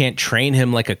 you can't train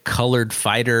him like a colored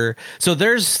fighter. So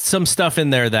there's some stuff in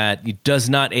there that does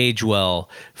not age well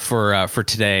for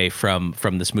today from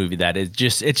this movie. That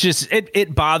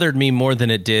it bothered me more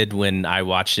than it did when I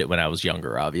watched it when I was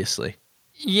younger, obviously.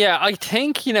 Yeah, I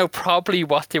think, probably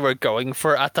what they were going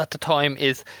for at that time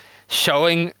is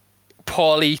showing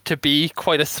Paulie to be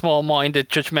quite a small-minded,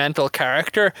 judgmental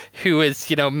character who is,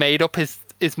 made up his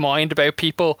mind about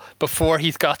people before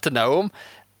he's got to know him.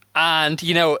 And,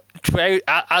 throughout,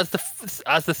 as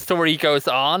the story goes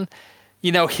on,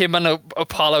 him and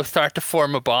Apollo start to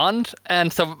form a bond.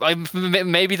 And so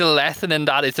maybe the lesson in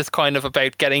that is just kind of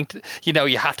about getting,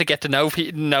 you have to get to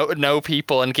know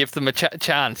people and give them a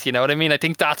chance. You know what I mean? I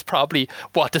think that's probably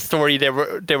what the story they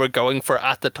were going for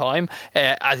at the time.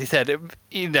 As you said,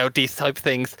 these type of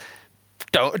things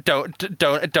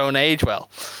don't age well.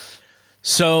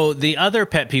 So the other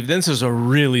pet peeve, this is a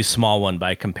really small one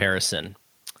by comparison.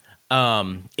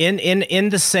 In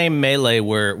the same melee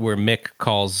where Mick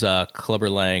calls Clubber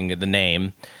Lang the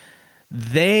name,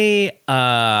 they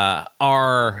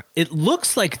are. It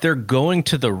looks like they're going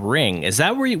to the ring. Is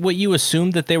that what you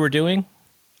assumed that they were doing?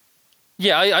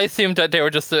 Yeah, I assumed that they were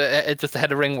just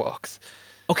ahead of ring walks.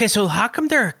 Okay, so how come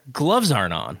their gloves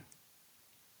aren't on?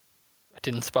 I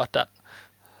didn't spot that.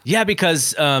 Yeah,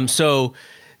 because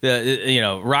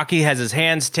Rocky has his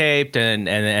hands taped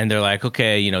and they're like,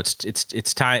 okay,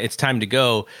 it's time to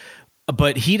go,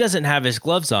 but he doesn't have his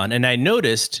gloves on. And I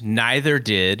noticed neither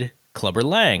did Clubber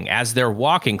Lang. As they're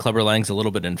walking, Clubber Lang's a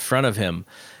little bit in front of him.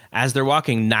 As they're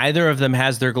walking, neither of them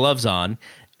has their gloves on.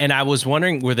 And I was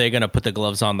wondering, were they going to put the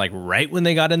gloves on like right when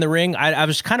they got in the ring? I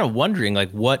was kind of wondering, like,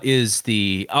 what is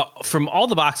the from all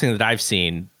the boxing that I've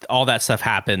seen, all that stuff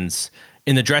happens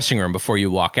in the dressing room before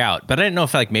you walk out. But I didn't know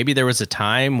if like maybe there was a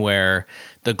time where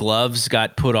the gloves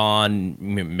got put on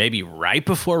maybe right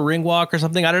before ring walk or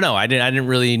something. I don't know. I didn't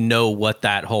really know what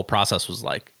that whole process was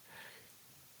like.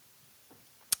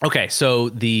 Okay, so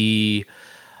the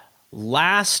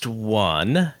last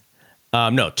one,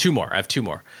 two more. I have two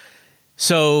more.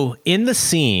 So in the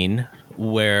scene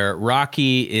where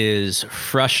Rocky is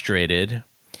frustrated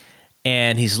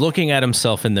and he's looking at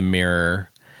himself in the mirror,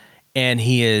 and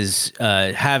he is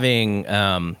having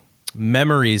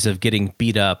memories of getting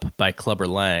beat up by Clubber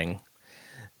Lang,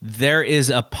 there is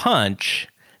a punch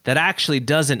that actually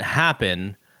doesn't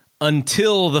happen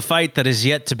until the fight that is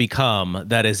yet to become,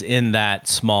 that is in that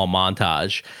small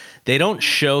montage. They don't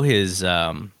show his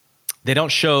they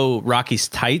don't show Rocky's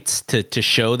tights to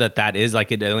show that is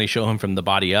like, it only show him from the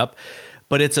body up,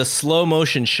 but it's a slow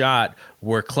motion shot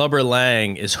where Clubber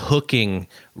Lang is hooking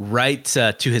right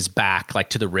to his back, like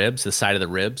to the ribs, the side of the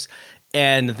ribs.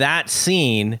 And that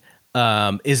scene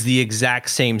is the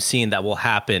exact same scene that will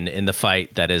happen in the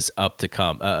fight that is up to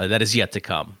come, that is yet to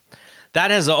come. That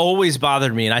has always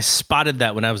bothered me, and I spotted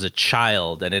that when I was a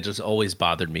child, and it just always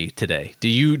bothered me today.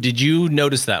 Did you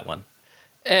notice that one?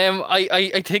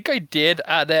 I think I did,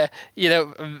 and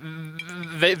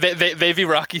maybe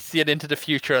Rocky seeing into the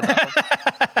future on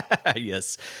that one.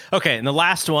 Yes. Okay, and the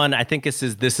last one, I think this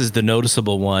is the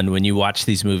noticeable one when you watch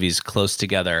these movies close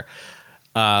together.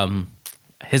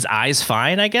 His eyes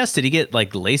fine, I guess. Did he get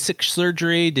like LASIK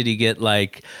surgery? Did he get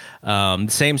like the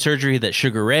same surgery that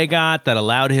Sugar Ray got that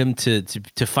allowed him to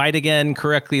fight again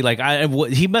correctly? Like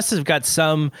he must have got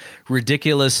some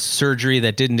ridiculous surgery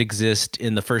that didn't exist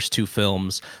in the first two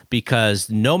films, because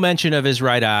no mention of his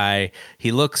right eye.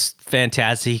 He looks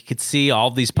fantastic. He could see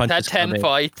all these punches. Had 10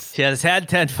 fights. He has had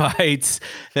 10 fights.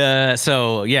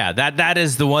 So yeah, that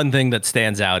is the one thing that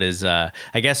stands out is I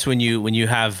guess when you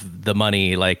have the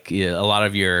money, like a lot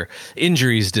of your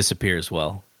injuries disappear as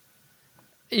well.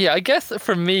 Yeah, I guess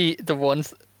for me, the one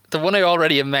I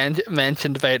already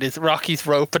mentioned about is Rocky's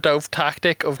rope-a-dope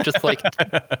tactic of just like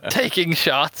taking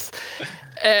shots.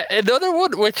 Another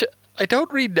one, which I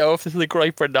don't really know if this is a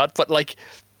gripe or not, but like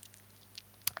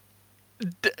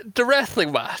the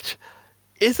wrestling match.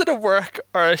 Is it a work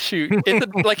or a shoot? Is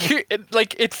it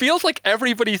like it feels like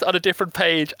everybody's on a different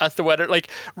page as to whether, like,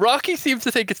 Rocky seems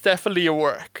to think it's definitely a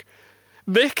work.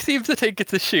 Mick seems to think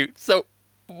it's a shoot. So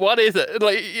what is it?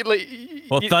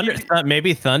 Well,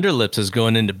 maybe Thunderlips is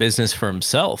going into business for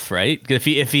himself, right?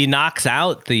 If he knocks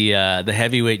out the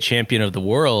heavyweight champion of the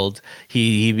world,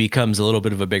 he becomes a little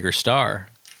bit of a bigger star.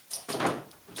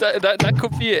 That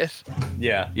could be it.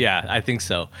 Yeah, I think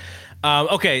so.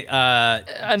 Okay,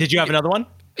 did you have another one?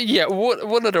 Yeah,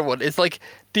 one other one is like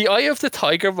the Eye of the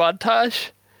Tiger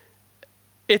montage.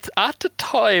 It's at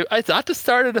the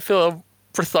start of the film,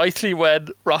 precisely when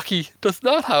Rocky does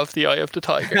not have the Eye of the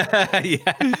Tiger.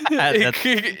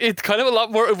 It's kind of a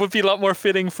lot more. It would be a lot more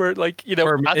fitting for, like,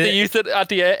 they use it at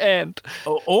the end.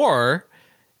 Or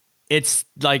it's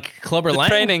like Clubber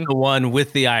Lang, the one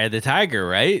with the Eye of the Tiger,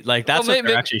 right? Like that's what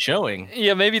they're actually showing.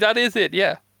 Yeah, maybe that is it.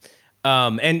 Yeah.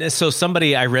 And so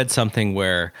I read something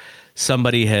where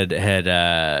somebody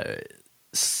had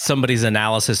somebody's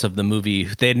analysis of the movie.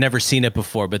 They had never seen it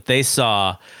before, but they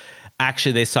saw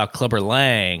Clubber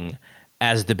Lang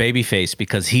as the babyface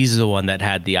because he's the one that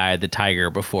had the Eye of the Tiger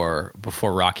before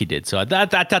Rocky did. So I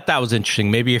thought that was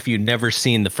interesting. Maybe if you'd never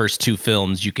seen the first two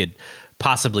films, you could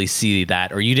possibly see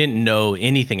that, or you didn't know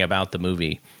anything about the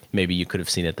movie, maybe you could have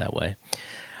seen it that way.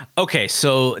 Okay,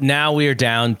 so now we are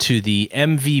down to the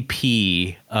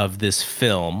MVP of this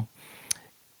film.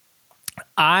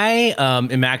 I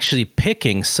am actually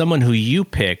picking someone who you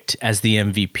picked as the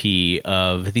MVP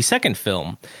of the second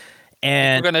film.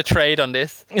 And we're going to trade on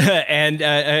this. And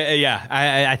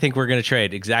I think we're going to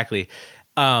trade. Exactly.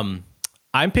 I'm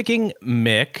picking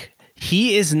Mick.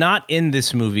 He is not in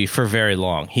this movie for very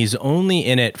long. He's only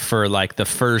in it for like the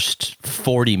first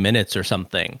 40 minutes or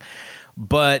something.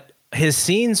 But his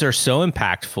scenes are so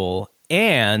impactful,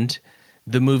 and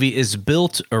the movie is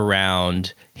built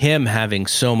around him having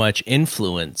so much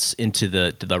influence into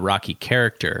the Rocky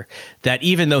character that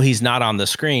even though he's not on the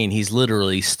screen, he's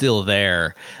literally still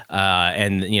there.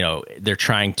 And they're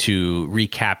trying to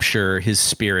recapture his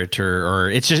spirit, or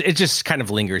it just kind of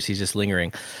lingers. He's just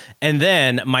lingering. And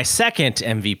then my second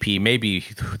MVP, maybe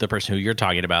the person who you're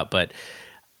talking about, but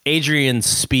Adrian's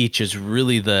speech is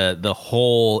really the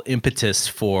whole impetus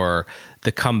for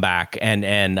the comeback,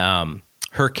 and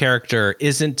her character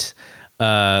isn't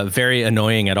very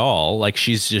annoying at all. Like,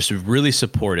 she's just really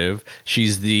supportive.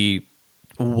 She's the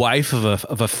wife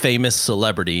of a famous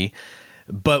celebrity,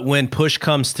 but when push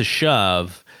comes to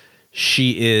shove,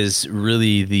 she is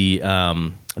really the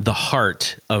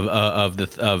heart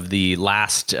of the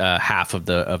last half of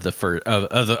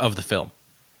the film.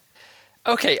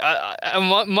 Okay,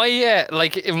 my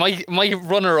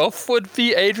runner-up would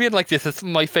be Adrian. Like, this is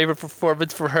my favorite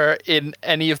performance for her in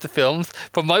any of the films.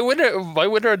 But my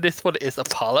winner on this one is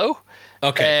Apollo.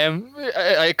 Okay.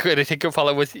 I think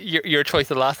Apollo was your choice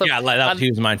the last time. Yeah,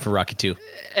 he was mine for Rocky 2.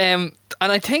 And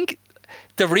I think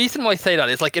the reason why I say that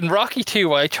is, like, in Rocky 2,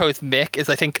 why I chose Mick is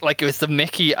I think, like, it was the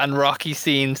Mickey and Rocky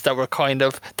scenes that were kind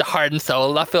of the heart and soul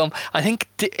of that film. I think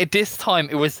at this time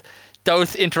it was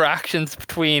those interactions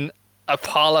between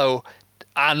Apollo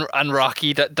and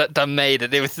Rocky that made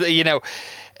it. It was, you know,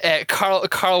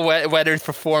 Carl Weathers'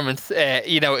 performance,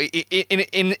 you know,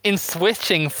 in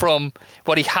switching from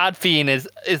what he had been is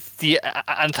the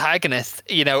antagonist,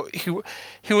 you know,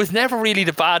 who was never really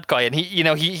the bad guy, and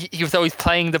he was always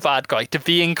playing the bad guy, to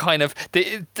being kind of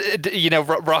the you know,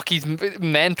 Rocky's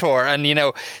mentor, and, you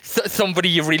know, somebody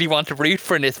you really want to root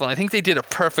for in this one. I think they did a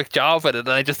perfect job at it, and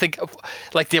I just think,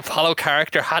 like, the Apollo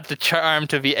character had the charm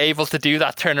to be able to do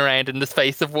that turnaround in the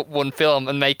space of one film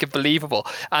and make it believable,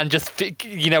 and just,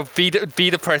 you know, be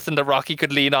the person that Rocky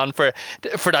could lean on for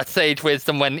that sage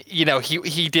wisdom when, you know,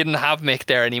 he didn't have Mick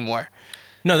there anymore.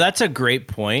 No, that's a great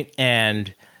point,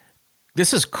 and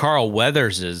this is Carl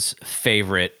Weathers'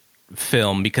 favorite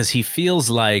film because he feels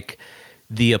like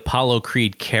the Apollo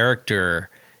Creed character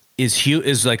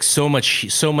is like so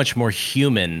much more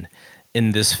human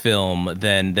in this film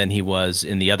than he was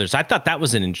in the others. I thought that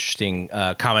was an interesting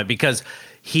comment because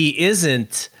he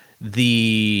isn't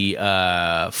the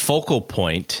focal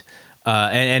point.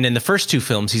 And in the first two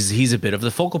films, he's a bit of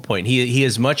the focal point. He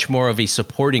is much more of a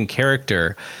supporting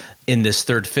character in this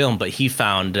third film, but he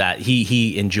found that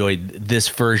he enjoyed this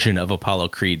version of Apollo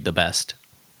Creed the best.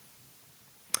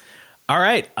 All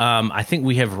right, I think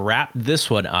we have wrapped this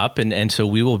one up, and so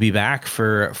we will be back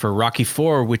for Rocky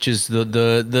IV, which is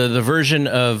the version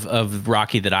of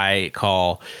Rocky that I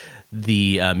call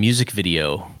the music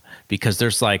video, because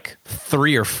there's like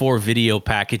 3 or 4 video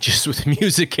packages with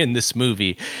music in this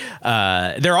movie.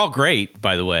 They're all great,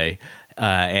 by the way,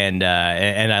 and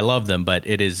I love them. But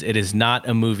it is not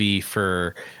a movie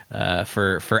for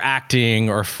acting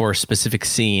or for specific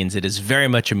scenes. It is very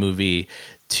much a movie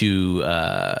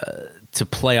to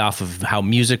play off of how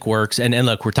music works. And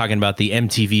look, we're talking about the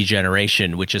MTV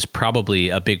generation, which is probably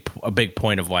a big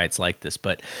point of why it's like this.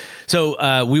 But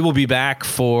so we will be back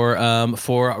for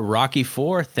Rocky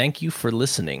IV. Thank you for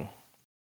listening.